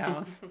rented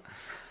house.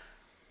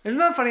 Isn't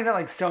that funny that,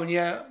 like,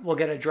 Sonia will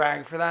get a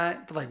drag for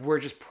that, but, like, we're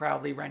just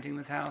proudly renting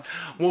this house?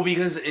 Well,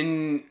 because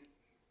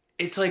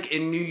it's like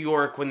in New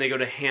York when they go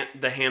to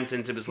the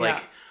Hamptons, it was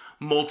like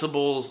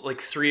multiples,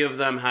 like 3 of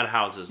them had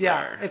houses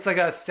there. Yeah, it's like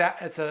it's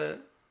a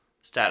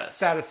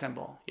status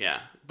symbol. Yeah.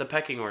 The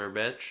pecking order,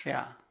 bitch.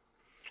 Yeah.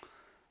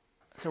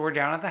 So we're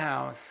down at the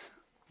house.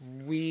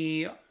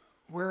 We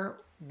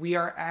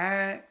are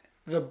at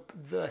the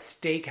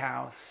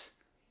steakhouse,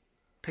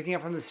 picking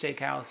up from the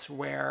steakhouse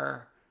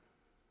where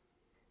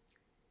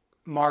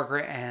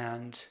Margaret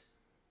and...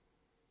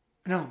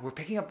 No, we're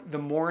picking up the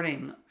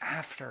morning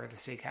after the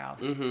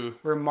steakhouse,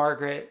 where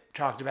Margaret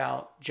talked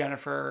about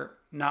Jennifer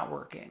not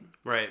working.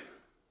 Right.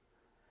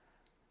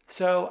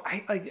 So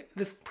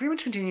this pretty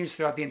much continues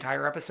throughout the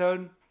entire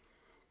episode.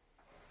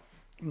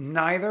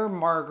 Neither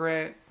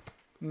Margaret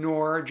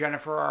nor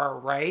Jennifer are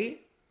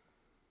right,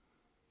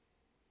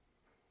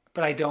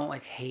 but I don't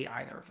hate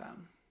either of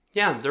them.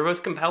 Yeah, they're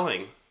both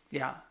compelling.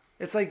 Yeah,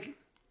 it's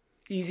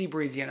easy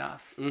breezy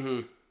enough.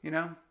 You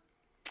know.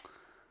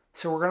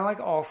 So we're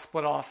gonna all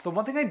split off. The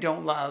one thing I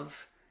don't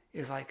love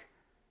is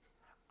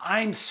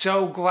I'm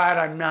so glad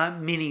I'm not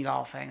mini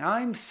golfing.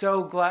 I'm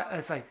so glad.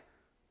 It's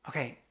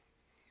okay,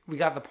 we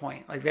got the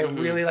point. They're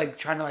really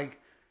trying to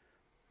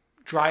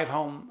drive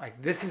home.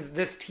 This is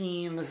this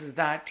team. This is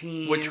that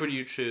team. Which would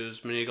you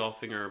choose, mini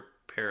golfing or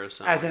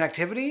parasailing? As an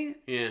activity?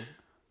 Yeah.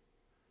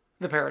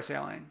 The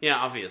parasailing. Yeah,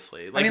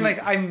 obviously.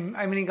 I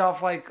mini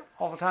golf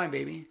all the time,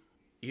 baby.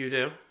 You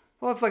do?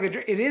 Well, it's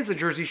it is a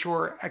Jersey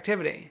Shore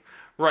activity.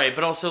 Right,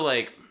 but also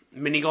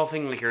mini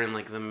golfing, you're in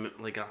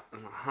a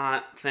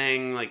hot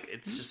thing,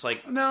 it's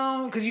just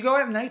no, because you go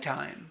at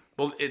nighttime.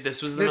 Well,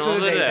 this was the middle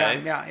of the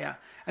day. Yeah.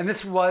 And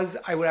this was,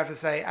 I would have to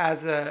say,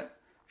 as a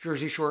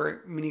Jersey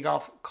Shore mini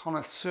golf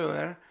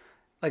connoisseur,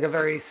 a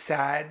very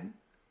sad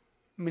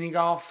mini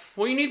golf.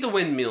 Well, you need the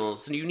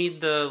windmills, and you need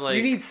the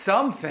you need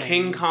something.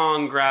 King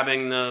Kong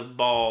grabbing the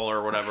ball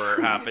or whatever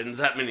happens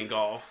at mini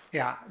golf.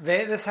 Yeah,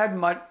 this had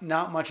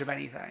not much of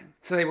anything.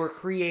 So they were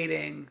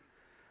creating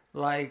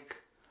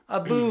a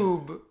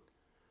boob.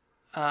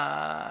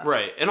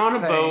 Right, and on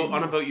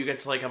a boat, you get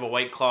to have a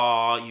White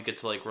Claw. You get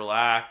to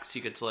relax.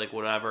 You get to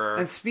whatever.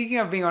 And speaking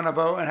of being on a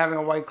boat and having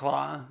a White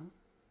Claw,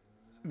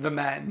 the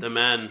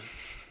men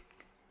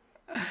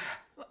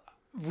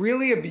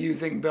really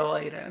abusing Bill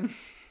Aiden.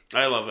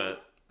 I love it.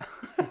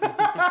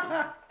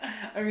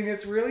 I mean,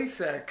 it's really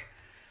sick.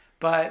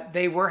 But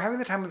they were having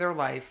the time of their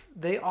life.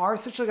 They are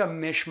such a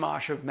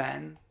mishmash of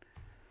men.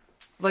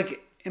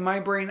 In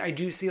my brain, I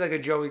do see a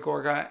Joey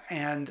Gorga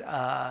and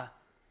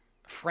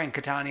Frank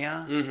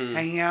Catania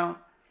hanging out.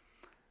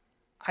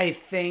 I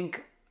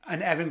think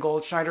an Evan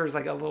Goldschneider is a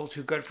little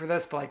too good for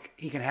this, but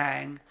he can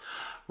hang.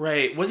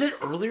 Right. Was it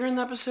earlier in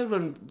the episode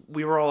when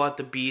we were all at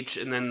the beach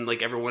and then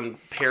everyone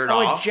paired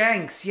off? Oh, at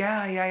Jenks.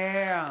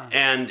 Yeah.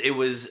 And it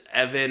was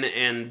Evan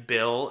and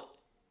Bill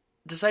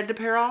decided to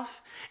pair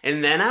off.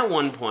 And then at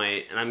one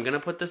point, and I'm going to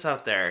put this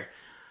out there,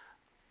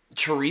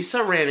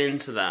 Teresa ran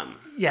into them.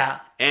 Yeah.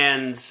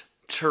 And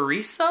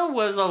Teresa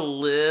was a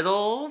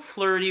little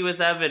flirty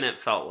with Evan, it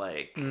felt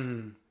like.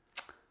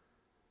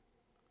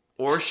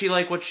 Or she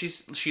liked what she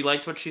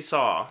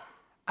saw.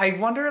 I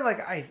wonder,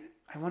 I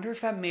wonder if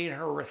that made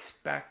her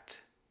respect.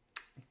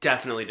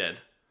 Definitely did.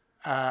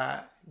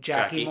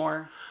 Jackie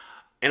more.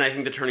 And I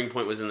think the turning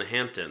point was in the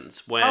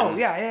Hamptons when. Oh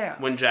yeah.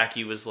 When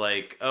Jackie was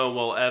like, "Oh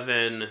well,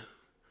 Evan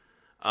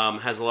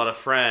has a lot of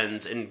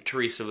friends," and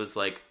Teresa was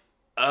like,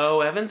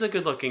 "Oh, Evan's a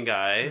good-looking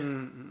guy."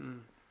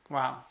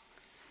 Wow.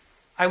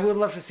 I would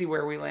love to see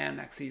where we land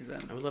next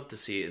season. I would love to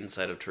see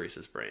inside of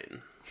Teresa's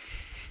brain.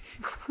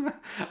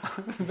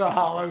 The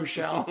hollow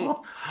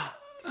shell.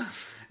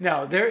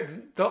 No,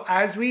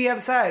 as we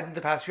have said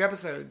the past few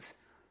episodes,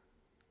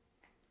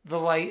 the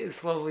light is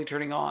slowly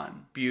turning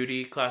on.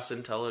 Beauty, class,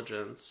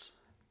 intelligence.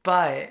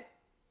 But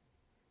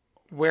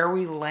where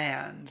we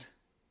land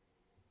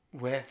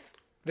with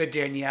the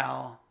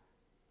Danielle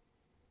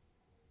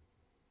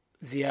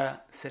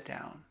Zia sit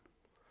down.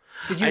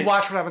 Did you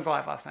watch What Happens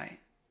Live last night?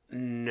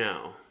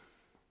 No.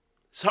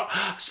 So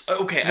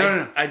okay.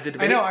 No. I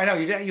did. I know.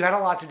 You had a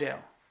lot to do.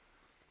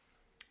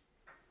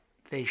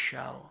 They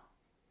show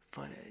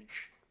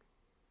footage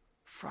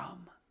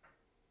from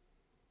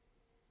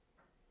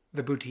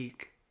the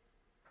boutique.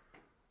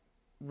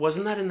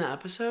 Wasn't that in the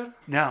episode?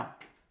 No,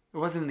 it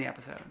wasn't in the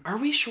episode. Are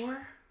we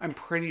sure? I'm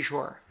pretty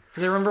sure.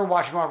 Because I remember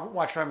watching Watch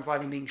What Happens Live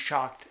and being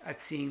shocked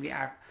at seeing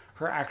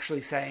her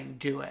actually saying,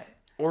 "Do it."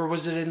 Or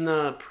was it in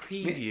the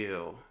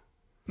preview?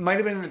 Might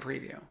have been in the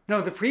preview.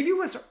 No, the preview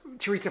was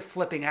Teresa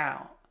flipping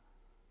out.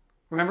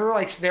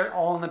 Remember, they're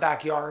all in the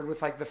backyard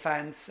with the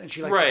fence, and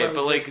she right,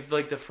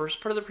 but the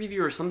first part of the preview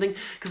or something,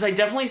 because I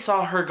definitely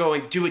saw her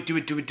going, "Do it."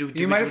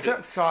 You might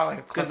have saw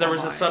because there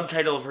was a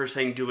subtitle of her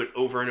saying, "Do it"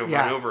 over and over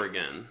and over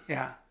again.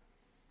 Yeah.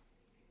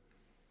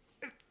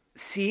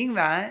 Seeing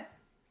that,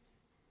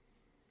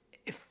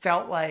 it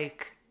felt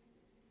like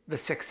The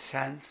Sixth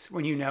Sense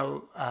when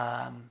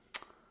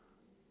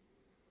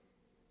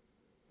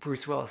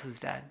Bruce Willis is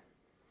dead.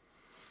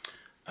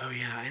 Oh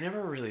yeah, I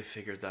never really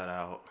figured that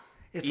out.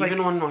 It's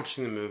even when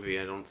watching the movie,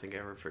 I don't think I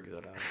ever figured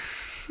that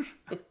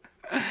out.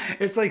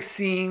 It's like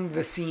seeing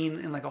the scene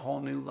in a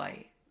whole new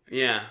light.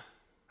 Yeah.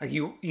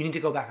 You need to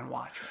go back and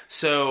watch it.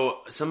 So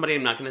somebody,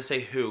 I'm not going to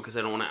say who because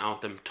I don't want to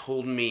out them,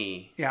 told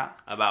me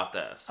about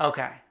this.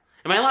 Okay.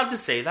 Am I allowed to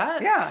say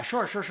that? Yeah,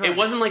 sure. It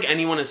wasn't like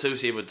anyone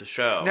associated with the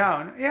show.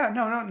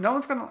 No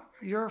one's gonna.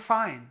 You're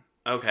fine.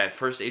 Okay,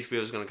 first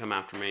HBO is going to come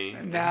after me.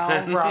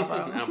 Now,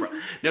 Bravo.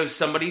 No,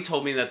 somebody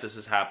told me that this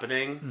was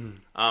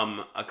happening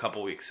a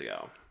couple weeks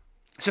ago.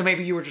 So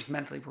maybe you were just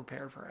mentally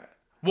prepared for it.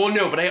 Well,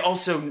 no, but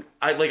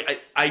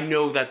I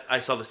know that I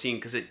saw the scene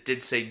because it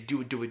did say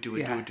do it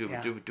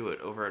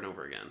over and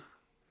over again.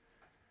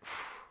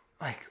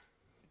 Like,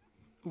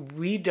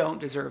 we don't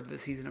deserve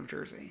this season of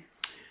Jersey.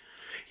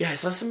 Yeah, I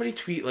saw somebody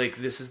tweet, like,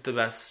 this is the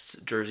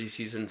best Jersey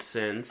season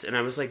since, and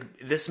I was like,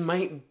 this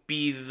might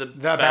be the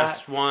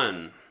best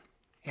one.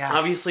 Yeah.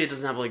 Obviously, it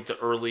doesn't have, like, the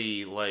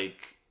early,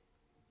 like...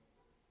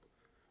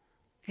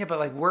 Yeah, but,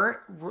 like, we're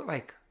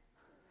like,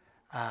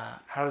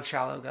 how does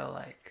Shallow go?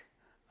 Like,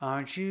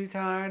 aren't you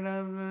tired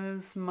of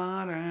this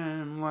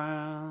modern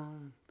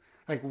world?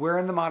 Like, we're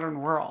in the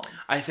modern world.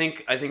 I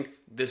think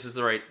this is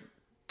the right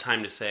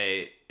time to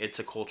say it's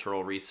a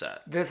cultural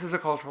reset. This is a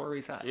cultural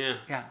reset. Yeah.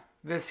 Yeah.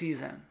 This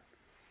season.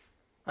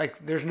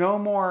 Like, there's no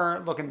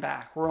more looking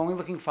back. We're only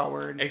looking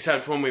forward.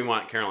 Except when we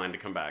want Caroline to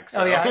come back.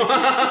 So. Oh, yeah.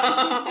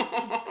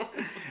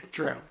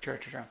 True.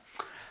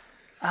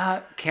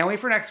 Can't wait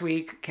for next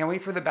week. Can't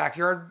wait for the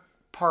backyard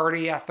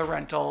party at the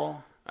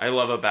rental. I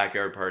love a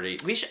backyard party.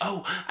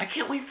 I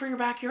can't wait for your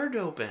backyard to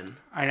open.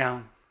 I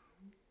know.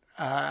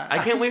 I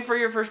can't wait for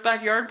your first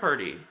backyard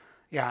party.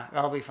 Yeah,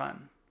 that'll be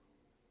fun.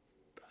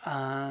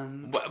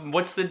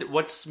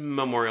 What's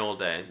Memorial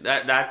Day?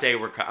 That day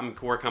we're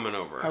coming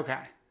over. Okay.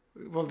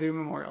 We'll do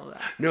Memorial Day.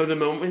 No, the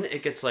moment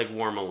it gets like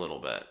warm a little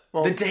bit.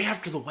 Well, the day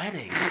after the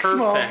wedding.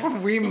 Perfect.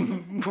 Well, we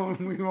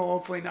will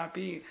hopefully not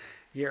be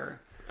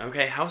here.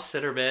 Okay, house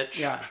sitter, bitch.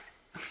 Yeah.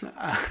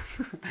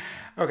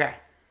 Okay.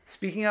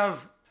 Speaking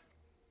of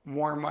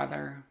warm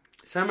weather.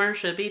 Summer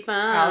should be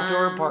fun.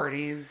 Outdoor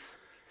parties.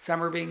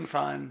 Summer being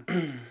fun.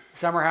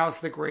 Summer House,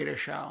 the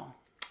greatest show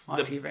on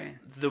TV.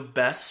 The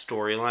best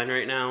storyline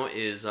right now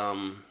is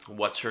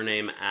what's her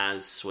name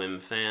as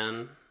swim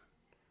fan.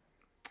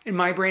 In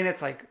my brain,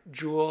 it's like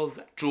Jules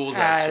as swim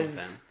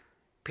fan.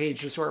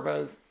 Paige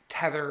DeSorbo's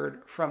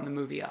tethered from the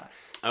movie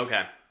Us.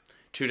 Okay.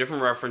 2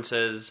 different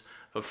references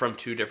from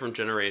 2 different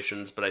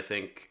generations, but I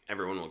think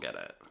everyone will get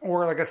it.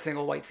 Or like a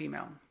single white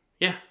female.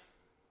 Yeah.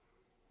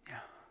 Yeah.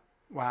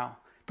 Wow.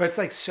 But it's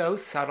like so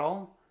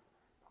subtle.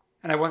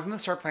 And I want them to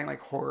start playing like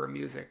horror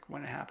music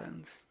when it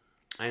happens.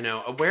 I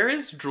know. Where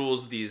is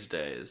Jules these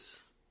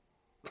days?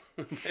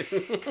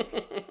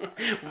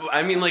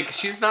 I mean, like,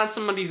 she's not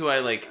somebody who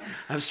I, like,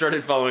 have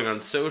started following on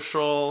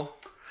social.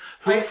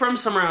 Who from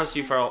Summer House do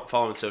you follow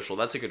on social?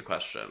 That's a good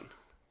question.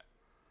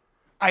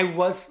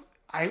 Here's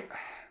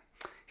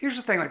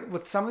the thing, like,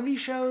 with some of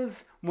these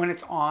shows, when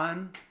it's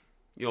on...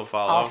 You'll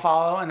follow? I'll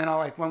follow, and then I'll,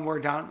 like, when we're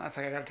done, that's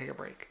like, I gotta take a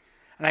break.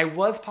 And I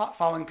was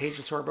following Paige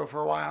DeSorbo for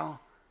a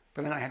while,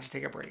 but then I had to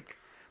take a break.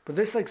 But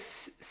this, like,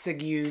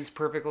 segues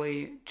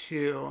perfectly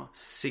to...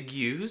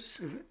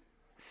 Segues?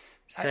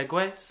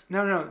 Segways?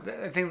 No.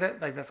 I think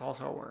that like that's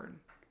also a word.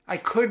 I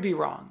could be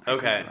wrong.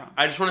 Okay.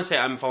 I just want to say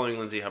I'm following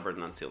Lindsay Hubbard,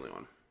 and that's the only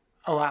one.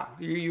 Oh, wow.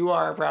 You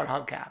are a proud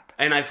hubcap.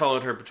 And I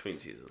followed her between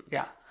seasons.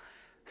 Yeah.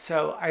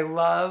 So I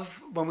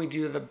love when we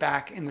do the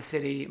Back in the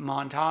City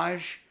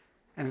montage,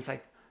 and it's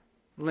like,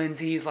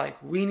 Lindsay's like,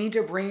 we need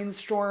to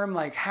brainstorm,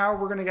 like, how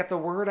we're going to get the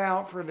word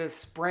out for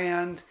this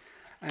brand.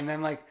 And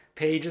then, like,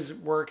 Paige's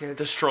work is...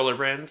 The stroller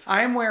brands?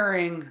 I'm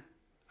wearing...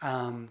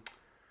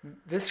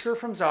 this skirt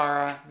from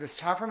Zara, this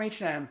top from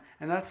H&M,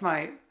 and that's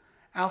my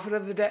outfit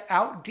of the day.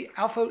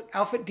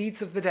 Outfit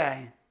deets of the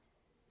day.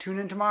 Tune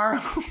in tomorrow.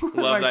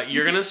 Love that.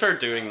 You're gonna start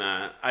doing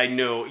that. I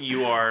know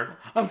you are.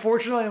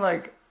 Unfortunately,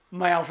 like,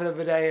 my outfit of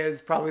the day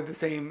is probably the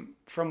same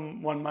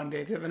from one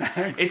Monday to the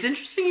next. It's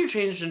interesting you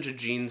changed into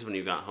jeans when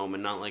you got home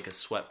and not like a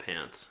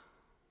sweatpants.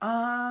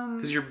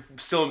 Because you're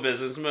still in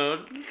business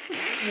mode.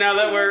 Now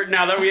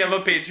that we have a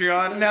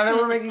Patreon. Now that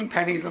we're making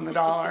pennies on the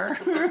dollar.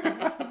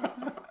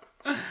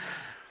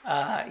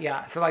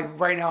 Yeah, so like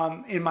right now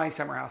I'm in my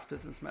Summer House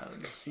business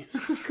mode.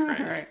 Jesus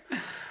Christ.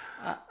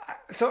 Right.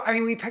 So I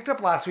mean, we picked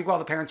up last week while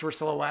the parents were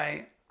still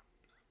away.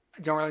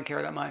 I don't really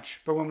care that much,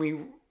 but when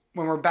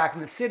we're back in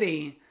the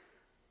city,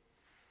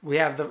 we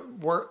have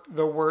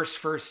the worst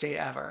first date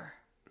ever.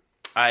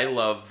 I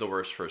love the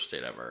worst first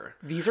date ever.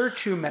 These are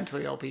 2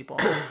 mentally ill people.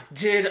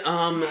 Did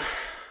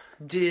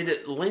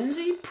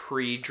Lindsay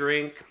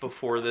pre-drink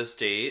before this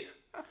date?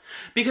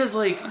 Because,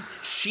 like,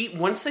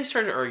 once they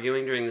started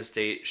arguing during this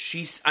date,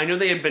 I know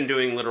they had been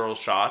doing literal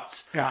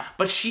shots. Yeah.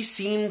 But she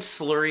seemed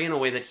slurry in a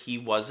way that he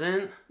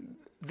wasn't.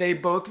 They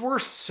both were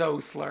so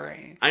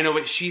slurry. I know,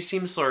 but she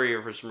seemed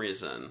slurrier for some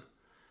reason.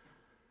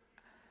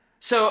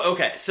 So,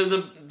 okay. So,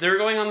 they're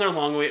going on their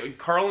long wait.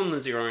 Carl and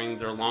Lindsay are going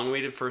their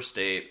long-awaited first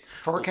date.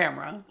 For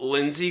camera.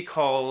 Lindsay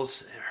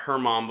calls her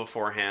mom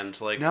beforehand.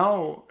 Like,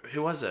 no.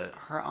 Who was it?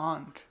 Her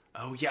aunt.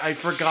 Oh, yeah. I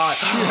forgot.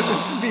 She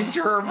doesn't speak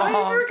to her mom.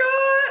 I forgot.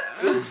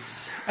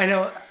 Oops. I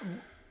know.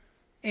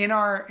 In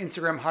our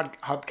Instagram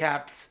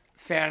Hubcaps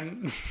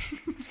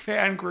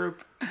fan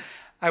group,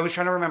 I was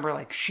trying to remember,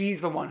 like, she's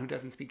the one who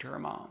doesn't speak to her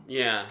mom.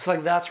 Yeah. So,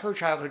 like, that's her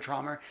childhood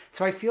trauma.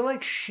 So I feel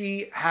like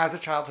she has a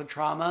childhood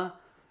trauma,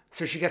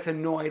 so she gets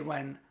annoyed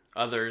when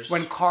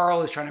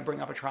Carl is trying to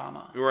bring up a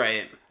trauma.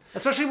 Right.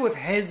 Especially with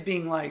his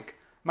being like,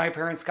 my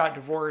parents got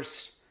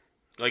divorced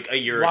like a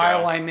year ago.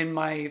 While I'm in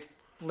my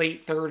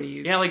late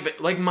 30s. Yeah,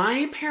 like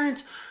my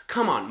parents,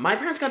 come on. My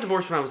parents got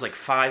divorced when I was like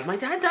 5. My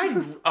dad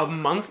died a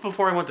month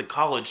before I went to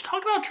college.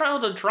 Talk about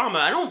childhood trauma.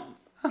 I don't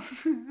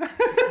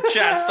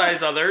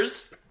chastise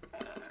others.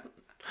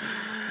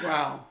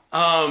 Wow.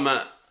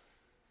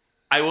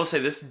 I will say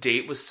this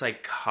date was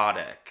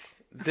psychotic.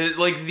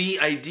 The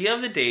idea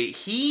of the date,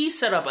 he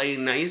set up a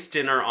nice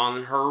dinner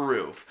on her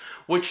roof,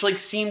 which like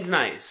seemed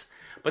nice.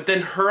 But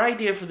then her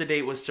idea for the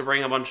date was to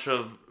bring a bunch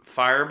of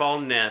Fireball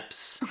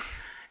nips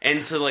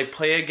and to like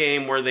play a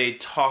game where they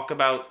talk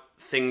about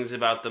things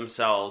about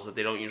themselves that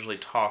they don't usually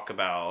talk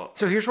about.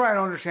 So here's what I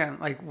don't understand.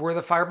 Like, were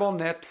the Fireball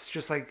nips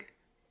just like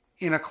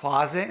in a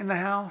closet in the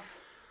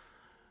house?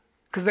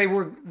 Because it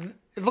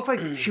looked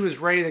like she was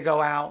ready to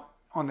go out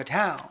on the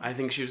town. I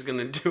think she was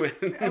going to do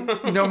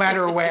it. No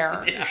matter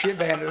where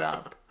they ended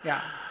up.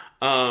 Yeah.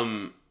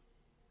 And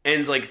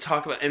like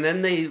talk about, and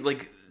then they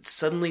like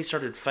suddenly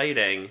started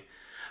fighting.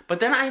 But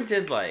then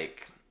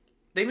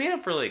they made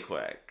up really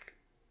quick.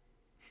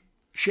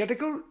 She had to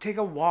go take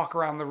a walk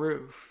around the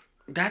roof.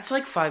 That's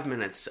like 5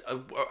 minutes.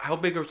 How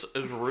big is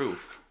a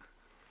roof?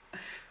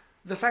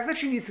 The fact that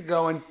she needs to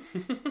go and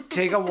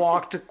take a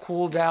walk to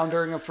cool down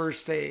during a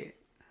first date.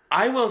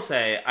 I will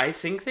say, I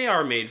think they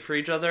are made for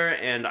each other,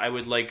 and I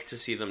would like to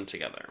see them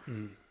together.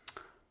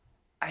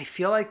 I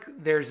feel like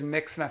there's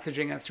mixed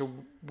messaging as to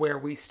where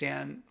we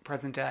stand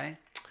present day.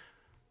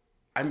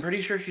 I'm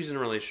pretty sure she's in a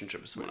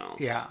relationship with someone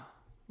else. Yeah,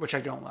 which I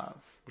don't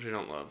love.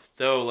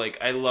 Though, like,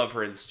 I love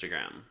her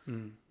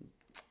Instagram.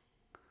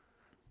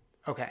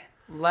 Okay,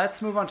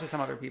 let's move on to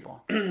some other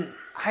people.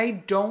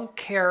 I don't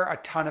care a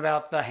ton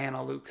about the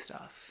Hannah Luke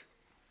stuff.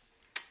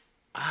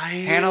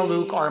 Hannah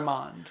Luke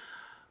Armand.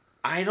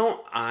 I don't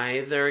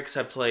either,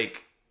 except,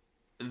 like,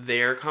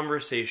 their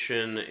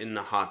conversation in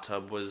the hot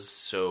tub was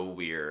so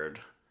weird.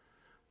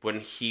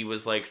 When he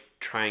was, like,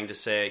 trying to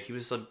say, he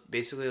was like,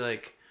 basically,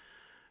 like...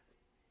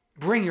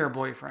 Bring your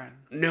boyfriend.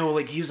 No,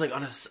 like, he was, like,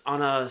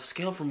 on a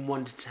scale from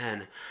 1 to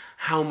 10,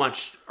 how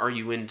much are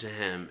you into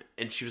him?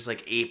 And she was,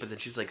 like, 8, but then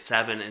she was, like,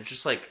 7, and it's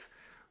just, like,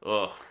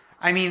 ugh.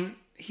 I mean,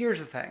 here's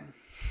the thing.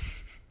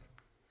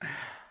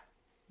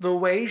 The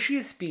way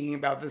she's speaking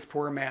about this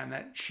poor man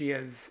that she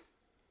is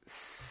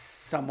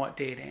somewhat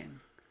dating,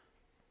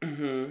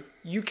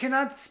 you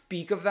cannot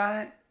speak of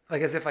that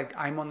like as if like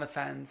I'm on the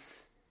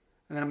fence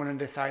and then I'm going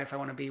to decide if I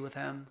want to be with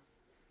him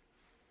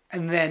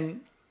and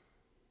then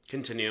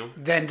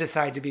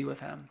decide to be with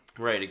him.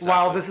 Right, exactly.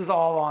 While this is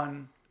all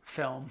on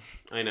film.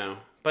 I know.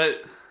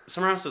 But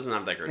Summer House doesn't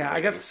have that great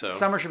I guess so.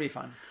 Summer should be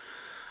fun.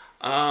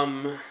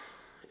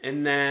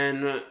 And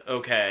then,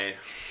 okay,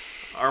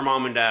 our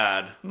mom and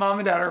dad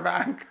are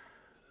back.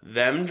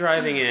 Them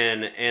driving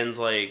in and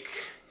like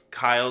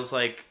Kyle's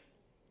like,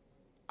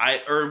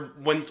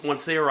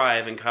 once they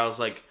arrive and Kyle's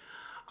like,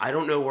 I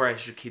don't know where I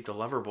should keep the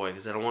lover boy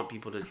because I don't want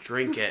people to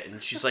drink it.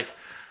 And she's like,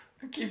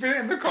 keep it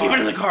in the car. Keep it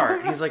in the car.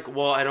 And he's like,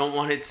 well, I don't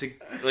want it to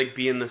like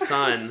be in the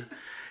sun.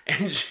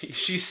 And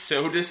she's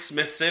so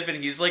dismissive,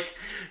 and he's like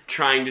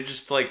trying to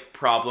just like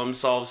problem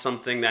solve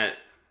something that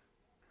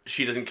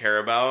she doesn't care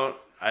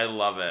about. I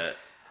love it.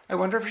 I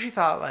wonder if she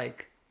thought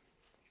like,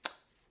 you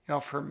know,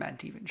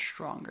 ferment even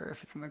stronger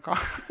if it's in the car.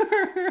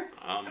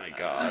 Oh my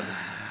god.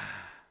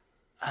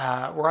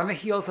 We're on the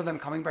heels of them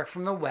coming back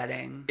from the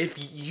wedding. If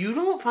you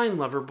don't find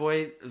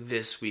Loverboy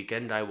this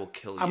weekend, I will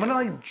kill you. I'm gonna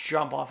like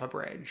jump off a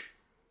bridge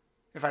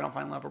if I don't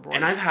find Loverboy.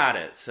 And I've had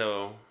it,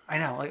 so I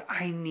know, like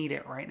I need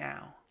it right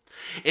now.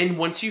 And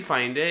once you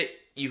find it,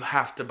 you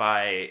have to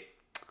buy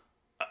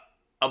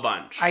a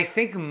bunch. I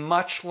think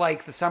much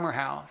like the summer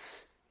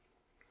house,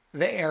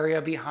 the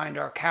area behind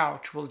our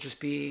couch will just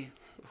be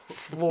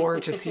floor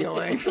to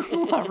ceiling.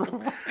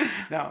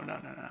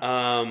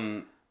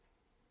 No.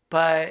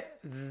 But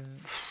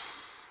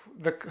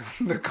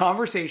the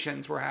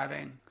conversations we're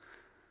having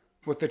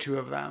with the two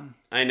of them.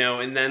 I know.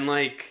 And then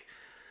like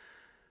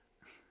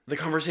the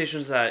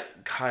conversations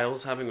that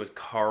Kyle's having with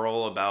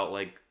Carl about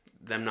like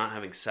them not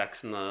having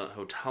sex in the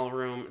hotel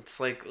room. It's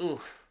like, ooh.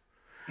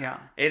 Yeah.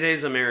 It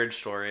is a marriage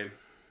story.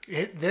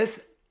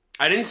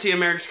 I didn't see A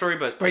Marriage Story,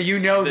 but you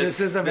know this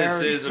is a marriage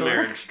story. This is a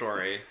marriage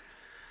story.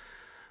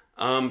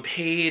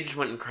 Paige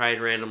went and cried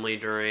randomly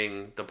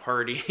during the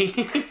party.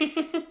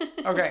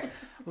 Okay,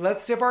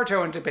 let's dip our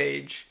toe into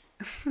Paige.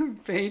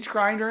 Paige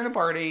crying during the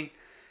party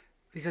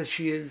because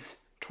she is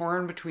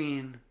torn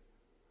between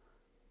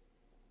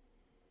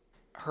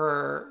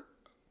her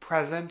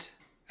present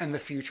and the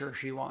future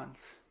she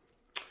wants.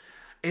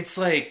 It's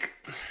like,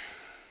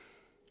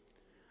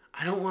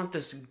 I don't want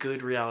this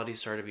good reality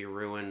star to be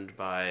ruined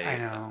by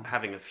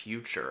having a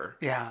future.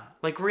 Yeah.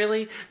 Like,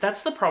 really?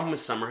 That's the problem with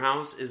Summer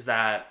House, is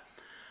that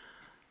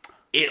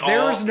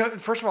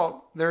First of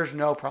all, there's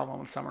no problem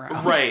with Summer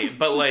House. Right,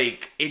 but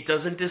like it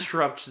doesn't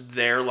disrupt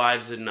their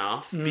lives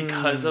enough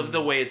because of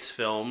the way it's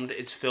filmed.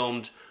 It's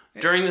filmed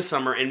during the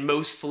summer and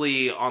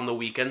mostly on the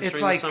weekends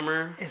during the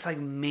summer. It's like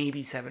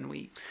maybe 7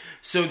 weeks.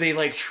 So they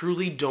like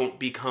truly don't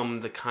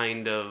become the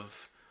kind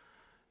of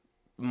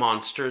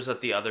monsters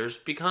that the others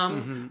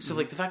become. So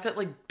like the fact that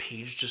like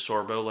Paige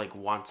DeSorbo like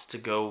wants to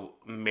go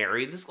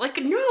marry this, like,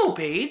 no,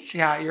 Paige.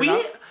 Yeah,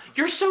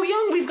 you're so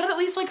young. We've got at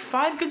least like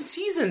 5 good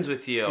seasons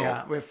with you.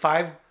 Yeah, we have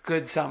 5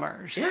 good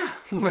summers. Yeah.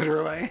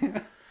 Literally.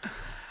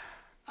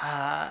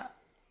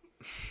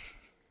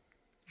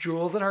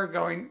 Jules and her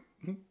going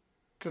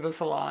to the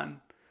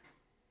salon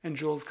and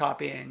Jules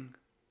copying.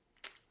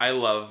 I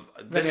love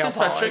this. Is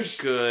such a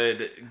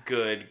good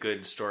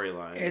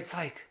storyline. It's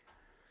like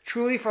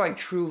truly for like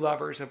true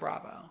lovers of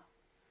Bravo.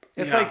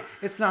 It's Yeah. like,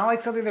 it's not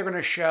like something they're going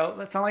to show.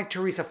 It's not like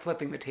Teresa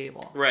flipping the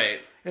table. Right.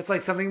 It's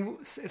like something,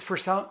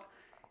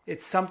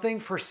 it's something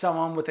for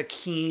someone with a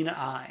keen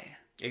eye.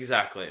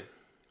 Exactly.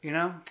 You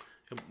know?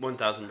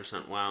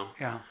 1000%. Wow.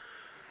 Yeah.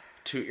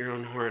 Toot your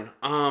own horn.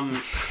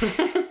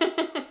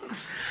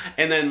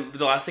 And then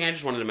the last thing I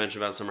just wanted to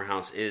mention about Summer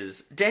House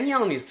is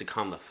Danielle needs to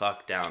calm the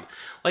fuck down.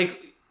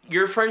 Like,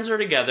 your friends are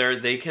together,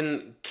 they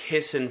can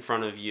kiss in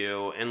front of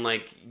you, and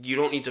like, you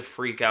don't need to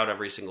freak out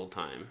every single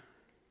time.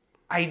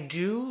 I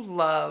do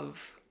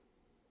love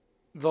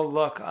the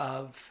look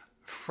of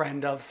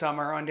friend of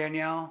Summer on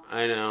Danielle.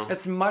 I know.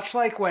 It's much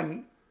like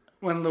when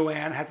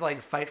Luann had to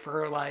like fight for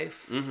her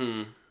life.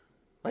 Mm-hmm.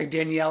 Like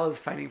Danielle is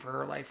fighting for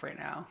her life right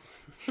now.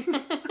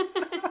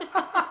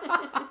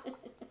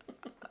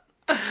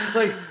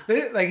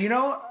 like you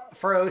know,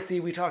 for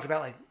OC we talked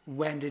about like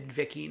when did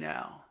Vicky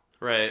know?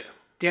 Right.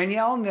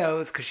 Danielle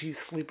knows because she's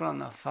sleeping on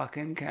the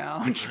fucking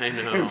couch. I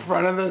know. In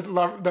front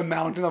of the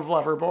mountain of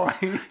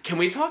Loverboy. Can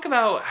we talk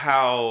about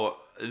how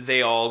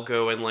they all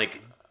go and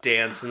like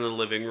dance in the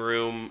living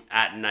room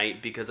at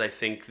night because I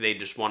think they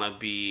just want to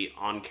be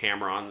on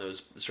camera on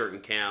those certain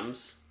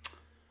cams?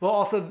 Well,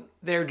 also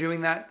they're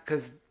doing that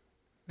because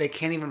they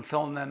can't even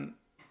film them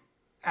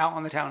out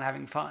on the town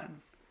having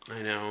fun.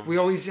 I know. We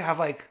always have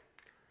like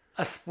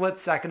a split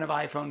second of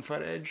iPhone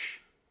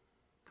footage.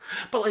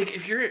 But like,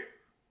 if you're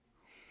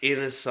in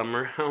a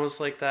summer house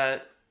like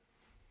that,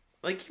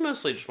 like, you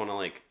mostly just want to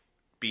like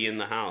be in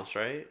the house,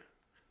 right?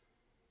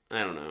 I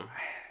don't know.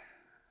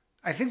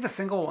 I think the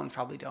single ones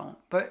probably don't.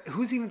 But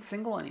who's even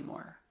single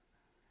anymore?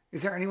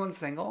 Is there anyone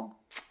single?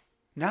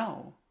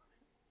 No.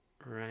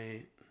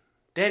 Right.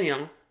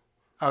 Danielle.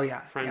 Oh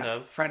yeah.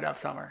 Friend of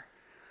Summer.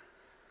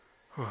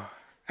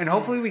 And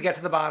hopefully we get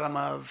to the bottom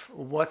of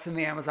what's in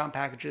the Amazon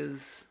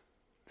packages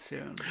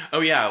soon.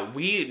 Oh yeah,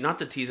 not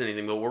to tease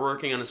anything, but we're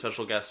working on a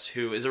special guest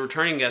who is a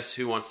returning guest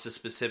who wants to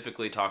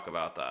specifically talk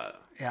about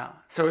that. Yeah.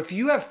 So if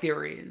you have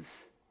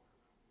theories,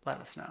 let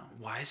us know.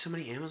 Why so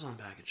many Amazon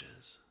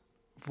packages?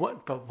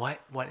 What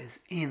is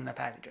in the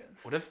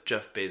packages? What if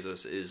Jeff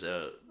Bezos is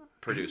a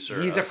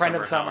producer? He's a friend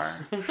of Summer.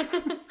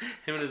 Him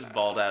and his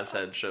bald ass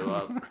head show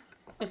up.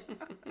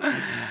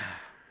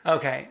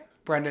 Okay,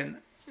 Brendan,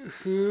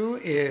 who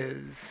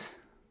is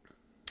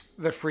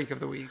the freak of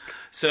the week?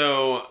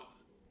 So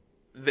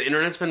the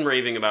internet's been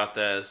raving about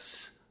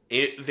this.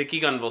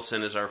 Vicky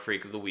Gunvalson is our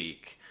freak of the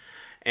week.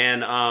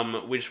 And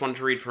we just wanted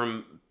to read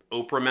from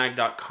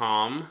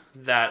OprahMag.com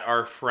that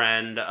our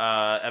friend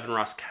Evan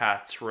Ross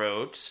Katz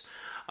wrote.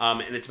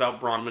 And it's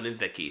about Bronwyn and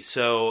Vicky.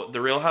 So,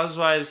 the Real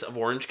Housewives of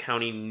Orange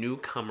County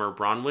newcomer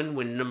Bronwyn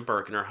Wyndham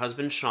Burke and her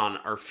husband Sean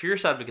are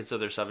fierce advocates of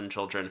their 7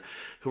 children,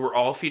 who were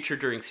all featured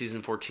during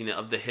season 14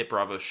 of the hit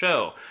Bravo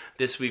show.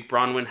 This week,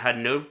 Bronwyn had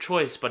no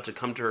choice but to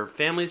come to her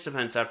family's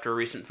defense after a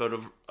recent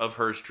photo of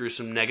hers drew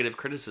some negative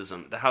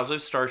criticism. The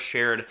Housewives star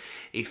shared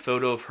a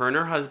photo of her and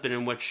her husband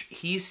in which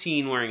he's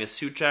seen wearing a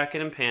suit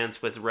jacket and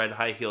pants with red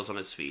high heels on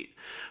his feet.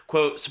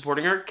 Quote,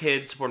 "Supporting our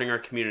kids, supporting our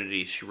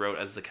community," she wrote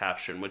as the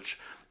caption, which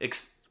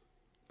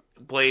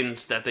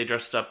explains that they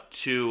dressed up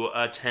to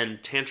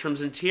attend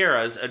Tantrums and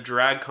Tiaras, a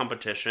drag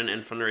competition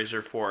and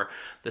fundraiser for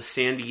the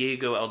San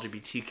Diego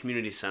LGBT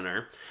Community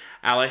Center.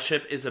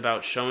 Allyship is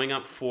about showing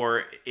up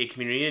for a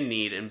community in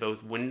need, and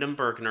both Wyndham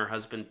Burke and her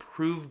husband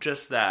proved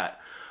just that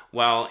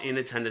while in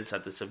attendance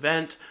at this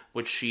event,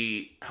 which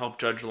she helped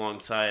judge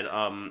alongside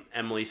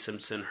Emily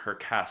Simpson, her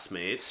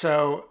castmate.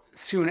 So,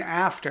 soon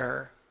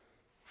after,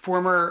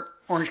 former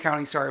Orange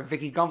County star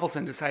Vicky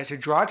Gunvalson decided to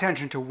draw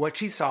attention to what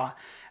she saw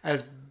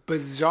as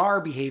bizarre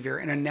behavior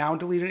in a now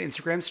deleted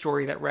Instagram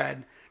story that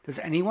read, "Does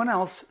anyone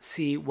else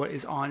see what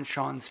is on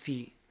Sean's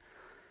feet?"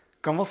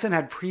 Gunvalson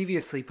had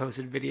previously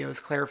posted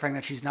videos clarifying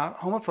that she's not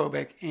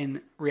homophobic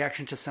in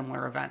reaction to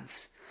similar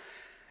events.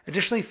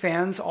 Additionally,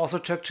 fans also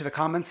took to the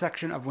comment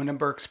section of Wyndham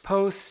Burke's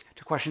posts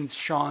to question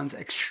Sean's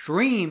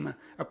extreme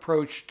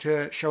approach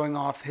to showing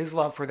off his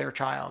love for their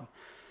child.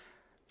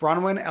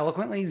 Bronwyn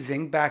eloquently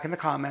zinged back in the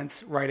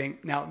comments, writing,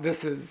 "Now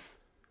this is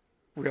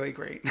really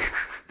great.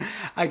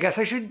 I guess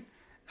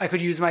I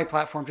could use my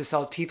platform to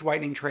sell teeth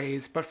whitening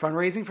trays, but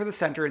fundraising for the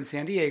center in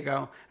San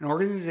Diego, an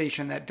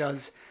organization that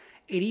does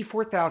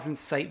 84,000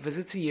 site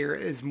visits a year,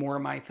 is more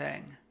my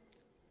thing."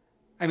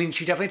 I mean,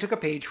 she definitely took a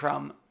page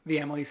from the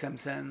Emily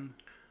Simpson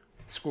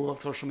school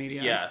of social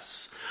media.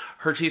 Yes.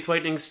 Her teeth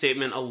whitening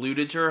statement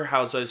alluded to her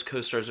Housewives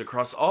co-stars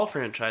across all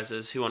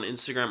franchises who on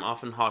Instagram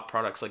often hawk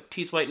products like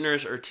teeth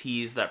whiteners or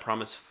teas that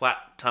promise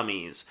flat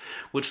tummies,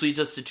 which leads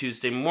us to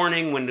Tuesday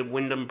morning when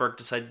Wyndham Burke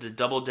decided to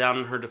double down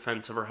in her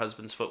defense of her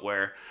husband's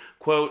footwear.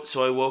 Quote,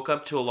 "So I woke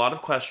up to a lot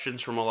of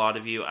questions from a lot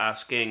of you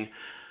asking,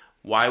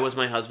 why was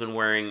my husband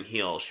wearing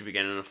heels?" She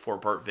began in a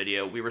 4-part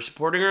video. "We were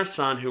supporting our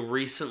son who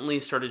recently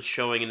started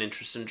showing an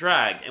interest in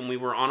drag, and we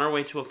were on our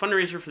way to a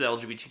fundraiser for the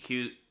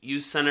LGBTQ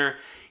Youth Center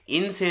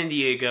in San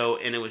Diego,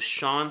 and it was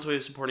Sean's way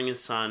of supporting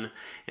his son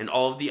and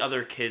all of the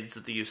other kids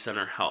that the youth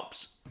center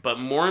helps. But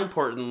more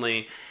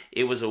importantly,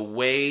 it was a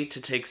way to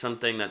take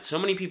something that so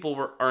many people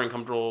are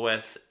uncomfortable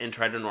with and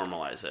try to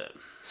normalize it."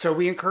 So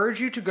we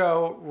encourage you to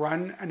go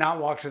run and not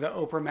walk to the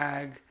Oprah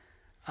Mag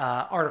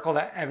article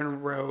that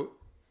Evan wrote.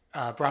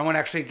 Bronwyn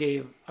actually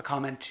gave a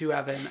comment to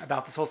Evan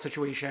about this whole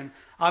situation.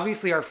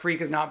 Obviously, our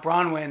freak is not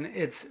Bronwyn.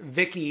 It's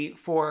Vicky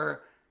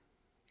for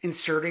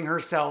inserting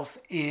herself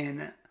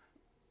in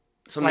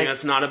something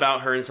that's not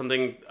about her and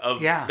something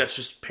that's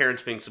just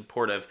parents being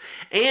supportive.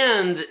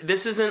 And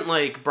this isn't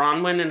like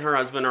Bronwyn and her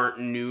husband aren't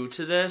new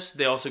to this.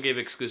 They also gave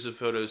exclusive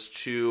photos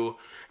to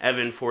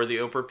Evan for the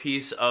Oprah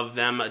piece of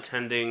them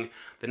attending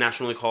the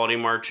National Equality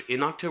March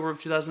in October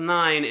of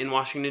 2009 in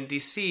Washington,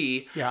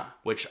 D.C.,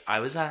 which I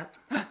was at.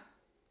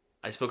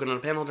 I spoke on a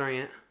panel during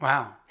it.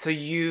 Wow. So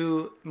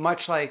you,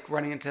 much like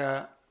running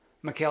into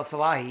Mikhail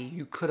Salahi,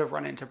 you could have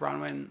run into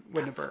Bronwyn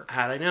Wyndham Burke.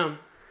 Had I known.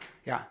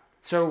 Yeah.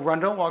 So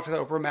run, don't walk to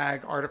the Oprah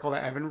Mag article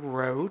that Evan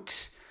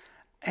wrote.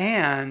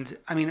 And,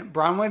 I mean,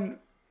 Bronwyn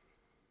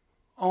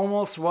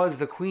almost was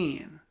the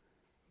queen,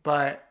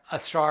 but a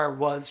star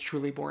was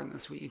truly born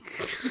this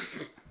week.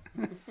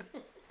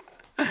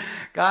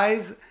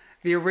 Guys,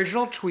 the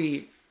original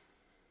tweet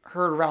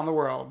heard around the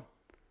world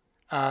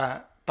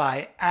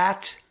by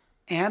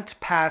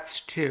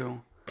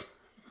 @AuntPats2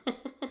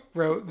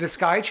 wrote, "This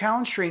guy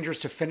challenged strangers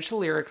to finish the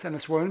lyrics, and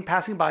this woman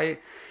passing by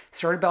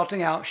started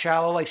belting out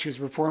Shallow like she was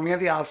performing at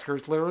the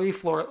Oscars, literally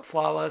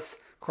flawless,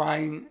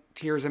 crying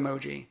tears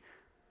emoji."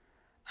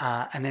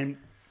 And then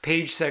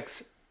page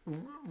 6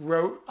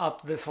 wrote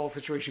up this whole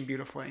situation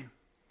beautifully.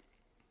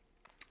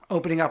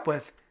 Opening up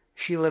with,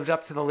 "She lived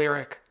up to the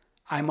lyric,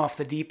 'I'm off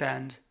the deep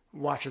end,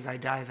 watch as I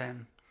dive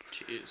in.'"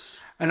 Jeez.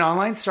 An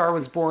online star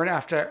was born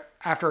after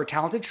a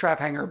talented strap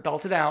hanger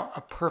belted out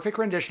a perfect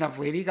rendition of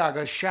Lady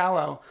Gaga's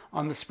Shallow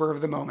on the spur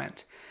of the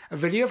moment. A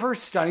video of her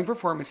stunning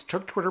performance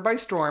took Twitter by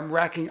storm,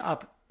 racking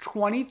up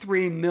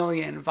 23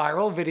 million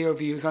viral video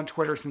views on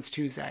Twitter since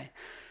Tuesday.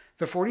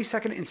 The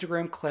 40-second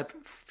Instagram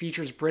clip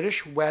features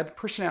British web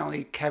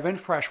personality Kevin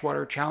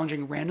Freshwater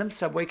challenging random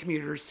subway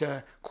commuters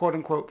to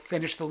quote-unquote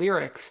finish the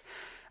lyrics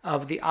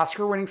of the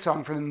Oscar-winning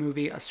song from the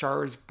movie A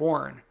Star is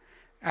Born.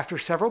 After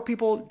several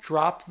people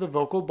drop the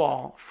vocal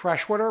ball,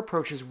 Freshwater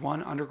approaches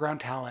one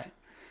underground talent,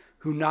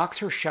 who knocks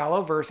her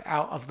shallow verse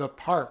out of the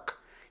park.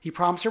 He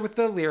prompts her with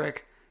the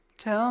lyric,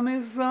 "Tell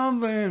me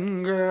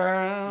something,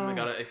 girl. Oh my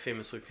god, I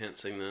famously can't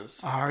sing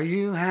this. Are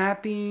you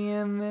happy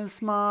in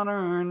this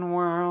modern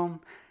world?"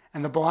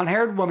 And the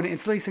blonde-haired woman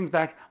instantly sings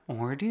back,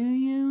 "Or do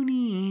you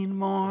need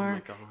more?" Oh my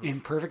god.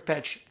 In perfect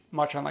pitch,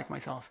 much unlike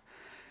myself.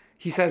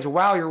 He says,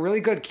 "Wow, you're really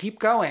good. Keep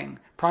going,"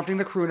 prompting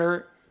the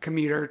crooner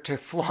commuter to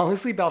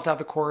flawlessly belt out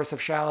the chorus of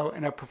Shallow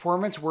in a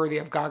performance worthy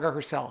of Gaga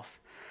herself.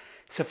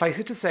 Suffice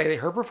it to say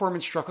that her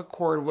performance struck a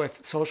chord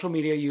with social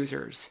media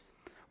users.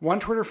 One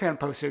Twitter fan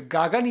posted,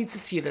 "Gaga needs to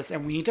see this,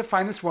 and we need to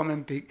find this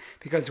woman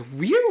because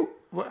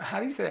how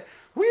do you say that?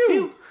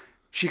 Whew,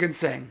 she can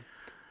sing."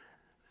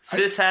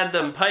 Sis had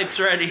them pipes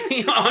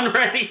ready, on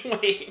ready.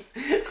 Wait.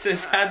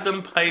 Sis had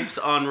them pipes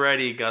on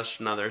ready, gushed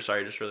another.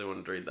 Sorry, I just really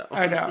wanted to read that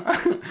one. I know.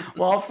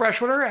 While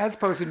Freshwater has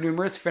posted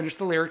numerous Finish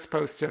the Lyrics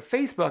posts to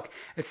Facebook,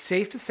 it's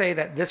safe to say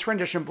that this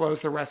rendition blows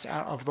the rest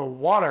out of the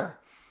water.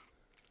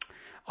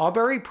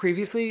 Albury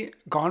previously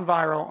gone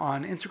viral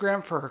on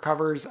Instagram for her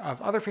covers of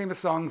other famous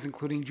songs,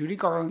 including Judy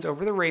Garland's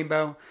Over the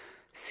Rainbow,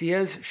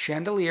 Sia's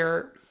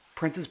Chandelier,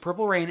 Prince's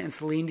Purple Rain, and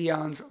Celine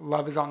Dion's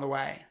Love Is on the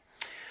Way.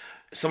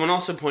 Someone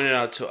also pointed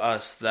out to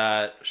us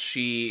that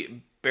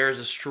she bears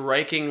a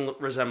striking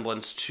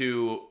resemblance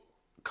to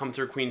Come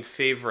Through Queen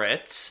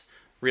favorites,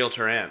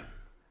 Realtor Ann.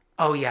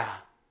 Oh, yeah.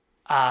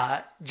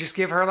 Just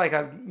give her like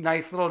a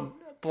nice little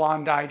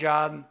blonde dye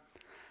job.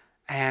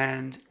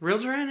 And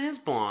Realtor Ann is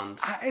blonde.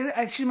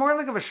 She's more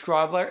like of a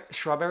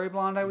strawberry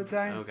blonde, I would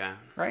say. Okay.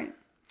 Right?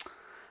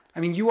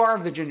 I mean, you are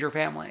of the ginger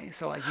family,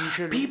 so like you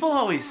should... People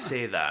always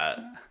say that.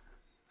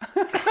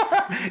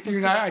 Do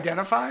you not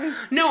identify?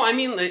 No, I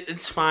mean,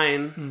 it's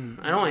fine.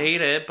 I don't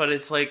hate it, but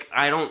it's like,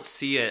 I don't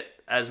see it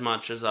as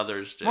much as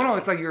others do. Well, no,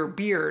 it's like your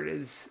beard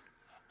is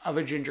of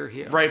a ginger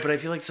hue. Right, but I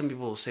feel like some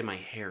people will say my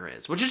hair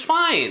is, which is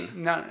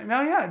fine.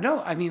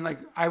 No. I mean, like,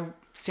 I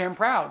stand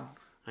proud.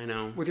 I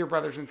know. With your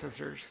brothers and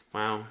sisters.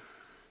 Wow.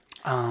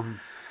 Well,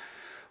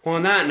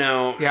 on that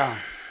note, yeah,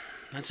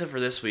 that's it for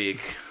this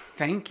week.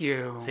 Thank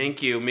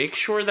you. Make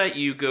sure that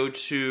you go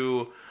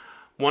to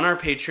one, our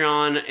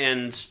Patreon,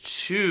 and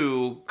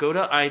two, go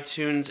to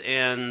iTunes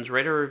and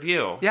write a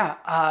review. Yeah.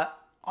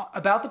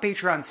 About the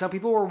Patreon, some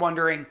people were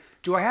wondering,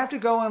 do I have to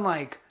go and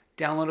like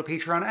download a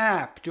Patreon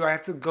app? Do I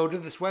have to go to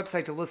this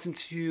website to listen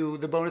to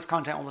the bonus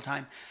content all the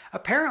time?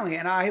 Apparently,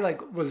 and I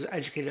like was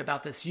educated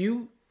about this,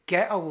 you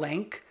get a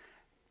link,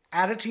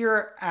 add it to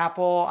your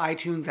Apple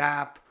iTunes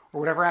app or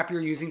whatever app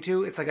you're using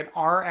to. It's like an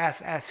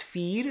RSS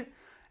feed,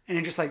 and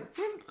it just like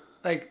boop,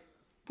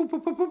 boop,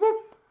 boop, boop, boop,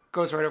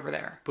 goes right over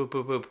there. Boop,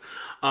 boop,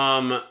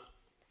 boop.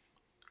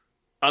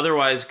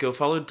 Otherwise, go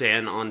follow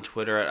Dan on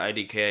Twitter at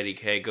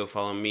IDK. Go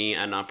follow me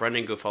at Not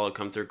Brendan. Go follow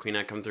Come Through Queen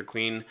at Come Through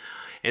Queen.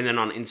 And then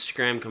on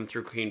Instagram, Come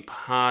Through Queen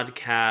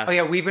Podcast. Oh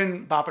yeah, we've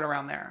been bopping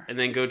around there. And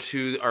then go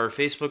to our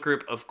Facebook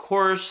group, of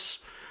course.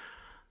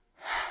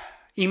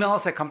 Email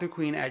us at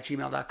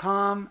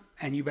comethroughqueen@gmail.com.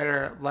 And you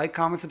better like,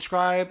 comment,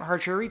 subscribe,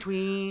 heart, share,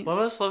 retweet. Love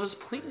us,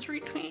 please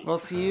retweet. We'll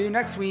see you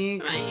next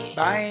week. Bye.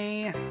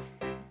 Bye.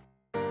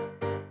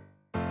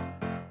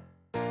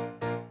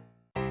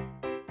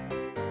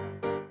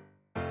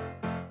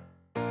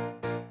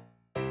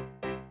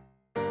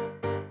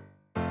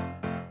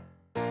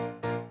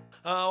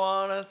 I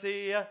wanna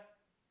see ya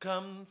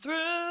come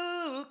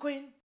through,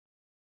 Queen.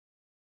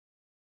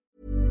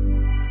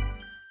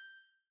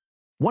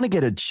 Want to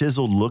get a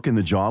chiseled look in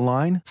the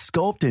jawline?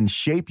 Sculpt and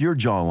shape your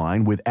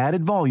jawline with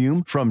added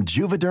volume from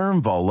Juvederm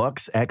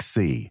Volux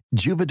XC.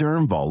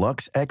 Juvederm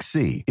Volux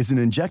XC is an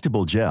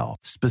injectable gel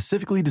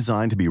specifically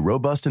designed to be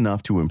robust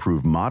enough to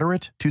improve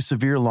moderate to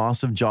severe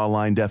loss of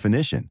jawline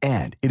definition.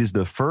 And it is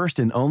the first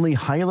and only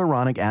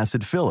hyaluronic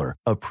acid filler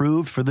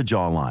approved for the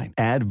jawline.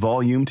 Add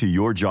volume to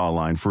your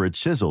jawline for a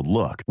chiseled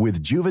look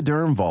with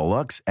Juvederm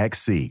Volux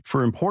XC.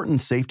 For important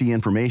safety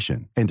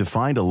information and to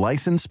find a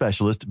licensed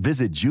specialist,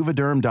 visit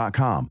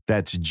juvederm.com.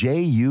 That's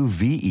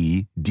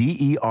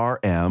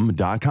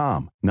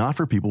JUVEDERM.com. Not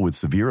for people with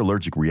severe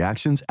allergic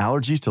reactions,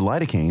 allergies to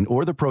lidocaine,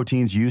 or the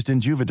proteins used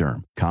in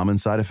Juvederm. Common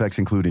side effects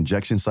include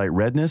injection site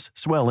redness,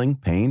 swelling,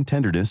 pain,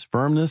 tenderness,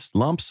 firmness,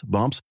 lumps,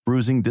 bumps,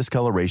 bruising,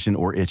 discoloration,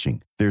 or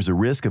itching. There's a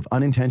risk of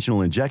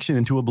unintentional injection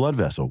into a blood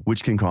vessel,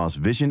 which can cause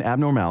vision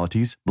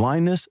abnormalities,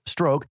 blindness,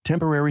 stroke,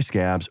 temporary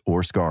scabs,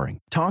 or scarring.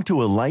 Talk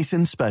to a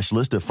licensed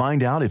specialist to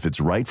find out if it's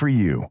right for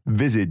you.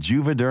 Visit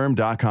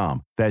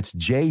Juvederm.com. That's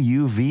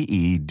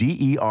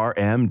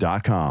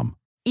JUVEDERM.com.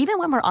 Even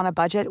when we're on a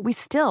budget, we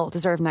still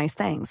deserve nice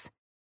things.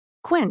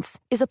 Quince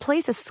is a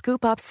place to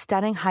scoop up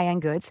stunning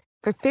high-end goods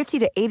for 50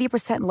 to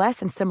 80%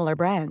 less than similar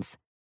brands.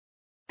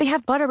 They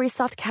have buttery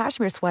soft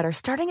cashmere sweaters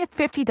starting at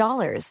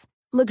 $50,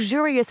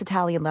 luxurious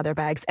Italian leather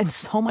bags, and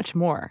so much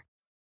more.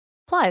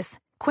 Plus,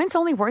 Quince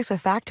only works with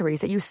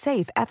factories that use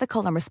safe,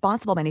 ethical, and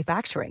responsible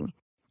manufacturing.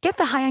 Get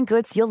the high-end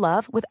goods you'll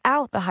love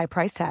without the high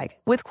price tag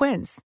with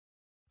Quince.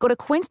 Go to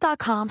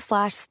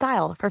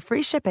quince.com/style for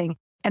free shipping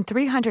and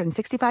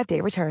 365-day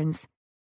returns.